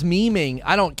he was memeing,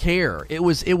 I don't care. It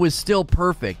was still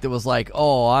perfect. It was like,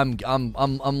 oh, I'm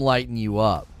lighting you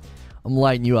up. I'm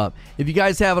lighting you up. If you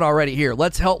guys haven't already, here,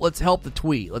 let's help the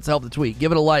tweet. Let's help the tweet.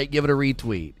 Give it a like, give it a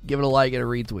retweet. Give it a like and a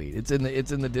retweet. It's in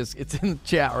the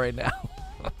chat right now.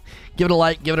 Give it a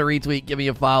like, give it a retweet, give me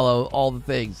a follow, all the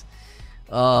things.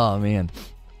 Oh man.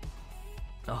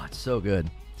 Oh, it's so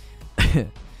good.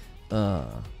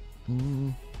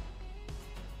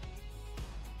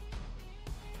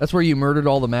 That's where you murdered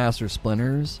all the Master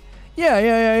Splinters?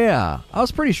 Yeah. I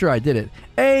was pretty sure I did it.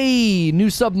 Hey, new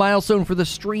sub milestone for the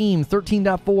stream,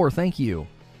 13.4. Thank you.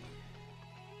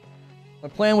 My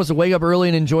plan was to wake up early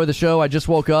and enjoy the show. I just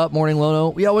woke up. Morning,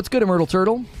 Lono. Yeah, what's good, Myrtle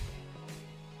Turtle?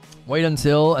 Wait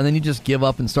until, and then you just give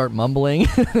up and start mumbling.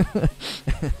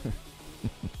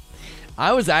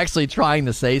 I was actually trying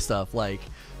to say stuff like,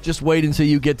 just wait until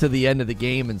you get to the end of the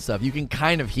game and stuff. You can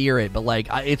kind of hear it, but like,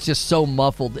 it's just so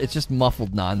muffled. It's just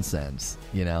muffled nonsense,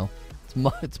 you know?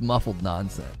 It's muffled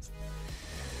nonsense.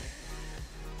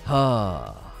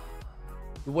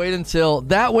 Wait until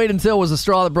was the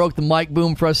straw that broke the mic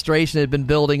boom frustration it had been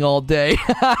building all day.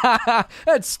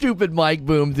 That stupid mic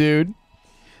boom, dude.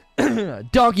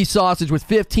 Donkey Sausage with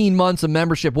 15 months of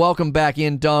membership. Welcome back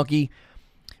in, Donkey.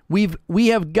 We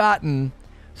have gotten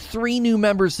 3 new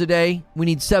members today. We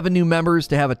need 7 new members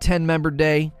to have a 10-member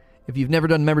day. If you've never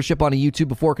done membership on a YouTube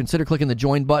before, consider clicking the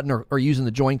join button or using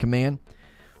the join command.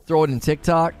 Throw it in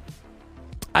TikTok.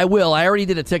 I will. I already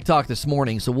did a TikTok this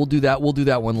morning, so we'll do that. We'll do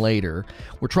that one later.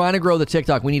 We're trying to grow the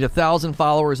TikTok. We need 1,000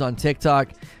 followers on TikTok,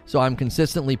 so I'm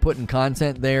consistently putting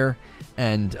content there.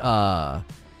 And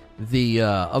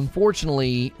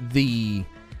unfortunately, the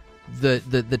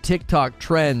TikTok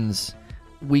trends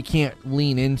we can't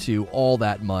lean into all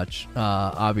that much,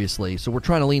 obviously. So we're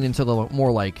trying to lean into the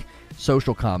more like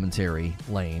social commentary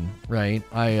lane, right?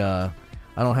 I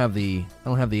don't have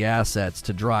the assets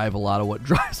to drive a lot of what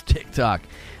drives TikTok,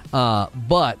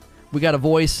 but we got a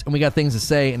voice and we got things to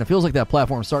say, and it feels like that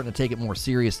platform is starting to take it more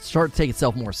serious, start to take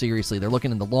itself more seriously. They're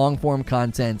looking into long form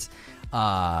content.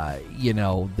 You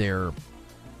know, they're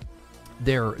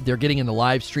getting into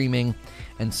live streaming,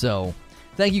 and so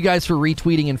thank you guys for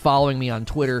retweeting and following me on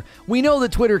Twitter. We know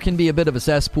that Twitter can be a bit of a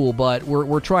cesspool, but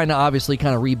we're trying to obviously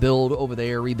kind of rebuild over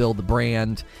there, rebuild the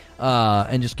brand,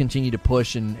 and just continue to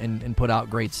push and put out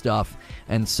great stuff.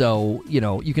 And so, you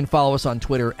know, you can follow us on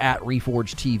Twitter at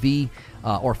ReforgeTV,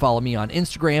 or follow me on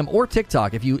Instagram or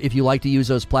TikTok if you like to use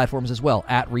those platforms as well,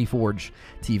 at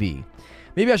ReforgeTV.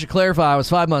 Maybe I should clarify, I was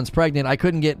 5 months pregnant. I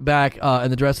couldn't get back in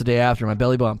the dress the day after. My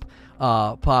belly bump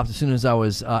popped as soon as I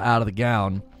was out of the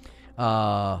gown.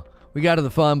 We got to the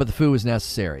fun, but the food was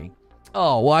necessary.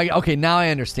 Oh, well, okay, now I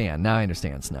understand.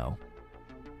 Snow.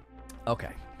 Okay.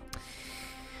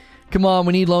 Come on,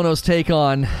 we need Lono's take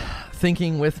on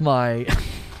thinking with my...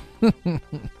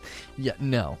 Yeah,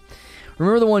 no.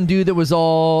 Remember the one dude that was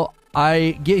all,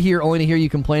 I get here only to hear you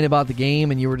complain about the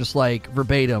game, and you were just like,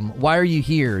 verbatim, why are you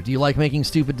here? Do you like making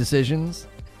stupid decisions?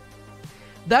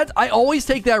 I always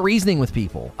take that reasoning with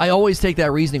people.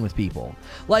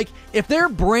 Like, if they're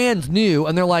brand new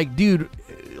and they're like, dude,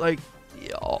 like,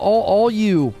 all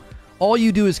you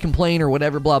do is complain or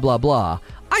whatever, blah, blah, blah,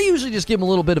 I usually just give them a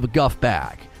little bit of a guff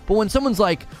back. But when someone's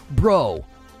like, bro,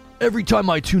 every time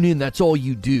I tune in, that's all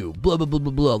you do, blah, blah, blah,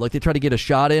 blah, blah, like they try to get a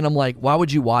shot in, I'm like, why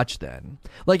would you watch then?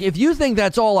 Like, if you think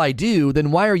that's all I do,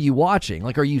 then why are you watching?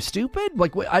 Like, are you stupid?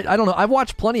 Like, I don't know. I've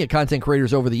watched plenty of content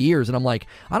creators over the years, and I'm like,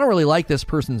 I don't really like this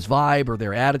person's vibe or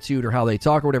their attitude or how they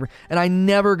talk or whatever, and I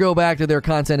never go back to their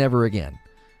content ever again.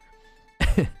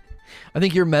 I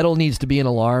think your medal needs to be an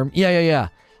alarm. Yeah.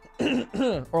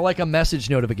 Or like a message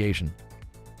notification.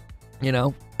 You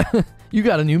know? You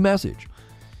got a new message.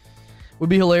 Would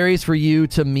be hilarious for you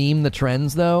to meme the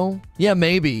trends, though. Yeah,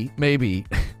 maybe.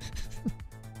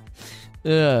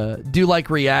 Do like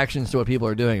reactions to what people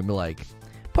are doing and be like,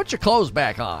 put your clothes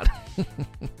back on.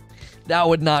 That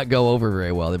would not go over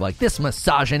very well. They'd be like, this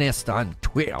misogynist on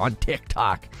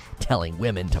TikTok telling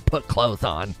women to put clothes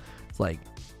on. It's like,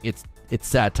 it's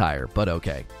satire, but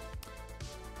okay.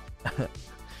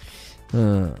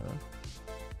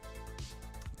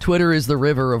 Twitter is the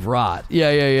river of rot.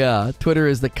 Yeah. Twitter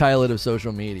is the Kylid of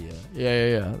social media.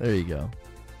 Yeah. There you go.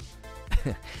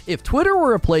 If Twitter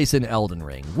were a place in Elden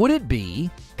Ring, would it be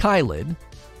Kylid,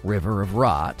 river of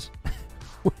rot?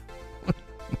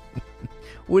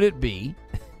 Would it be?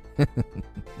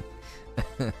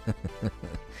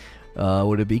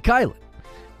 Would it be Kylid?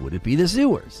 Would it be the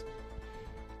sewers?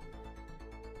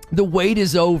 The wait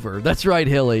is over. That's right,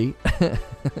 Hilly.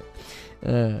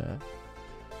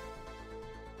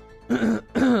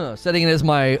 Setting it as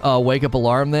my wake-up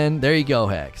alarm then. There you go,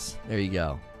 Hex. There you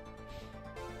go.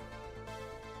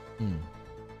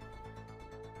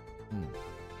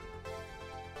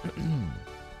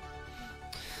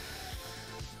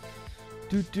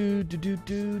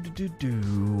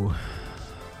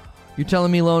 You're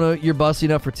telling me, Lona, you're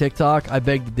busting up for TikTok? I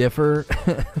beg to differ.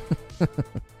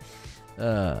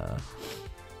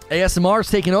 ASMR's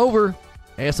taking over.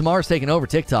 ASMR's taking over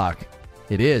TikTok.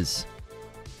 It is.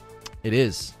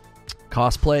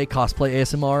 Cosplay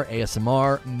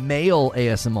ASMR, male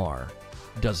ASMR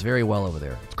does very well over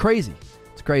there. It's crazy.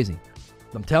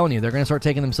 I'm telling you, they're going to start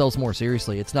taking themselves more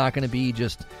seriously. It's not going to be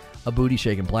just a booty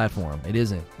shaking platform. It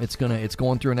isn't. It's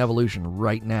going through an evolution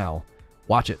right now.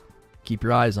 Watch it. Keep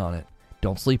your eyes on it.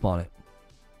 Don't sleep on it.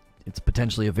 It's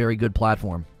potentially a very good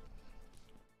platform.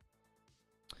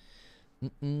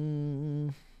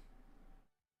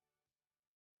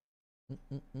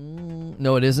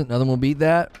 No, it isn't. Nothing will beat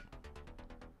that.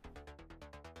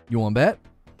 You want to bet?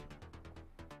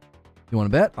 You want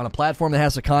to bet? On a platform that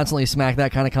has to constantly smack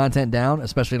that kind of content down,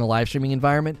 especially in a live streaming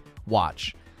environment,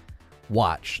 watch.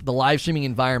 The live streaming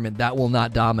environment, that will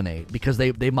not dominate because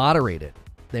they moderate it.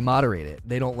 They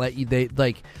don't let you,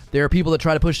 there are people that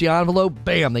try to push the envelope,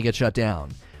 bam, they get shut down.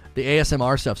 The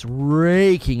ASMR stuff's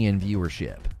raking in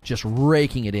viewership. Just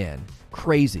raking it in.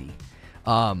 Crazy.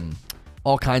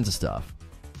 All kinds of stuff.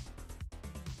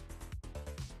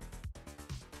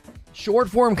 Short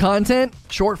form content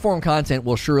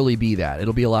will surely be that.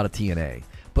 It'll be a lot of TNA.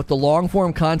 But the long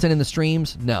form content in the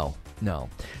streams, no.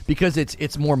 Because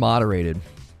it's more moderated.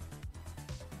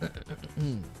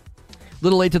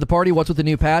 Little late to the party. What's with the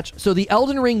new patch? So the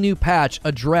Elden Ring new patch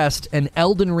addressed an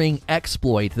Elden Ring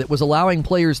exploit that was allowing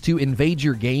players to invade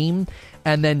your game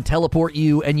and then teleport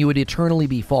you, and you would eternally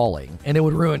be falling, and it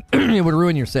would ruin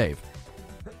your save.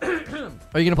 Are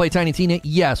you going to play Tiny Tina?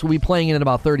 Yes, we'll be playing it in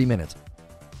about 30 minutes.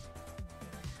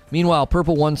 Meanwhile,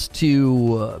 Purple wants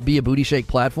to be a booty shake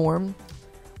platform.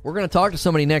 We're going to talk to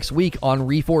somebody next week on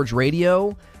Reforge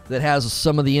Radio that has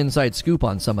some of the inside scoop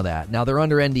on some of that. Now, they're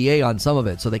under NDA on some of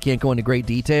it, so they can't go into great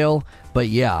detail. But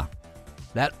yeah,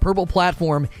 that Purple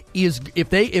platform is,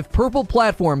 if Purple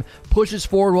platform pushes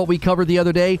forward what we covered the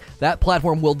other day, that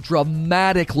platform will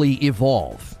dramatically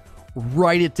evolve.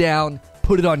 Write it down,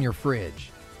 put it on your fridge.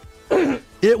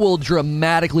 It will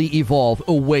dramatically evolve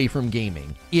away from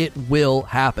gaming. It will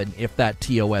happen if that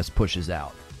TOS pushes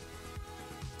out.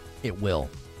 It will.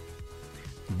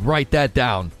 Write that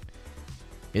down.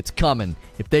 It's coming.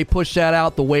 If they push that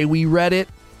out the way we read it,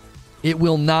 it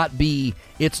will not be...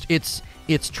 It's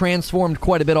transformed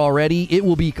quite a bit already. It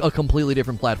will be a completely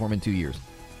different platform in 2 years.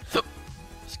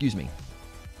 Excuse me.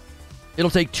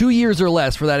 It'll take 2 years or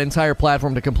less for that entire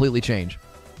platform to completely change.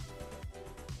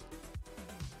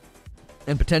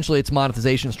 And potentially its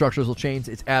monetization structures will change.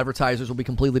 Its advertisers will be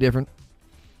completely different.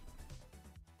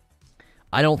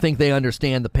 I don't think they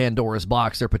understand the Pandora's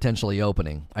box they're potentially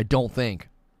opening. I don't think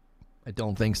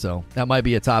so. That might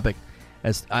be a topic.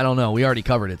 As I don't know. We already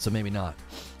covered it, so maybe not.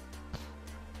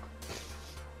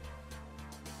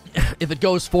 If it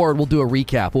goes forward, we'll do a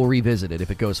recap. We'll revisit it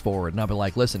if it goes forward. And I'll be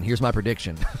like, listen, here's my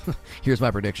prediction. Here's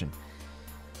my prediction.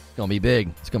 It's going to be big.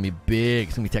 It's going to be big.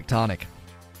 It's going to be tectonic.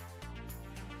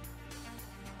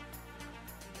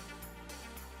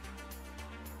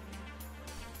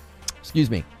 Excuse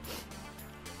me.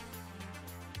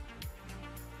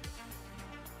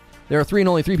 There are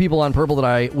only three people on Purple that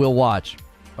I will watch.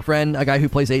 A friend, a guy who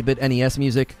plays 8-bit NES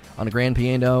music on a grand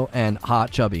piano, and Hot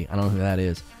Chubby. I don't know who that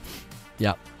is.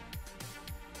 Yep.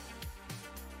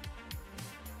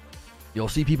 You'll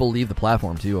see people leave the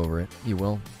platform, too, over it. You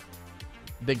will.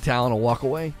 Big talent will walk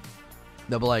away.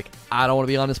 They'll be like, I don't want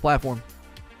to be on this platform.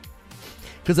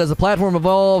 Because as the platform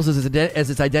evolves, as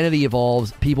its identity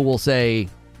evolves, people will say,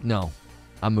 no,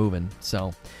 I'm moving.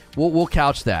 So we'll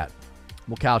couch that.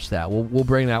 We'll couch that. We'll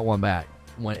bring that one back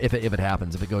if it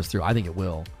happens, if it goes through. I think it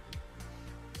will.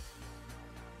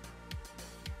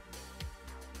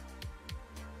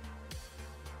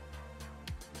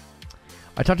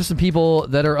 I talked to some people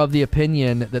that are of the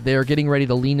opinion that they are getting ready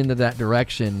to lean into that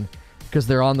direction because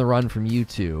they're on the run from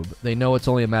YouTube. They know it's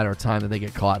only a matter of time that they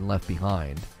get caught and left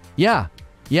behind. Yeah.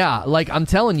 Like I'm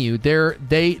telling you,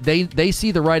 they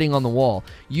see the writing on the wall.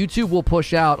 YouTube will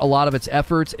push out a lot of its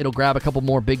efforts. It'll grab a couple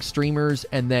more big streamers,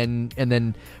 and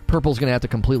then Purple's gonna have to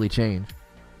completely change.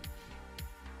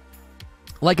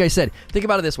 Like I said, think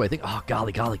about it this way. Oh,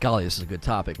 golly, this is a good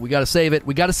topic. We got to save it.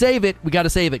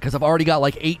 Because I've already got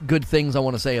like 8 good things I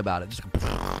want to say about it. Just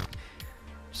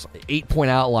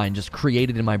 8-point outline just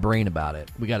created in my brain about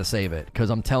it. We got to save it. Because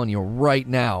I'm telling you right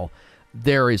now,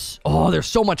 there's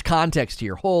so much context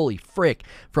here. Holy frick.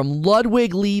 From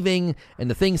Ludwig leaving and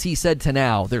the things he said to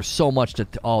now, there's so much to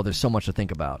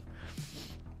think about.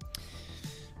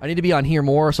 I need to be on here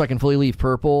more so I can fully leave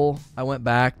Purple. I went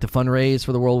back to fundraise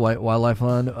for the World Wildlife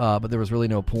Fund, but there was really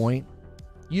no point.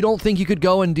 You don't think you could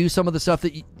go and do some of the stuff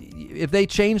that... if they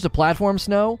change the platform,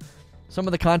 Snow, some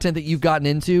of the content that you've gotten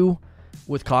into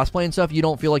with cosplay and stuff, you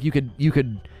don't feel like you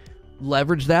could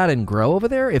leverage that and grow over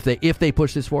there if they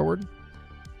push this forward?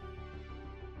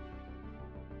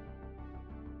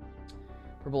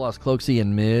 Purple lost Cloaksy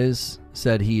and Miz.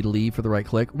 Said he'd leave for the right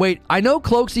click. Wait, I know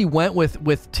Cloaksy went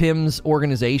with Tim's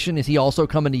organization. Is he also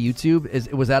coming to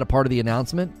YouTube? Was that a part of the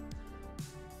announcement?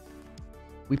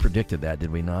 We predicted that, did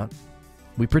we not?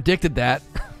 We predicted that.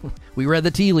 We read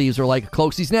the tea leaves. We're like,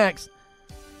 Cloaksy's next.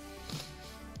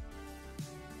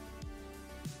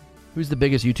 Who's the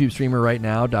biggest YouTube streamer right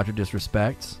now? Dr.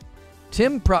 Disrespects.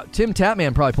 Tim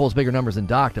Tapman probably pulls bigger numbers than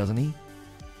Doc, doesn't he?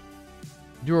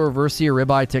 Do a reverse sear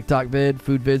ribeye TikTok vid.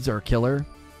 Food vids are killer.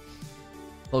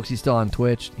 Cloaksy's still on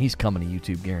Twitch. He's coming to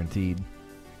YouTube, guaranteed.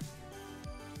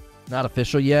 Not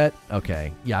official yet?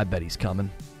 Okay. Yeah, I bet he's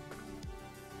coming.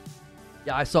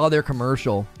 Yeah, I saw their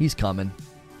commercial. He's coming.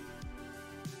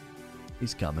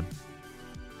 He's coming.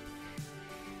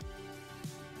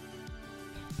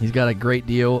 He's got a great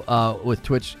deal with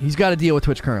Twitch. He's got a deal with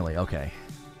Twitch currently. Okay.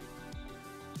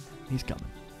 He's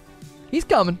coming. He's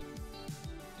coming.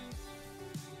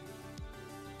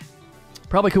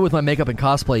 Probably could with my makeup and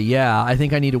cosplay. Yeah, I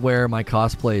think I need to wear my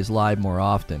cosplays live more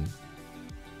often.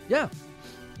 Yeah.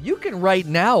 You can right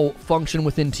now function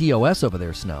within TOS over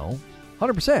there, Snow.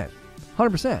 100%.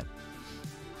 100%.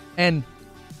 And,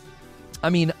 I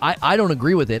mean, I don't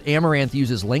agree with it. Amaranth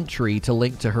uses Linktree to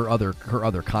link to her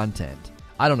other content.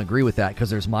 I don't agree with that because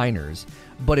there's minors.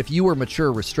 But if you were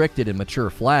mature restricted and mature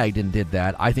flagged and did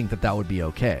that, I think that would be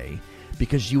okay.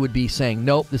 Because you would be saying,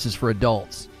 nope, this is for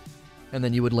adults. And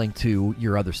then you would link to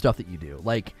your other stuff that you do.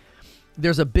 Like,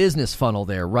 there's a business funnel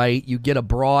there, right? You get a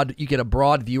broad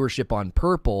viewership on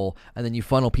Purple, and then you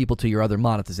funnel people to your other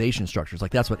monetization structures.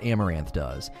 Like, that's what Amaranth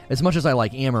does. As much as I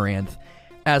like Amaranth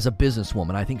as a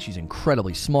businesswoman, I think she's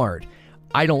incredibly smart.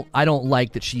 I don't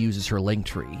like that she uses her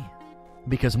Linktree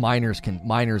because minors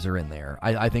are in there.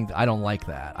 I don't like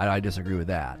that. I disagree with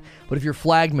that. But if you're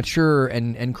flagged mature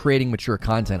and creating mature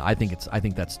content, I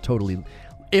think that's totally.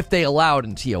 If they allow it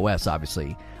in TOS,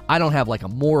 obviously. I don't have like a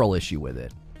moral issue with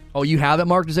it. Oh, you have it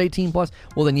marked as 18 plus?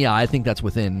 Well, then yeah, I think that's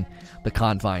within the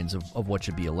confines of what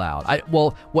should be allowed.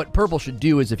 What Purple should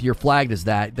do is if you're flagged as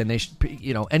that, then they should,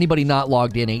 anybody not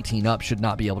logged in 18 up should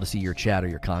not be able to see your chat or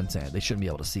your content. They shouldn't be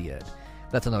able to see it.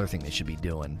 That's another thing they should be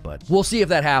doing. But we'll see if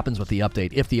that happens with the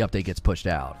update, if the update gets pushed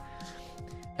out.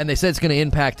 And they said it's going to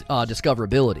impact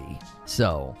discoverability.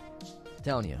 So, I'm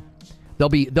telling you.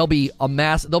 There'll be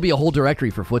a whole directory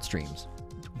for foot streams.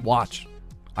 Watch.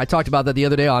 I talked about that the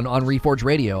other day on Reforge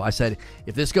Radio. I said,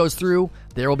 if this goes through,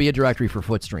 there will be a directory for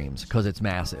foot streams because it's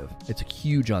massive. It's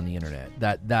huge on the internet.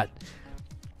 That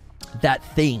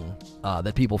thing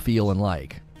that people feel and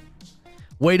like.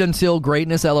 Wait until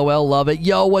greatness, LOL, love it.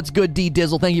 Yo, what's good, D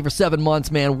Dizzle? Thank you for 7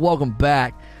 months, man. Welcome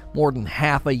back. More than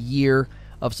half a year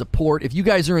of support. If you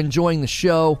guys are enjoying the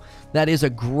show, that is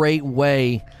a great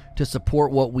way to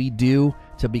support what we do,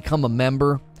 to become a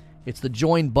member. It's the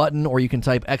join button, or you can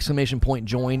type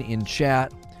 !join in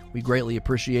chat. We greatly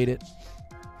appreciate it.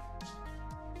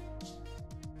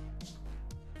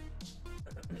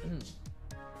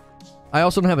 I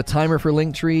also don't have a timer for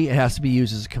Linktree. It has to be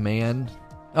used as a command.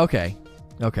 Okay.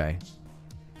 I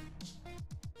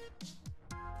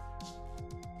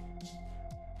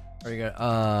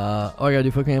gotta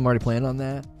do FootCam. I'm already planning on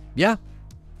that. Yeah,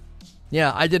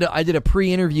 I did a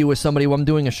pre-interview with somebody who I'm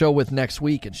doing a show with next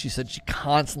week, and she said she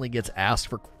constantly gets asked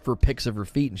for pics of her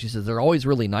feet, and she says they're always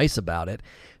really nice about it.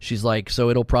 She's like, so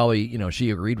it'll probably,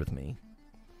 she agreed with me.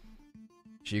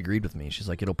 She's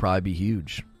like, it'll probably be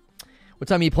huge. What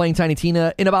time are you playing Tiny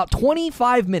Tina? In about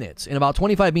 25 minutes.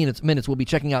 We'll be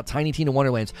checking out Tiny Tina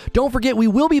Wonderlands. Don't forget, we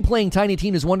will be playing Tiny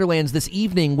Tina's Wonderlands this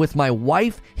evening with my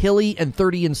wife, Hilly, and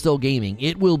 30 and Still Gaming.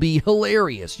 It will be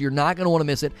hilarious. You're not going to want to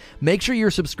miss it. Make sure you're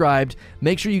subscribed.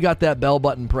 Make sure you got that bell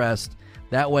button pressed.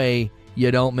 That way, you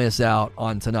don't miss out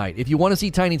on tonight. If you want to see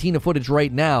Tiny Tina footage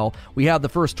right now, we have the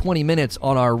first 20 minutes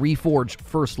on our Reforged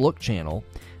First Look channel.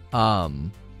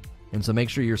 And so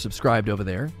make sure you're subscribed over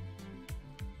there.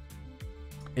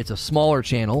 It's a smaller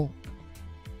channel.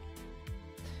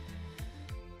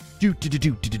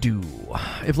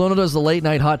 If Lono does the late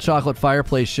night hot chocolate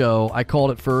fireplace show, I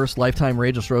called it first. Lifetime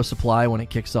Rageless Rose Supply when it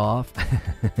kicks off.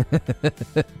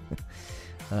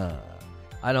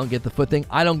 I don't get the foot thing.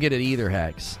 I don't get it either,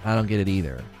 Hex. I don't get it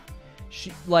either.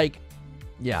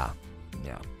 Yeah.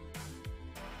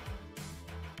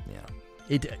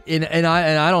 And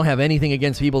I don't have anything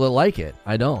against people that like it.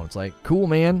 I don't. It's like, cool,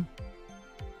 man.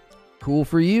 Cool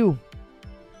for you.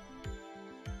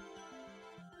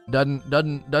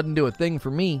 Doesn't do a thing for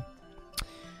me.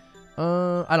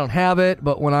 I don't have it,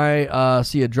 but when I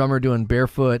see a drummer doing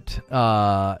barefoot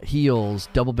heels,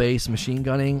 double bass machine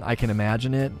gunning, I can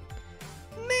imagine it.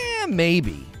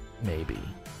 Maybe.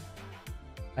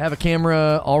 I have a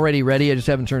camera already ready. I just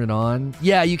haven't turned it on.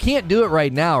 Yeah, you can't do it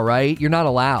right now, right? You're not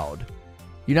allowed.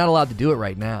 You're not allowed to do it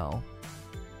right now.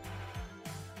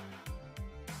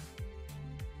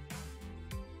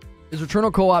 Is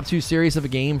Returnal Co-op too serious of a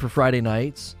game for Friday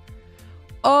nights?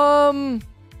 I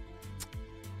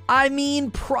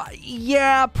mean,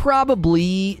 yeah,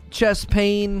 probably. Chest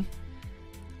pain.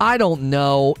 I don't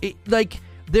know.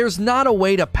 There's not a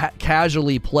way to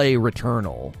casually play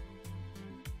Returnal.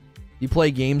 You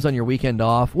play games on your weekend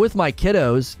off. With my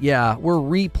kiddos, yeah, we're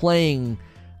replaying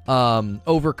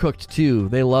Overcooked 2.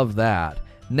 They love that.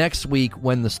 Next week,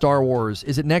 when the Star Wars...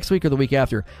 Is it next week or the week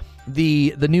after?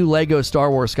 The new Lego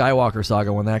Star Wars Skywalker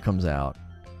Saga, when that comes out.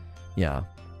 Yeah.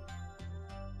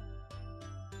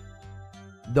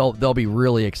 They'll be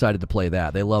really excited to play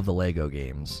that. They love the Lego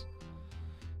games.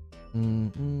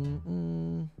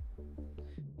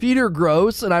 Feet are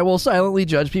gross, and I will silently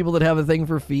judge people that have a thing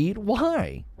for feet.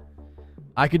 Why?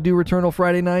 I could do Returnal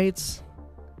Friday nights.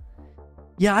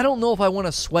 Yeah, I don't know if I want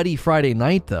a sweaty Friday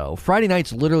night, though. Friday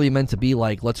night's literally meant to be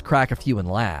like, let's crack a few and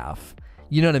laugh.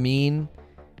 You know what I mean?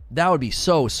 That would be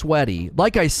so sweaty.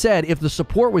 Like I said, if the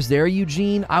support was there,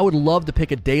 Eugene, I would love to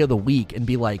pick a day of the week and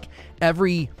be like,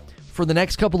 for the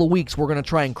next couple of weeks, we're going to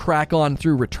try and crack on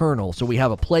through Returnal. So we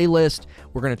have a playlist.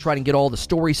 We're going to try and get all the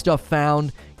story stuff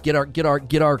found.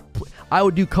 I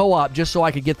would do co-op just so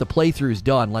I could get the playthroughs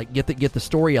done, like get the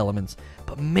story elements.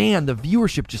 But man, the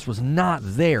viewership just was not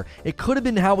there. It could have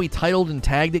been how we titled and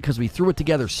tagged it because we threw it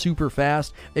together super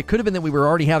fast. It could have been that we were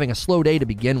already having a slow day to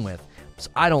begin with. So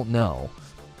I don't know.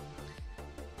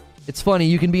 It's funny,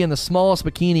 you can be in the smallest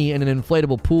bikini in an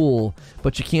inflatable pool,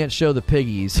 but you can't show the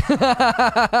piggies.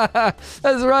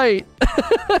 That's right.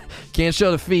 Can't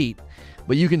show the feet.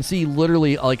 But you can see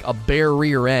literally like a bare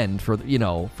rear end for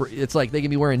it's like they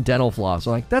can be wearing dental floss.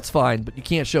 So like, that's fine, but you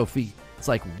can't show feet. It's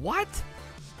like, what?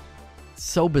 It's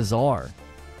so bizarre.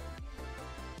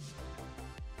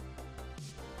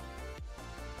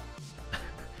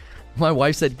 My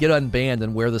wife said, get unbanned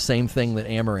and wear the same thing that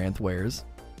Amaranth wears.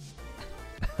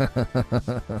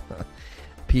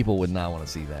 People would not want to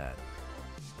see that.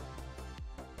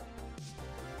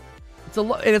 It's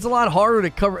a lot harder to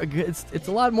cover. It's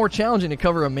a lot more challenging to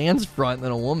cover a man's front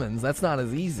than a woman's. That's not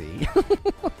as easy.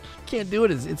 Can't do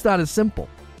it. It's not as simple.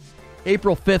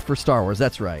 April 5th for Star Wars.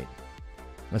 That's right.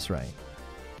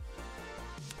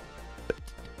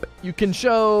 You can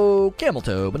show camel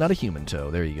toe, but not a human toe.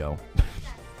 There you go.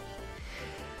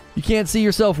 You can't see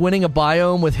yourself winning a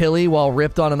biome with Hilly while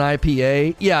ripped on an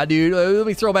IPA? Yeah, dude. Let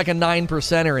me throw back a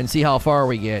 9%er and see how far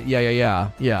we get. Yeah.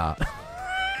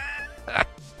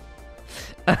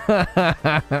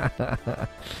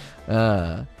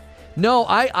 No,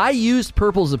 I used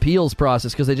Purple's appeals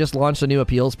process because they just launched a new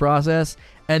appeals process,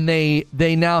 and they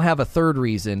now have a third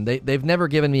reason. They've never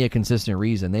given me a consistent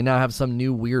reason. They now have some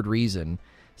new weird reason.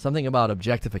 Something about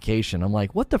objectification. I'm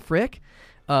like, what the frick?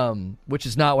 Which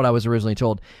is not what I was originally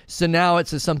told. So now it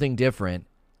says something different,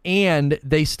 and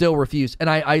they still refuse. And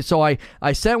I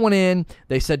sent one in.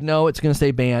 They said, no, it's going to stay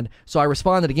banned. So I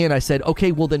responded again. I said,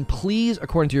 okay, well then please,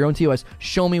 according to your own TOS,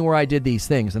 show me where I did these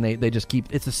things. And they just keep,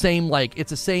 it's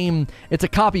a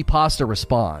copy pasta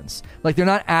response. Like, they're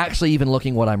not actually even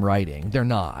looking what I'm writing. They're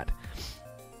not.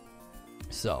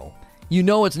 So, you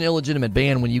know it's an illegitimate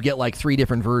ban when you get like 3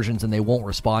 different versions and they won't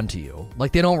respond to you.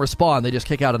 Like, they don't respond, they just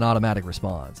kick out an automatic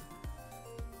response.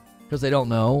 Because they don't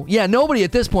know. Yeah, nobody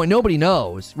at this point, nobody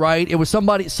knows, right? It was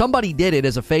somebody did it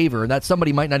as a favor, and that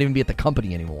somebody might not even be at the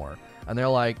company anymore. And they're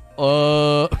like,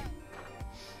 By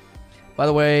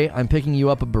the way, I'm picking you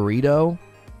up a burrito.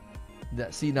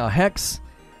 See, now Hex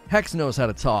knows how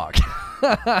to talk.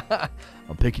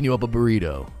 I'm picking you up a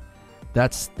burrito.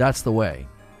 That's the way.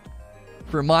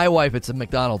 For my wife, it's a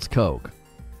McDonald's Coke.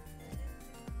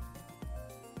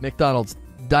 McDonald's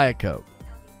Diet Coke.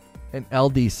 And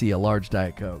LDC, a large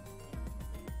Diet Coke.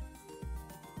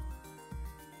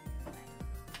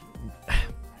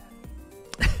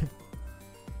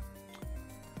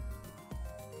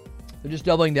 They're just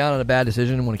doubling down on a bad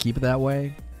decision and want to keep it that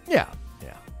way? Yeah.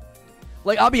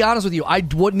 Like, I'll be honest with you, I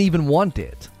wouldn't even want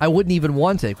it. I wouldn't even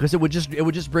want it because it would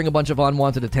just bring a bunch of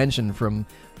unwanted attention from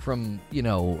you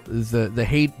know, the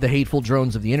hateful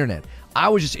drones of the internet. I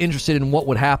was just interested in what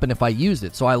would happen if I used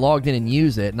it. So I logged in and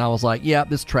used it, and I was like, yeah,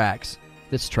 this tracks.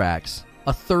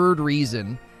 A third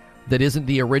reason that isn't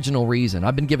the original reason.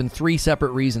 I've been given 3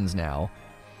 separate reasons now.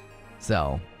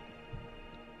 So,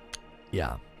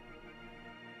 yeah.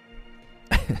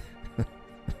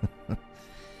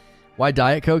 Why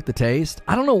Diet Coke? The taste?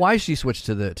 I don't know why she switched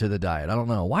to the diet. I don't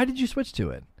know. Why did you switch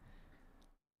to it?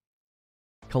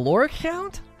 Caloric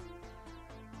count?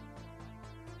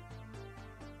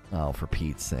 Oh, for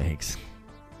Pete's sakes.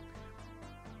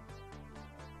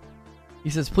 He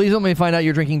says, please let me find out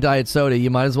you're drinking diet soda. You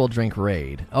might as well drink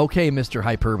Raid. Okay, Mr.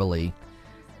 Hyperbole.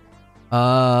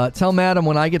 Tell Madam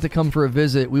when I get to come for a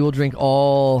visit, we will drink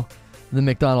all the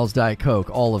McDonald's Diet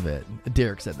Coke. All of it.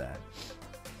 Derek said that.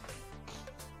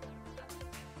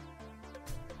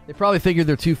 They probably figured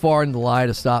they're too far into the lie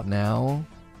to stop now.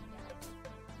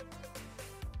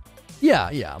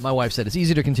 Yeah. My wife said it's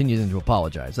easier to continue than to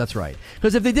apologize. That's right.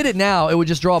 Because if they did it now, it would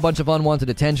just draw a bunch of unwanted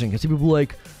attention. Because people are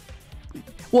like...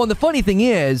 Well, and the funny thing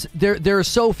is, there are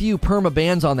so few perma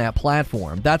bans on that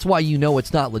platform. That's why you know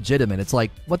it's not legitimate. It's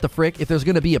like, what the frick? If there's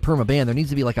going to be a perma ban, there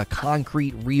needs to be like a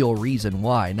concrete, real reason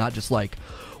why. Not just like,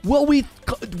 well, we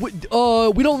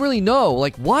don't really know.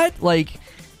 Like, what? Like...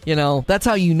 You know, that's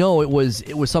how you know it was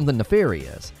something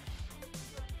nefarious.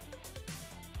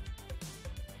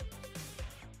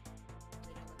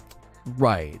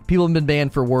 Right. People have been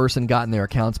banned for worse and gotten their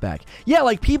accounts back. Yeah,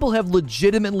 like people have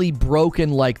legitimately broken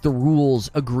like the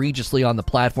rules egregiously on the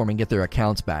platform and get their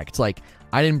accounts back. It's like,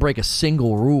 I didn't break a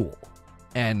single rule.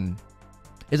 And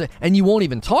you won't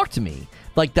even talk to me.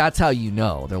 Like, that's how you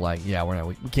know. They're like, yeah,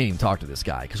 we can't even talk to this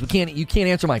guy because you can't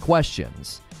answer my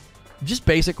questions. Just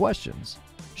basic questions.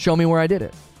 Show me where I did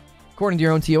it. According to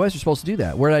your own TOS, you're supposed to do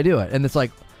that. Where did I do it? And it's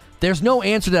like, there's no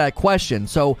answer to that question.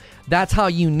 So that's how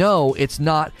you know it's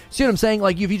not... See what I'm saying?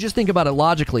 Like, if you just think about it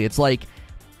logically, it's like,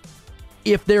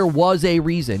 if there was a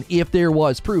reason, if there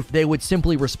was proof, they would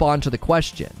simply respond to the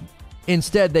question.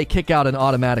 Instead, they kick out an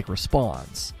automatic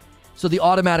response. So the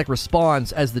automatic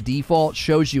response, as the default,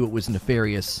 shows you it was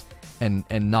nefarious and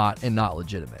not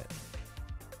legitimate.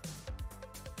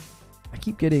 I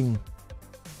keep getting...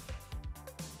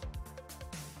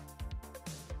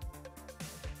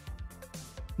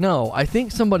 No, I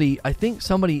think somebody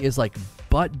is like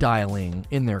butt dialing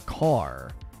in their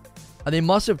car. They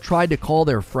must have tried to call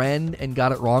their friend and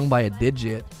got it wrong by a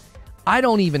digit. I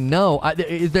don't even know.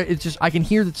 It's just I can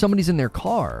hear that somebody's in their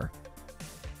car.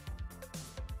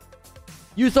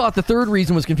 You thought the third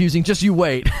reason was confusing. Just you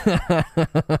wait.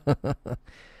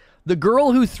 The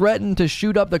girl who threatened to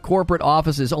shoot up the corporate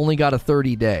offices only got a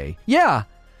 30-day. Yeah,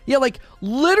 like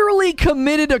literally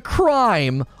committed a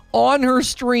crime on her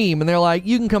stream, and they're like,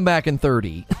 you can come back in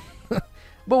 30.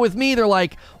 But with me, they're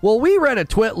like, well, we read a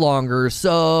twit longer,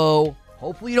 so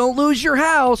hopefully you don't lose your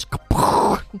house.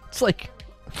 It's like,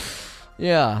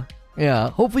 Yeah.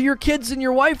 Yeah. Hopefully your kids and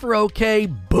your wife are okay.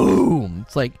 Boom.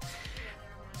 It's like,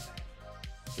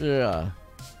 yeah.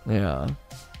 Yeah.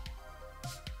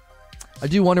 I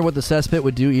do wonder what the cesspit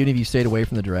would do even if you stayed away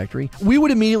from the directory. We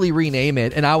would immediately rename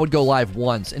it, and I would go live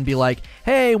once and be like,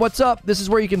 "Hey, what's up? This is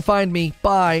where you can find me.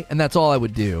 Bye." And that's all I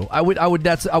would do. I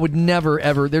would never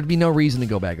ever. There'd be no reason to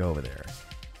go back over there.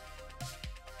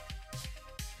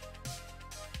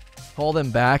 Call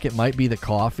them back. It might be the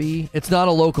coffee. It's not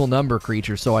a local number,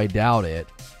 creature, so I doubt it.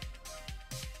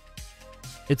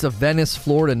 It's a Venice,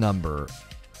 Florida number.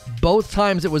 Both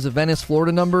times it was a Venice,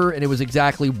 Florida number, and it was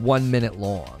exactly 1 minute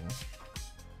long.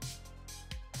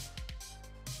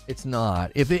 It's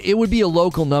not. If it would be a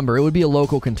local number, it would be a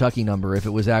local Kentucky number if it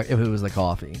was the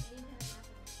coffee.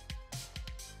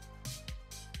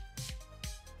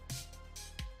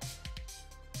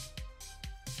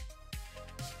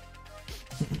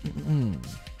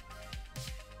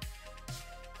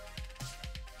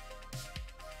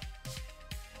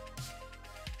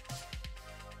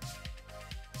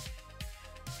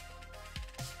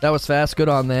 That was fast. Good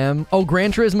on them. Oh,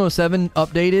 Gran Turismo 7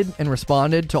 updated and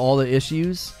responded to all the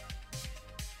issues.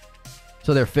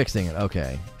 So they're fixing it.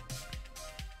 Okay.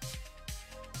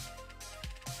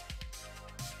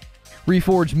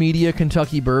 Reforge Media,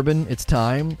 Kentucky Bourbon. It's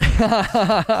time.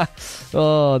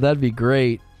 Oh, that'd be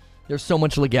great. There's so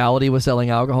much legality with selling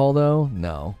alcohol, though.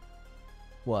 No.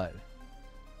 What?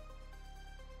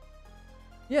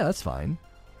 Yeah, that's fine.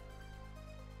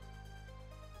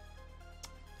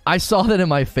 I saw that in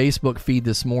my Facebook feed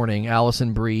this morning.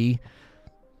 Allison Brie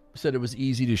said it was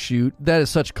easy to shoot. That is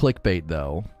such clickbait,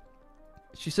 though.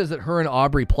 She says that her and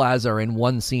Aubrey Plaza are in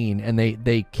one scene, and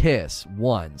they kiss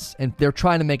once, and they're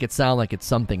trying to make it sound like it's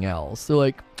something else. They're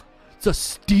like, it's a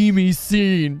steamy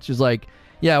scene. She's like,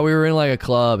 yeah, we were in like a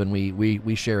club, and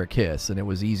we share a kiss, and it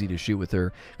was easy to shoot with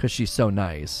her because she's so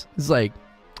nice. It's like,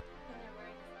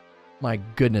 my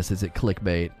goodness, is it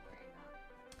clickbait.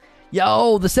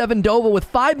 Yo, the 7 Dova with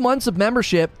 5 months of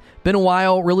membership. Been a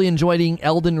while. Really enjoying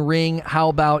Elden Ring. How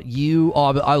about you?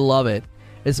 Oh, I love it.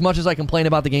 As much as I complain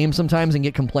about the game sometimes and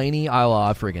get complainy, I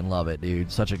freaking love it, dude.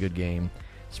 Such a good game.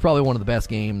 It's probably one of the best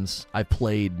games I've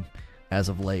played as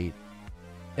of late.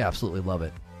 Absolutely love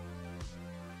it.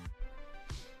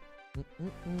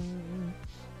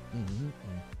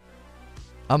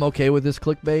 I'm okay with this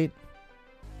clickbait.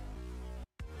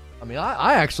 I mean,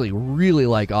 I actually really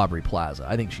like Aubrey Plaza.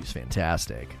 I think she's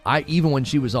fantastic. Even when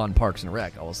she was on Parks and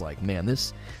Rec, I was like, man,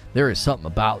 there is something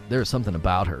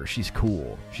about her. She's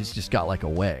cool. She's just got like a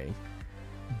way.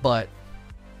 But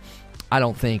I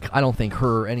don't think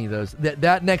her, any of those,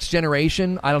 that next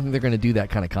generation, I don't think they're going to do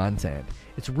that kind of content.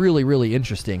 It's really, really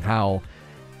interesting how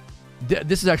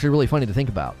this is actually really funny to think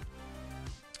about.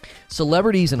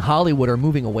 Celebrities in Hollywood are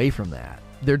moving away from that.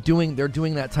 They're doing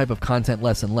that type of content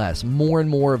less and less. More and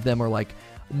more of them are like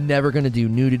never going to do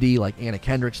nudity. Like Anna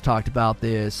Kendrick's talked about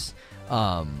this.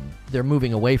 They're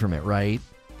moving away from it, right?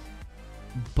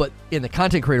 But in the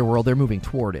content creator world, they're moving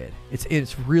toward it.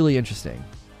 It's really interesting.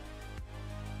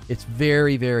 It's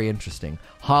very, very interesting.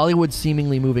 Hollywood's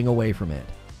seemingly moving away from it,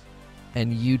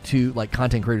 and YouTube, like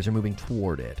content creators, are moving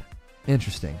toward it.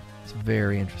 Interesting. It's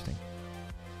very interesting.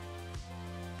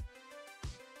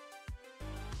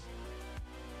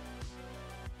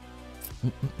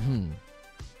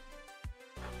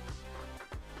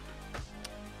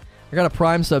 I got a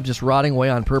Prime sub just rotting away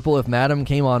on purple. If Madam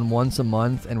came on once a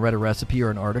month and read a recipe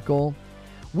or an article.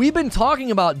 We've been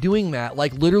talking about doing that,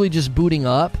 like literally just booting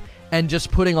up and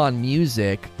just putting on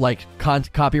music, like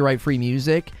copyright-free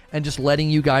music, and just letting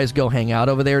you guys go hang out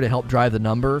over there to help drive the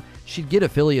number. She'd get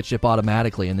affiliateship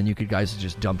automatically, and then you could guys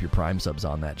just dump your Prime subs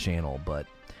on that channel, but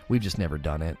we've just never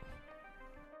done it.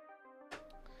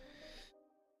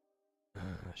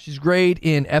 She's great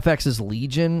in FX's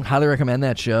Legion. Highly recommend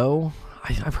that show.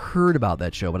 I've heard about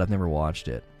that show, but I've never watched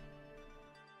it.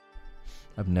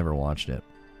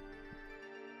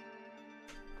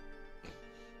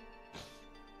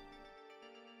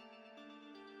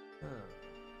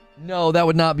 No, that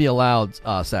would not be allowed,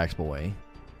 Sax Boy.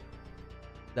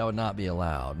 That would not be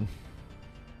allowed.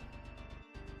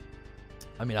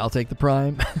 I mean, I'll take the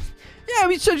Prime. Yeah,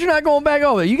 you said you're not going back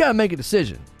over there. You got to make a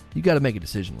decision.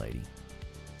 Lady.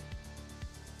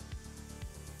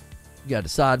 You got to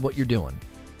decide what you're doing.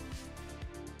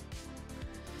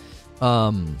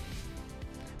 More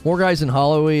guys in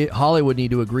Hollywood need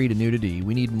to agree to nudity.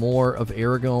 We need more of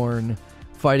Aragorn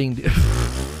fighting.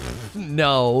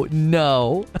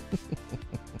 No.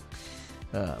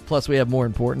 Plus, we have more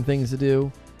important things to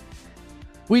do.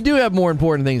 We do have more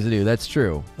important things to do. That's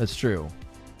true.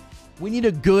 We need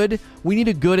a good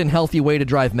and healthy way to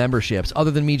drive memberships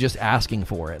other than me just asking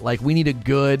for it. Like, we need a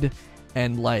good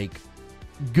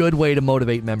way to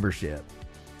motivate membership.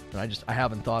 And I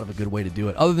haven't thought of a good way to do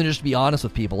it other than just to be honest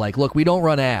with people. Like, look, we don't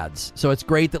run ads. So it's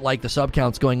great that like the sub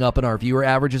count's going up and our viewer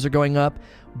averages are going up,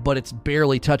 but it's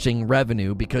barely touching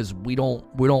revenue because we don't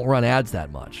run ads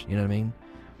that much. You know what I mean?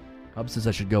 Hub says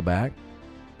I should go back.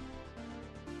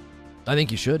 I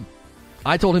think you should.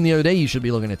 I told him the other day you should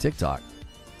be looking at TikTok.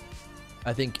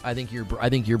 I think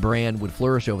your brand would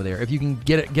flourish over there if you can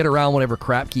get around whatever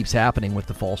crap keeps happening with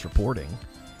the false reporting.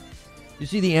 You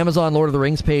see the Amazon Lord of the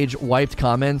Rings page wiped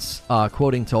comments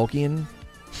quoting Tolkien?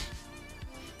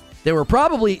 They were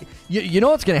probably... You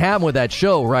know what's going to happen with that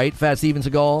show, right, Fat Steven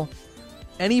Seagal?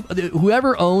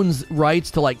 Whoever owns rights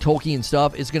to like Tolkien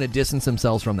stuff is going to distance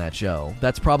themselves from that show.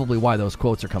 That's probably why those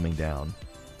quotes are coming down.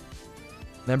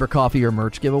 Member coffee or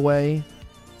merch giveaway?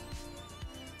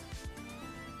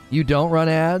 You don't run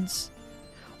ads?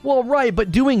 Well, right,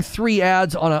 but doing 3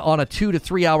 ads on a 2 to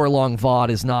 3 hour long VOD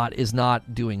is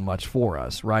not doing much for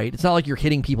us, right? It's not like you're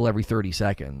hitting people every 30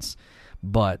 seconds,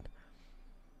 but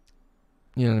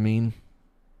you know what I mean?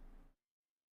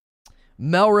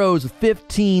 Melrose,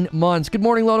 15 months. Good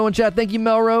morning, Lono in chat. Thank you,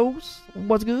 Melrose.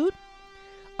 What's good?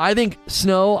 I think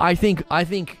Snow. I think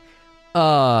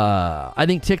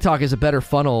TikTok is a better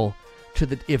funnel to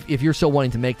the if you're still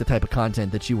wanting to make the type of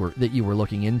content that you were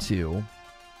looking into.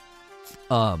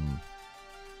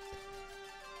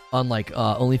 Unlike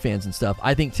OnlyFans and stuff,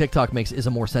 I think TikTok is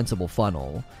a more sensible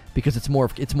funnel because it's more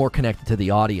connected to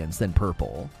the audience than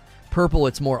Purple. Purple,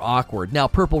 it's more awkward. Now,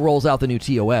 Purple rolls out the new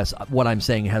TOS. What I'm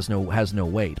saying has no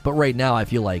weight. But right now, I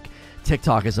feel like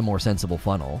TikTok is a more sensible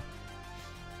funnel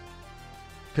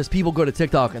because people go to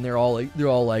TikTok and they're all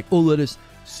like, oh, let us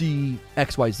see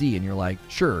XYZ, and you're like,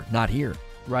 sure, not here,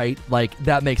 right? Like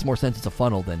that makes more sense as a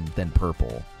funnel than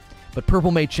Purple. But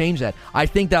Purple may change that. I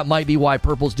think that might be why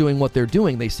Purple's doing what they're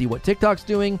doing. They see what TikTok's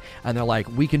doing, and they're like,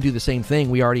 we can do the same thing.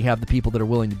 We already have the people that are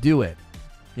willing to do it.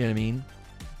 You know what I mean?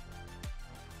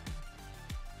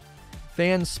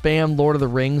 Fans spam Lord of the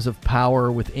Rings of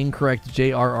Power with incorrect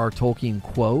J.R.R. Tolkien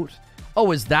quote.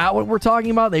 Oh, is that what we're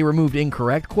talking about? They removed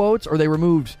incorrect quotes, or they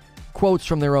removed quotes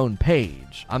from their own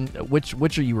page?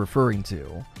 Which are you referring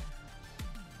to?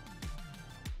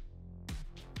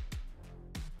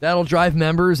 That'll drive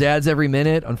members, ads every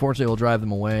minute. Unfortunately, it'll drive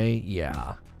them away.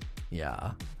 Yeah. You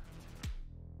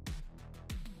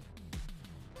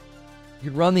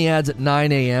could run the ads at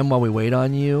 9 a.m. while we wait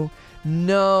on you.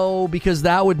 No, because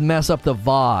that would mess up the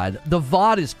VOD. The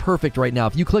VOD is perfect right now.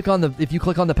 If you click on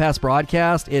the past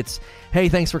broadcast, it's, hey,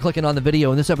 thanks for clicking on the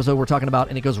video. In this episode we're talking about,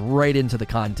 and it goes right into the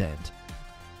content.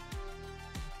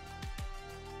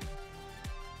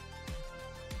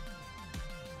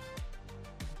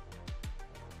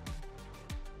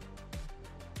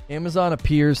 Amazon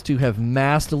appears to have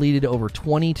mass deleted over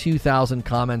 22,000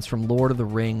 comments from Lord of the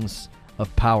Rings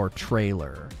of Power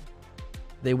trailer.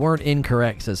 They weren't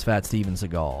incorrect, says Fat Steven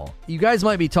Seagal. You guys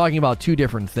might be talking about two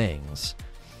different things.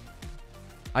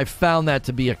 I've found that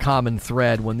to be a common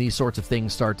thread when these sorts of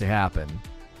things start to happen.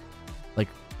 Like,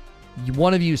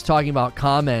 one of you is talking about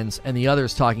comments and the other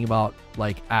is talking about,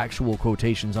 like, actual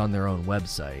quotations on their own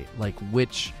website. Like,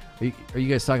 which... Are you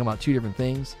guys talking about two different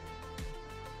things?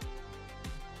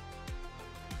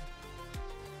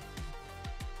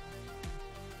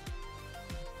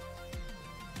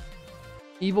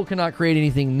 Evil cannot create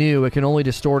anything new. It can only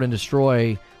distort and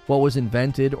destroy what was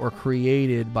invented or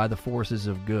created by the forces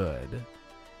of good.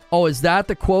 Oh, is that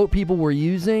the quote people were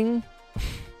using? I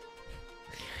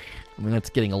mean,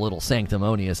 that's getting a little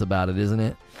sanctimonious about it, isn't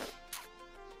it?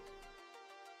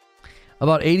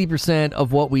 About 80%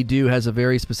 of what we do has a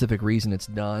very specific reason it's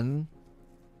done.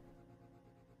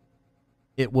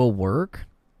 It will work.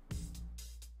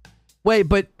 Wait,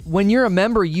 but when you're a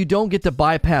member, you don't get to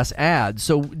bypass ads.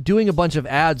 So doing a bunch of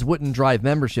ads wouldn't drive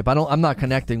membership. I'm not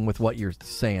connecting with what you're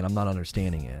saying. I'm not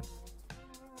understanding it.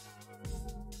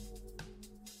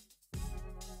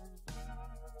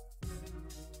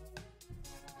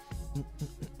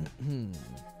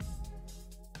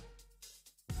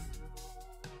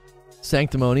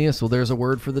 Sanctimonious. Well, there's a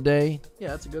word for the day. Yeah,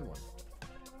 that's a good one.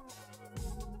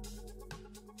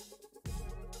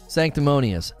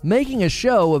 Sanctimonious, making a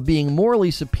show of being morally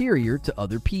superior to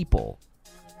other people.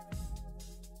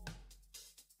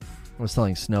 I was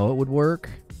telling Snow it would work.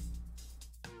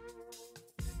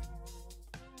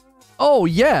 Oh,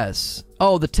 yes.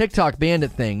 Oh, the TikTok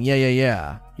bandit thing.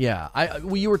 Yeah.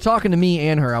 Well, you were talking to me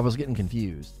and her. I was getting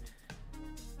confused.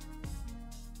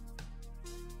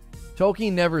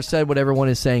 Tolkien never said what everyone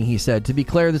is saying he said. To be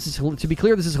clear, this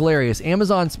is hilarious.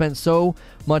 Amazon spent so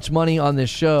much money on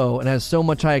this show and has so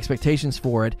much high expectations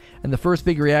for it, and the first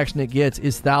big reaction it gets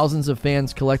is thousands of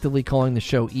fans collectively calling the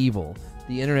show evil.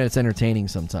 The internet's entertaining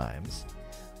sometimes.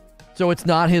 So it's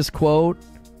not his quote.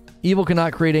 Evil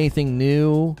cannot create anything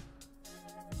new.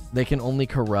 They can only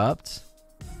corrupt.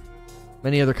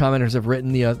 Many other commenters have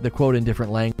written the quote in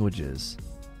different languages.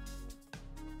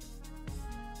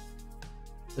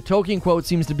 The Tolkien quote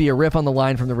seems to be a riff on the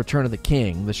line from The Return of the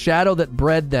King. The shadow that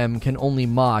bred them can only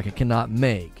mock, it cannot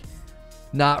make.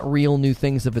 Not real new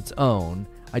things of its own.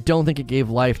 I don't think it gave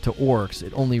life to orcs,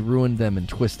 it only ruined them and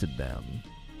twisted them.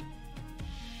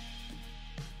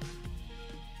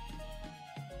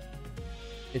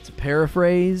 It's a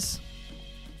paraphrase.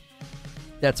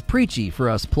 That's preachy for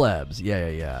us plebs.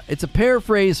 Yeah. It's a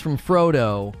paraphrase from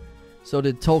Frodo. So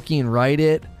did Tolkien write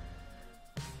it?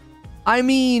 I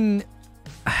mean...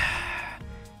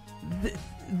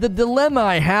 The dilemma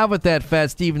I have with that, Fat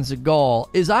Steven Seagal,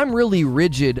 is I'm really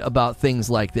rigid about things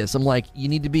like this. I'm like, you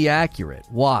need to be accurate.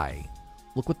 Why?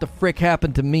 Look what the frick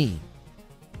happened to me.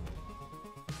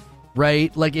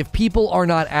 Right? Like, if people are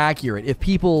not accurate, if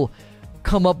people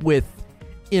come up with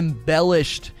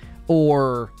embellished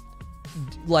or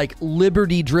like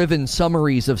liberty-driven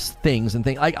summaries of things and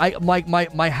things,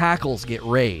 my hackles get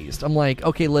raised. I'm like,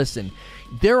 okay, listen,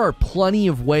 there are plenty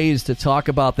of ways to talk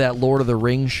about that Lord of the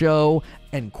Rings show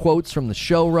and quotes from the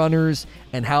showrunners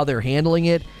and how they're handling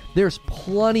it. There's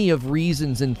plenty of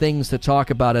reasons and things to talk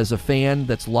about as a fan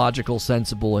that's logical,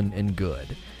 sensible, and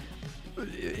good.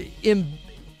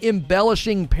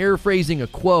 Embellishing, paraphrasing a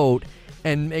quote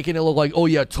and making it look like, oh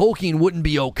yeah, Tolkien wouldn't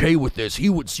be okay with this. He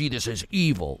would see this as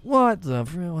evil. What the?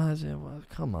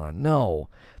 Come on, no,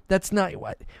 that's not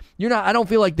what you're not. I don't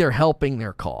feel like they're helping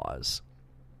their cause.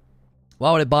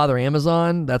 Why would it bother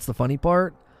Amazon? That's the funny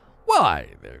part. Why?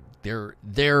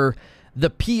 They're the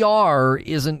PR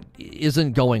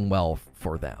isn't going well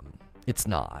for them. It's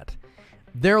not.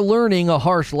 They're learning a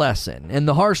harsh lesson, and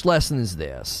the harsh lesson is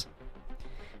this.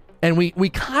 And we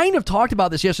kind of talked about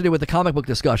this yesterday with the comic book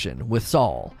discussion with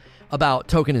Saul about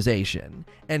tokenization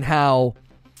and how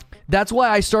that's why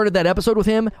I started that episode with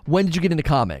him. When did you get into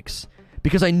comics?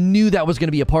 Because I knew that was going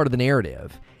to be a part of the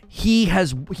narrative. He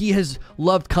has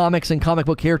loved comics and comic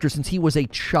book characters since he was a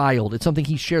child. It's something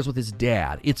he shares with his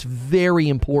dad. It's very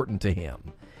important to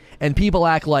him. And people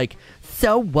act like,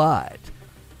 so what?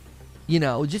 You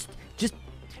know, just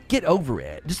get over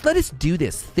it. Just let us do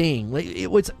this thing. Like,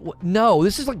 no,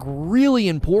 this is like really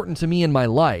important to me in my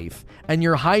life, and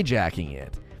you're hijacking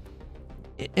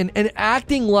it. And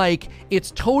acting like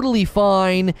it's totally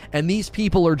fine and these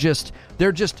people are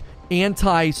they're just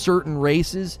anti-certain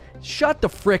races. Shut the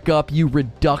frick up, you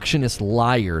reductionist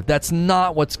liar. That's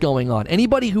not what's going on.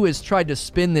 Anybody who has tried to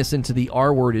spin this into the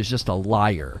R word is just a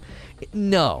liar.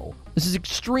 No, this is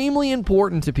extremely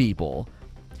important to people.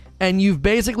 And you've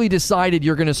basically decided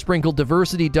you're going to sprinkle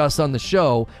diversity dust on the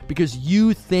show because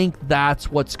you think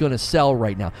that's what's going to sell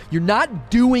right now. You're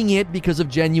not doing it because of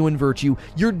genuine virtue.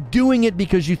 You're doing it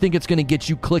because you think it's going to get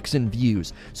you clicks and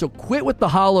views. So quit with the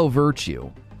hollow virtue.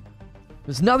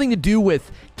 There's nothing to do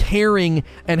with caring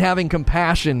and having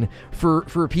compassion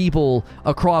for people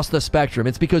across the spectrum.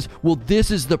 It's because, well,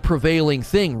 this is the prevailing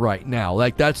thing right now.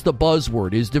 Like, that's the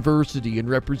buzzword, is diversity and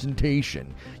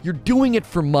representation. You're doing it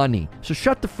for money. So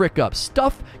shut the frick up.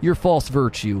 Stuff your false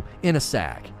virtue in a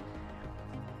sack.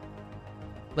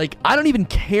 Like, I don't even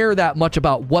care that much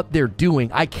about what they're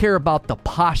doing. I care about the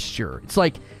posture. It's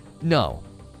like, no.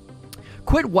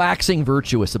 Quit waxing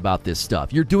virtuous about this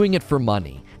stuff. You're doing it for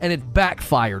money. And it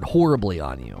backfired horribly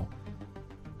on you.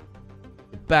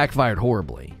 It backfired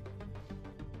horribly.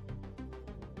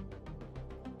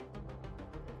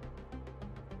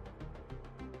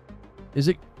 Is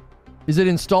it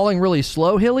installing really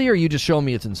slow, Hilly, or you just show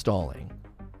me it's installing?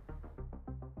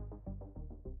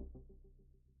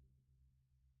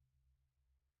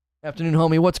 Afternoon,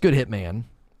 homie. What's good, Hitman?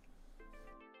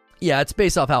 Yeah, it's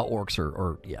based off how orcs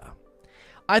are yeah.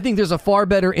 I think there's a far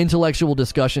better intellectual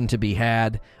discussion to be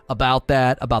had about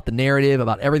that, about the narrative,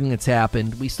 about everything that's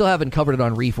happened. We still haven't covered it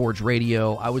on Reforge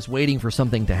Radio. I was waiting for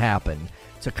something to happen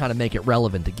to kind of make it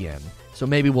relevant again. So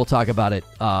maybe we'll talk about it.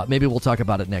 Maybe we'll talk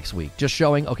about it next week. Just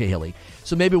showing, okay, Hilly.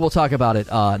 So maybe we'll talk about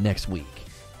it next week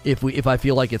if I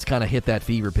feel like it's kind of hit that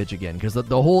fever pitch again, because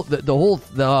the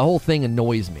whole thing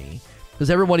annoys me. Because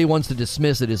everybody wants to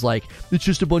dismiss it as like, it's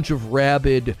just a bunch of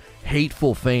rabid,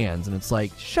 hateful fans. And it's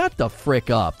like, shut the frick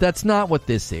up. That's not what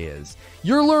this is.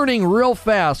 You're learning real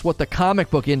fast what the comic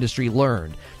book industry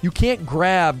learned. You can't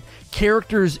grab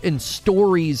characters and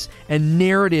stories and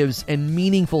narratives and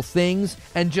meaningful things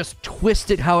and just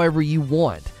twist it however you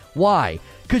want. Why?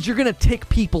 Because you're going to tick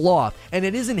people off, and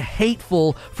it isn't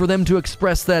hateful for them to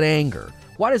express that anger.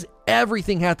 Why does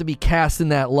everything have to be cast in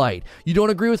that light? You don't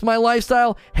agree with my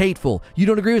lifestyle? Hateful. You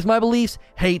don't agree with my beliefs?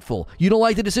 Hateful. You don't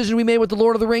like the decision we made with The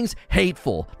Lord of the Rings?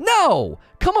 Hateful. No!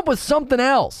 Come up with something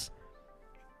else.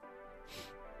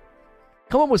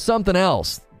 Come up with something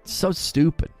else. It's so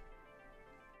stupid.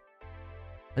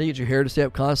 How do you get your hair to stay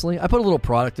up constantly? I put a little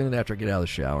product in it after I get out of the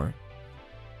shower.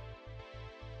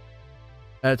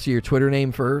 Add it to your Twitter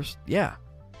name first. Yeah.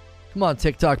 Come on,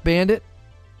 TikTok bandit.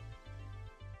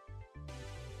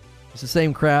 It's the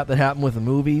same crap that happened with the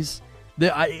movies.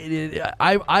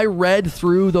 I read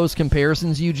through those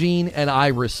comparisons, Eugene, and I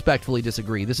respectfully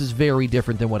disagree. This is very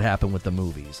different than what happened with the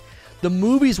movies. The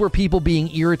movies were people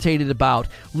being irritated about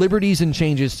liberties and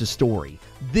changes to story.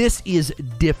 This is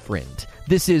different.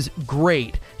 This is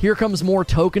great. Here comes more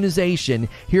tokenization.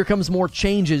 Here comes more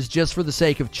changes just for the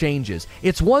sake of changes.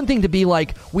 It's one thing to be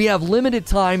like, we have limited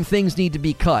time, things need to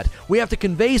be cut. We have to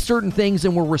convey certain things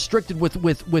and we're restricted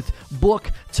with book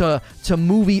to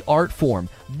movie art form.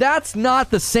 That's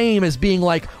not the same as being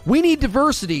like, we need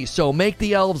diversity, so make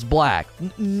the elves black.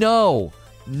 No,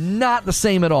 not the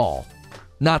same at all.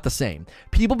 Not the same.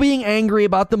 People being angry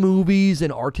about the movies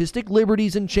and artistic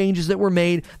liberties and changes that were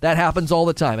made, that happens all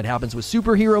the time. It happens with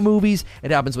superhero movies,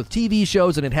 it happens with TV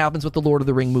shows, and it happens with the Lord of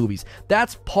the Ring movies.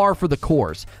 That's par for the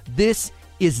course. This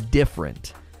is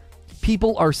different.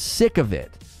 People are sick of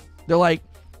it. They're like,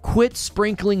 quit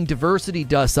sprinkling diversity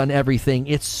dust on everything.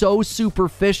 It's so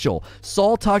superficial.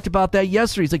 Saul talked about that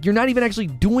yesterday. He's like, you're not even actually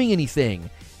doing anything.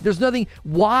 There's nothing.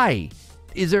 Why?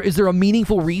 Is there a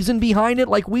meaningful reason behind it?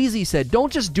 Like Wheezy said,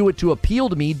 don't just do it to appeal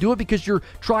to me. Do it because you're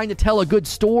trying to tell a good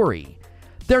story.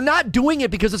 They're not doing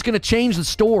it because it's going to change the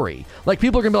story. Like,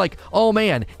 people are going to be like, oh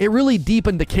man, it really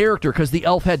deepened the character because the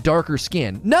elf had darker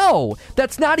skin. No,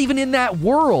 that's not even in that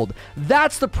world.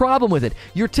 That's the problem with it.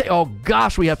 Oh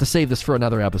gosh, we have to save this for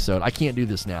another episode. I can't do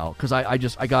this now because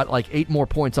I got like 8 more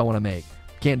points I want to make.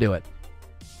 Can't do it.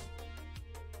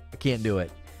 I can't do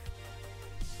it.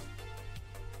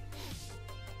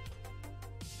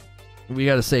 We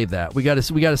got to save that. We got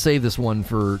to save this one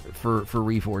for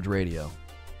Reforge Radio.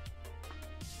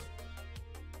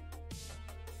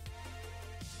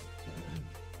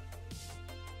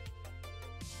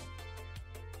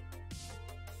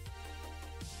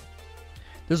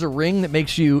 There's a ring that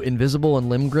makes you invisible in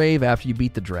Limgrave after you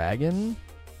beat the dragon.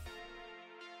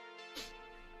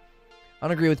 I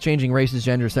don't agree with changing races,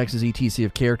 genders, sexes, etc.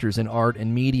 of characters in art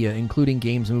and media, including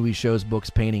games, movies, shows,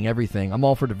 books, painting, everything. I'm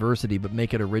all for diversity, but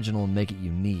make it original and make it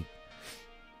unique.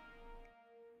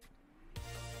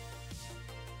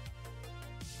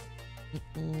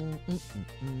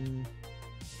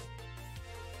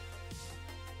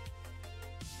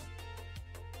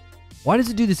 Why does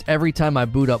it do this every time I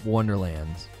boot up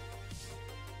Wonderlands?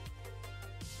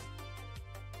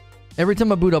 Every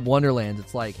time I boot up Wonderlands,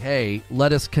 it's like, hey,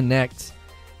 let us connect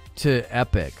to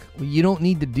Epic. Well, you don't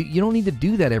need to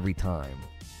do that every time.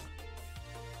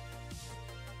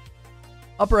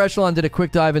 Upper Echelon did a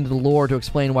quick dive into the lore to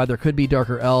explain why there could be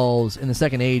darker elves in the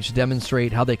Second Age to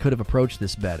demonstrate how they could have approached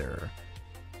this better.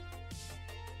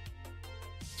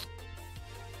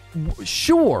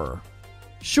 Sure.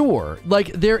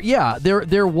 Like there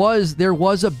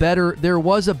was a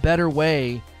better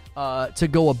way to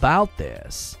go about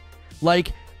this.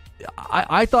 Like,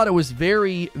 I thought it was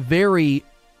very, very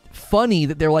funny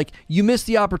that they're like, you missed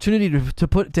the opportunity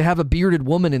to have a bearded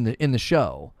woman in the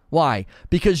show. Why?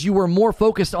 Because you were more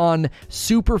focused on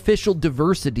superficial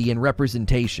diversity and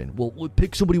representation. Well,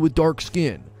 pick somebody with dark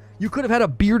skin. You could have had a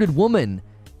bearded woman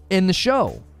in the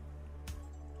show.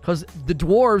 Because the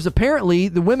dwarves, apparently,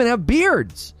 the women have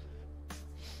beards.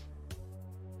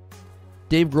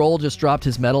 Dave Grohl just dropped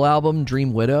his metal album,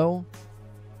 Dream Widow.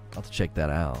 I'll have to check that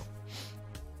out.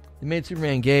 They made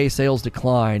Superman gay, sales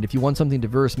declined. If you want something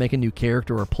diverse, make a new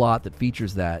character or plot that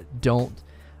features that. Don't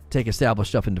take established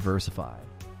stuff and diversify.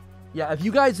 Yeah, if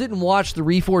you guys didn't watch the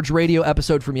Reforge Radio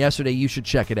episode from yesterday, you should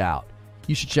check it out.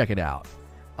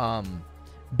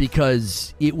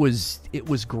 Because it was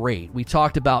great. We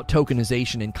talked about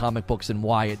tokenization in comic books and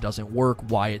why it doesn't work,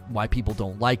 why people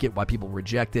don't like it, why people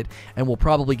reject it, and we'll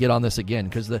probably get on this again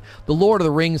because the Lord of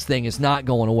the Rings thing is not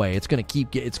going away. It's going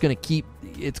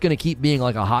to keep being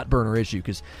like a hot burner issue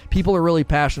because people are really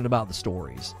passionate about the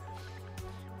stories.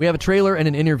 We have a trailer and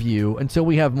an interview. Until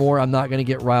we have more, I'm not going to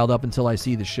get riled up until I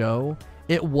see the show.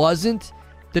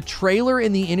 The trailer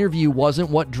and the interview wasn't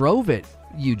what drove it,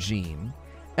 Eugene.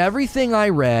 Everything I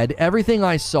read, everything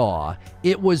I saw,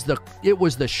 it was the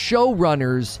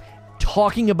showrunners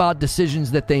talking about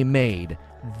decisions that they made.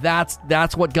 That's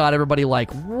what got everybody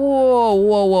like,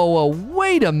 whoa,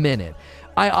 wait a minute.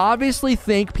 I obviously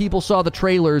think people saw the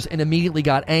trailers and immediately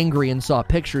got angry and saw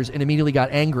pictures and immediately got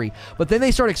angry. But then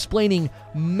they start explaining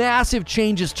massive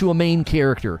changes to a main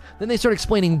character. Then they start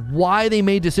explaining why they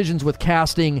made decisions with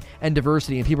casting and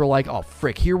diversity. And people are like, oh,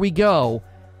 frick, here we go.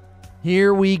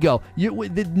 Here we go.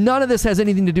 None of this has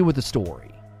anything to do with the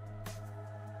story.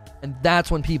 And that's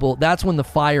when the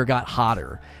fire got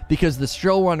hotter. Because the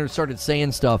showrunners started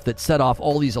saying stuff that set off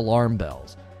all these alarm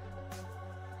bells.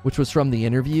 Which was from the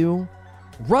interview.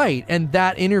 Right, and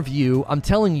that interview, I'm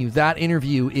telling you, that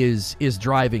interview is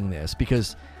driving this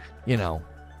because, you know.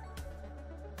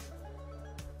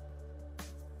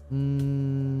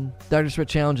 Dr. Sweat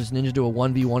challenges Ninja to a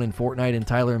 1v1 in Fortnite and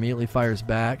Tyler immediately fires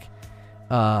back.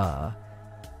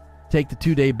 Take the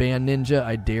 2-day ban, Ninja,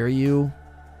 I dare you.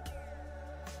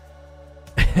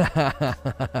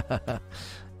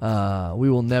 We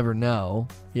will never know.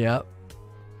 Yep.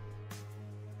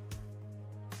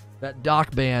 That doc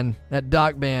ban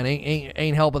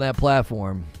ain't helping that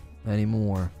platform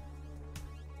anymore.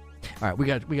 All right, we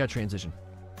got transition.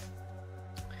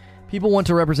 People want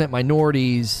to represent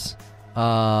minorities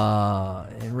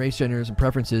and race, genders, and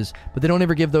preferences, but they don't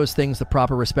ever give those things the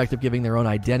proper respect of giving their own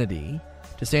identity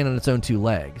to stand on its own two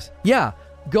legs. Yeah,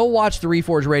 go watch the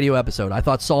Reforge Radio episode. I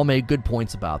thought Saul made good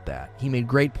points about that. He made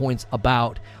great points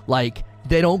about, like,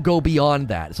 they don't go beyond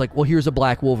that. It's like, well, here's a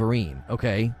black Wolverine.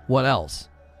 Okay, what else?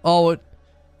 Oh,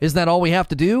 isn't that all we have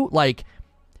to do? Like,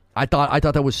 I thought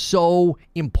that was so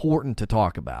important to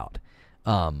talk about.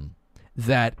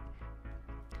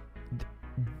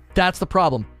 That's the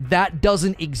problem. That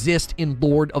doesn't exist in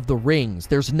Lord of the Rings.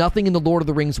 There's nothing in the Lord of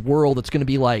the Rings world that's going to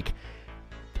be like,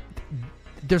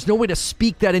 there's no way to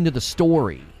speak that into the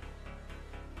story.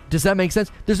 Does that make sense?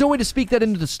 There's no way to speak that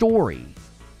into the story.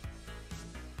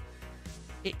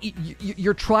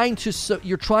 You're trying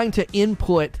to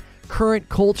input current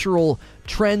cultural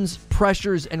trends,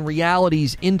 pressures, and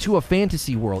realities into a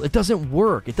fantasy world. It doesn't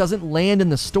work. It doesn't land in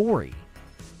the story.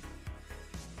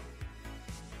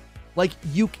 Like,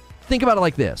 you think about it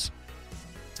like this.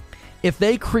 If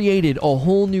they created a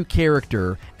whole new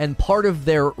character and part of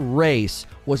their race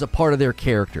was a part of their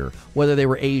character, whether they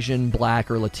were Asian,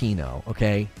 black, or Latino,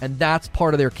 okay? And that's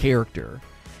part of their character.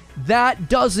 That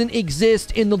doesn't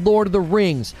exist in the Lord of the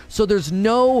Rings. So there's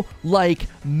no, like,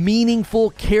 meaningful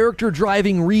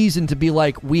character-driving reason to be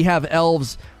like, we have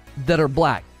elves that are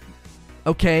black.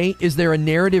 Okay, is there a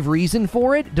narrative reason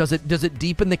for it? Does it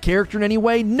deepen the character in any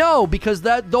way? No, because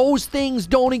those things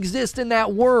don't exist in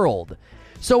that world.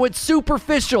 So it's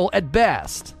superficial at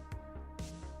best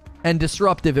and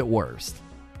disruptive at worst.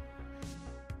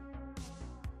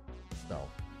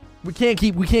 We can't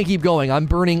keep going. I'm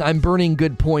burning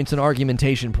good points and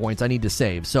argumentation points I need to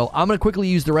save. So I'm going to quickly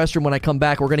use the restroom. When I come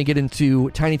back, we're going to get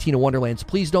into Tiny Tina Wonderlands.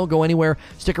 Please don't go anywhere.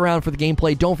 Stick around for the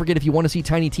gameplay. Don't forget, if you want to see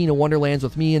Tiny Tina Wonderlands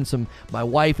with me and my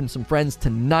wife and some friends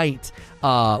tonight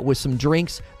with some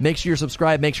drinks, make sure you're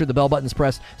subscribed. Make sure the bell button's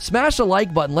pressed. Smash the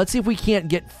like button. Let's see if we can't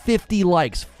get 50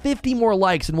 likes. 50 more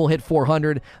likes and we'll hit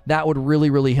 400. That would really,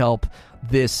 really help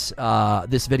this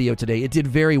video today. It did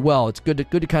very well. It's good to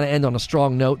kind of end on a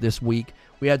strong note this week.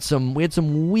 We had some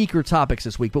weaker topics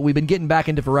this week, but we've been getting back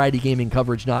into variety gaming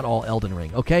coverage, not all Elden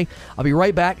Ring. Okay? I'll be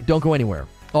right back. Don't go anywhere.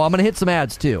 Oh, I'm going to hit some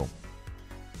ads too.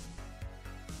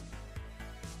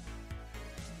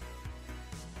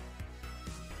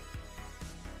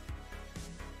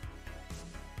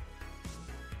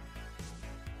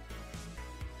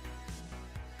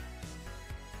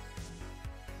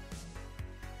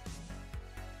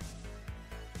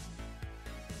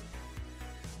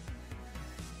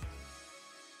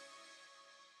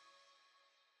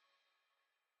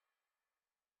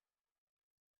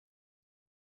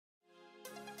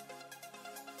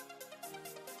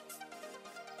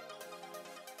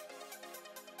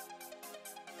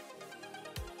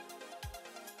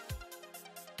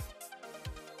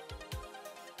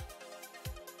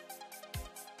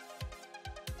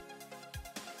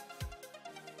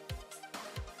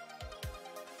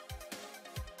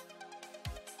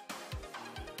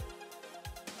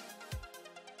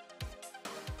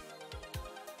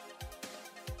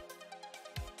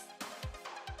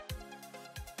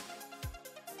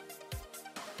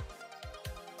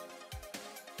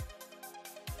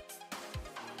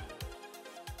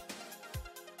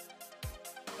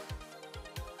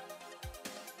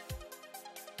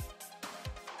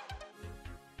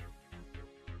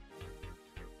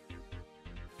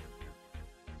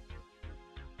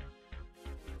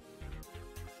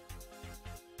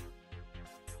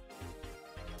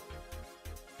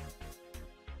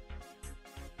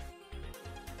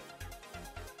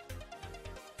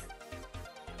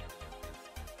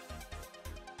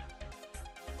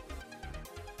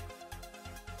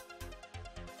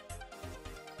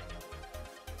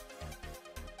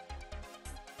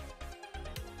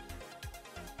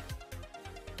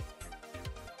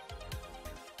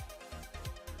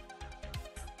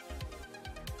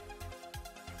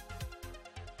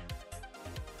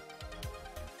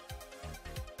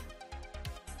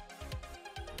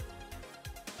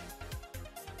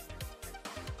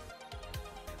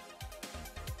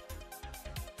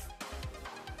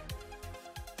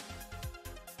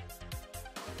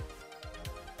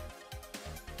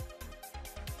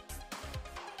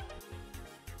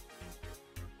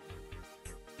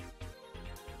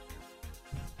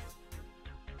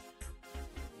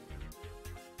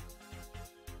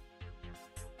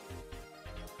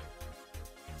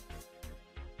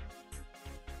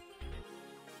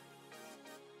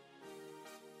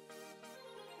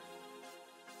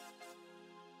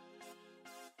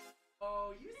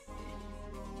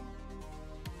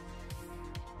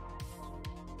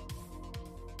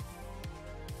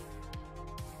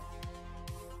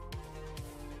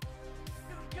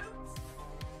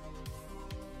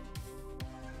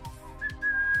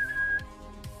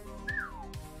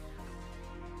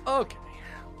 Okay.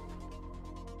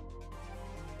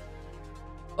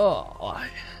 Oh.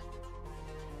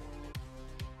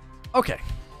 Okay.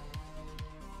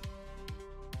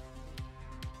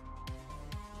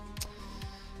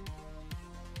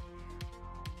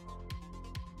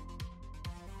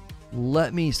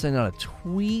 Let me send out a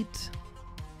tweet.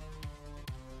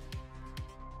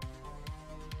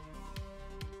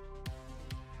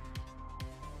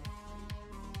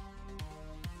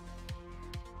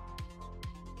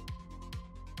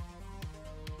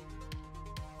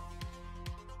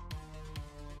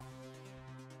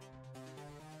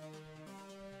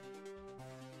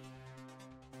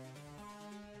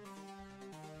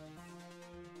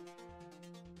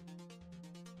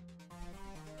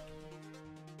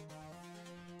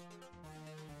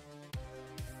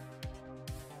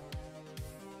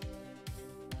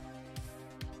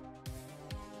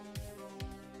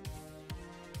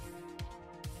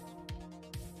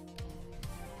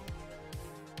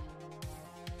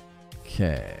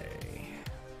 Okay.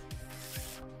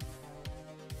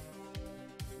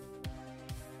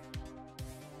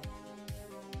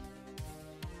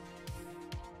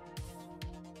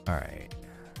 All right.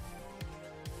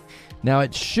 Now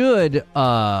it should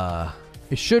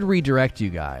redirect you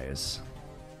guys.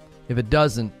 If it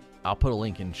doesn't, I'll put a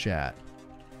link in chat.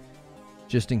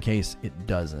 Just in case it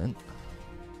doesn't.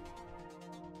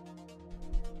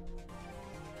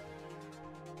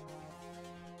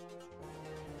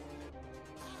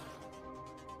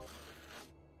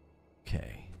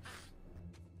 Okay.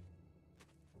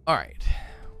 All right.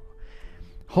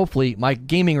 Hopefully, my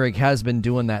gaming rig has been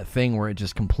doing that thing where it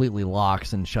just completely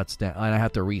locks and shuts down, and I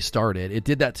have to restart it. It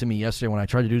did that to me yesterday when I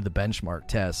tried to do the benchmark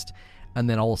test, and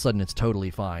then all of a sudden it's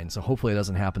totally fine. So hopefully it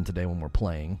doesn't happen today when we're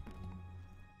playing.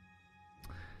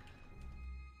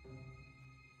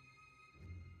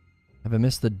 Have I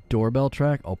missed the doorbell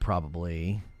track? Oh,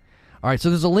 probably. All right, so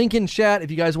there's a link in chat if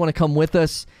you guys want to come with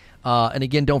us. And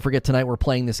again, don't forget, tonight we're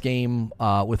playing this game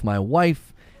with my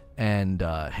wife and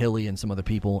Hilly and some other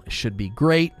people. It should be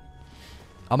great.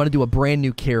 I'm going to do a brand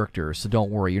new character, so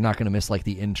don't worry. You're not going to miss like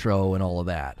the intro and all of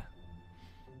that.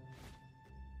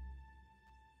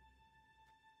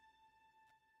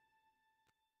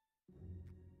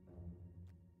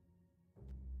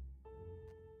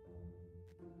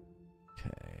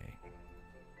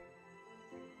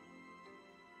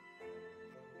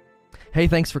 Hey,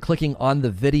 thanks for clicking on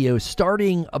the video.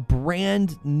 Starting a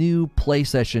brand new play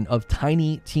session of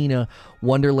Tiny Tina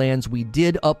Wonderlands. We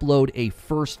did upload a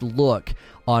first look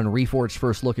on Reforged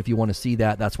First Look. If you want to see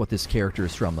that, that's what this character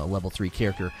is from, a level 3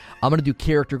 character. I'm going to do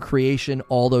character creation,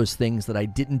 all those things that I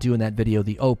didn't do in that video,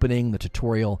 the opening, the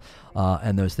tutorial,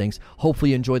 and those things.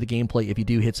 Hopefully you enjoy the gameplay. If you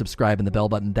do, hit subscribe and the bell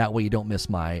button. That way you don't miss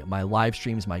my live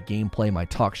streams, my gameplay, my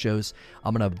talk shows.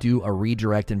 I'm going to do a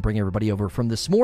redirect and bring everybody over from this morning.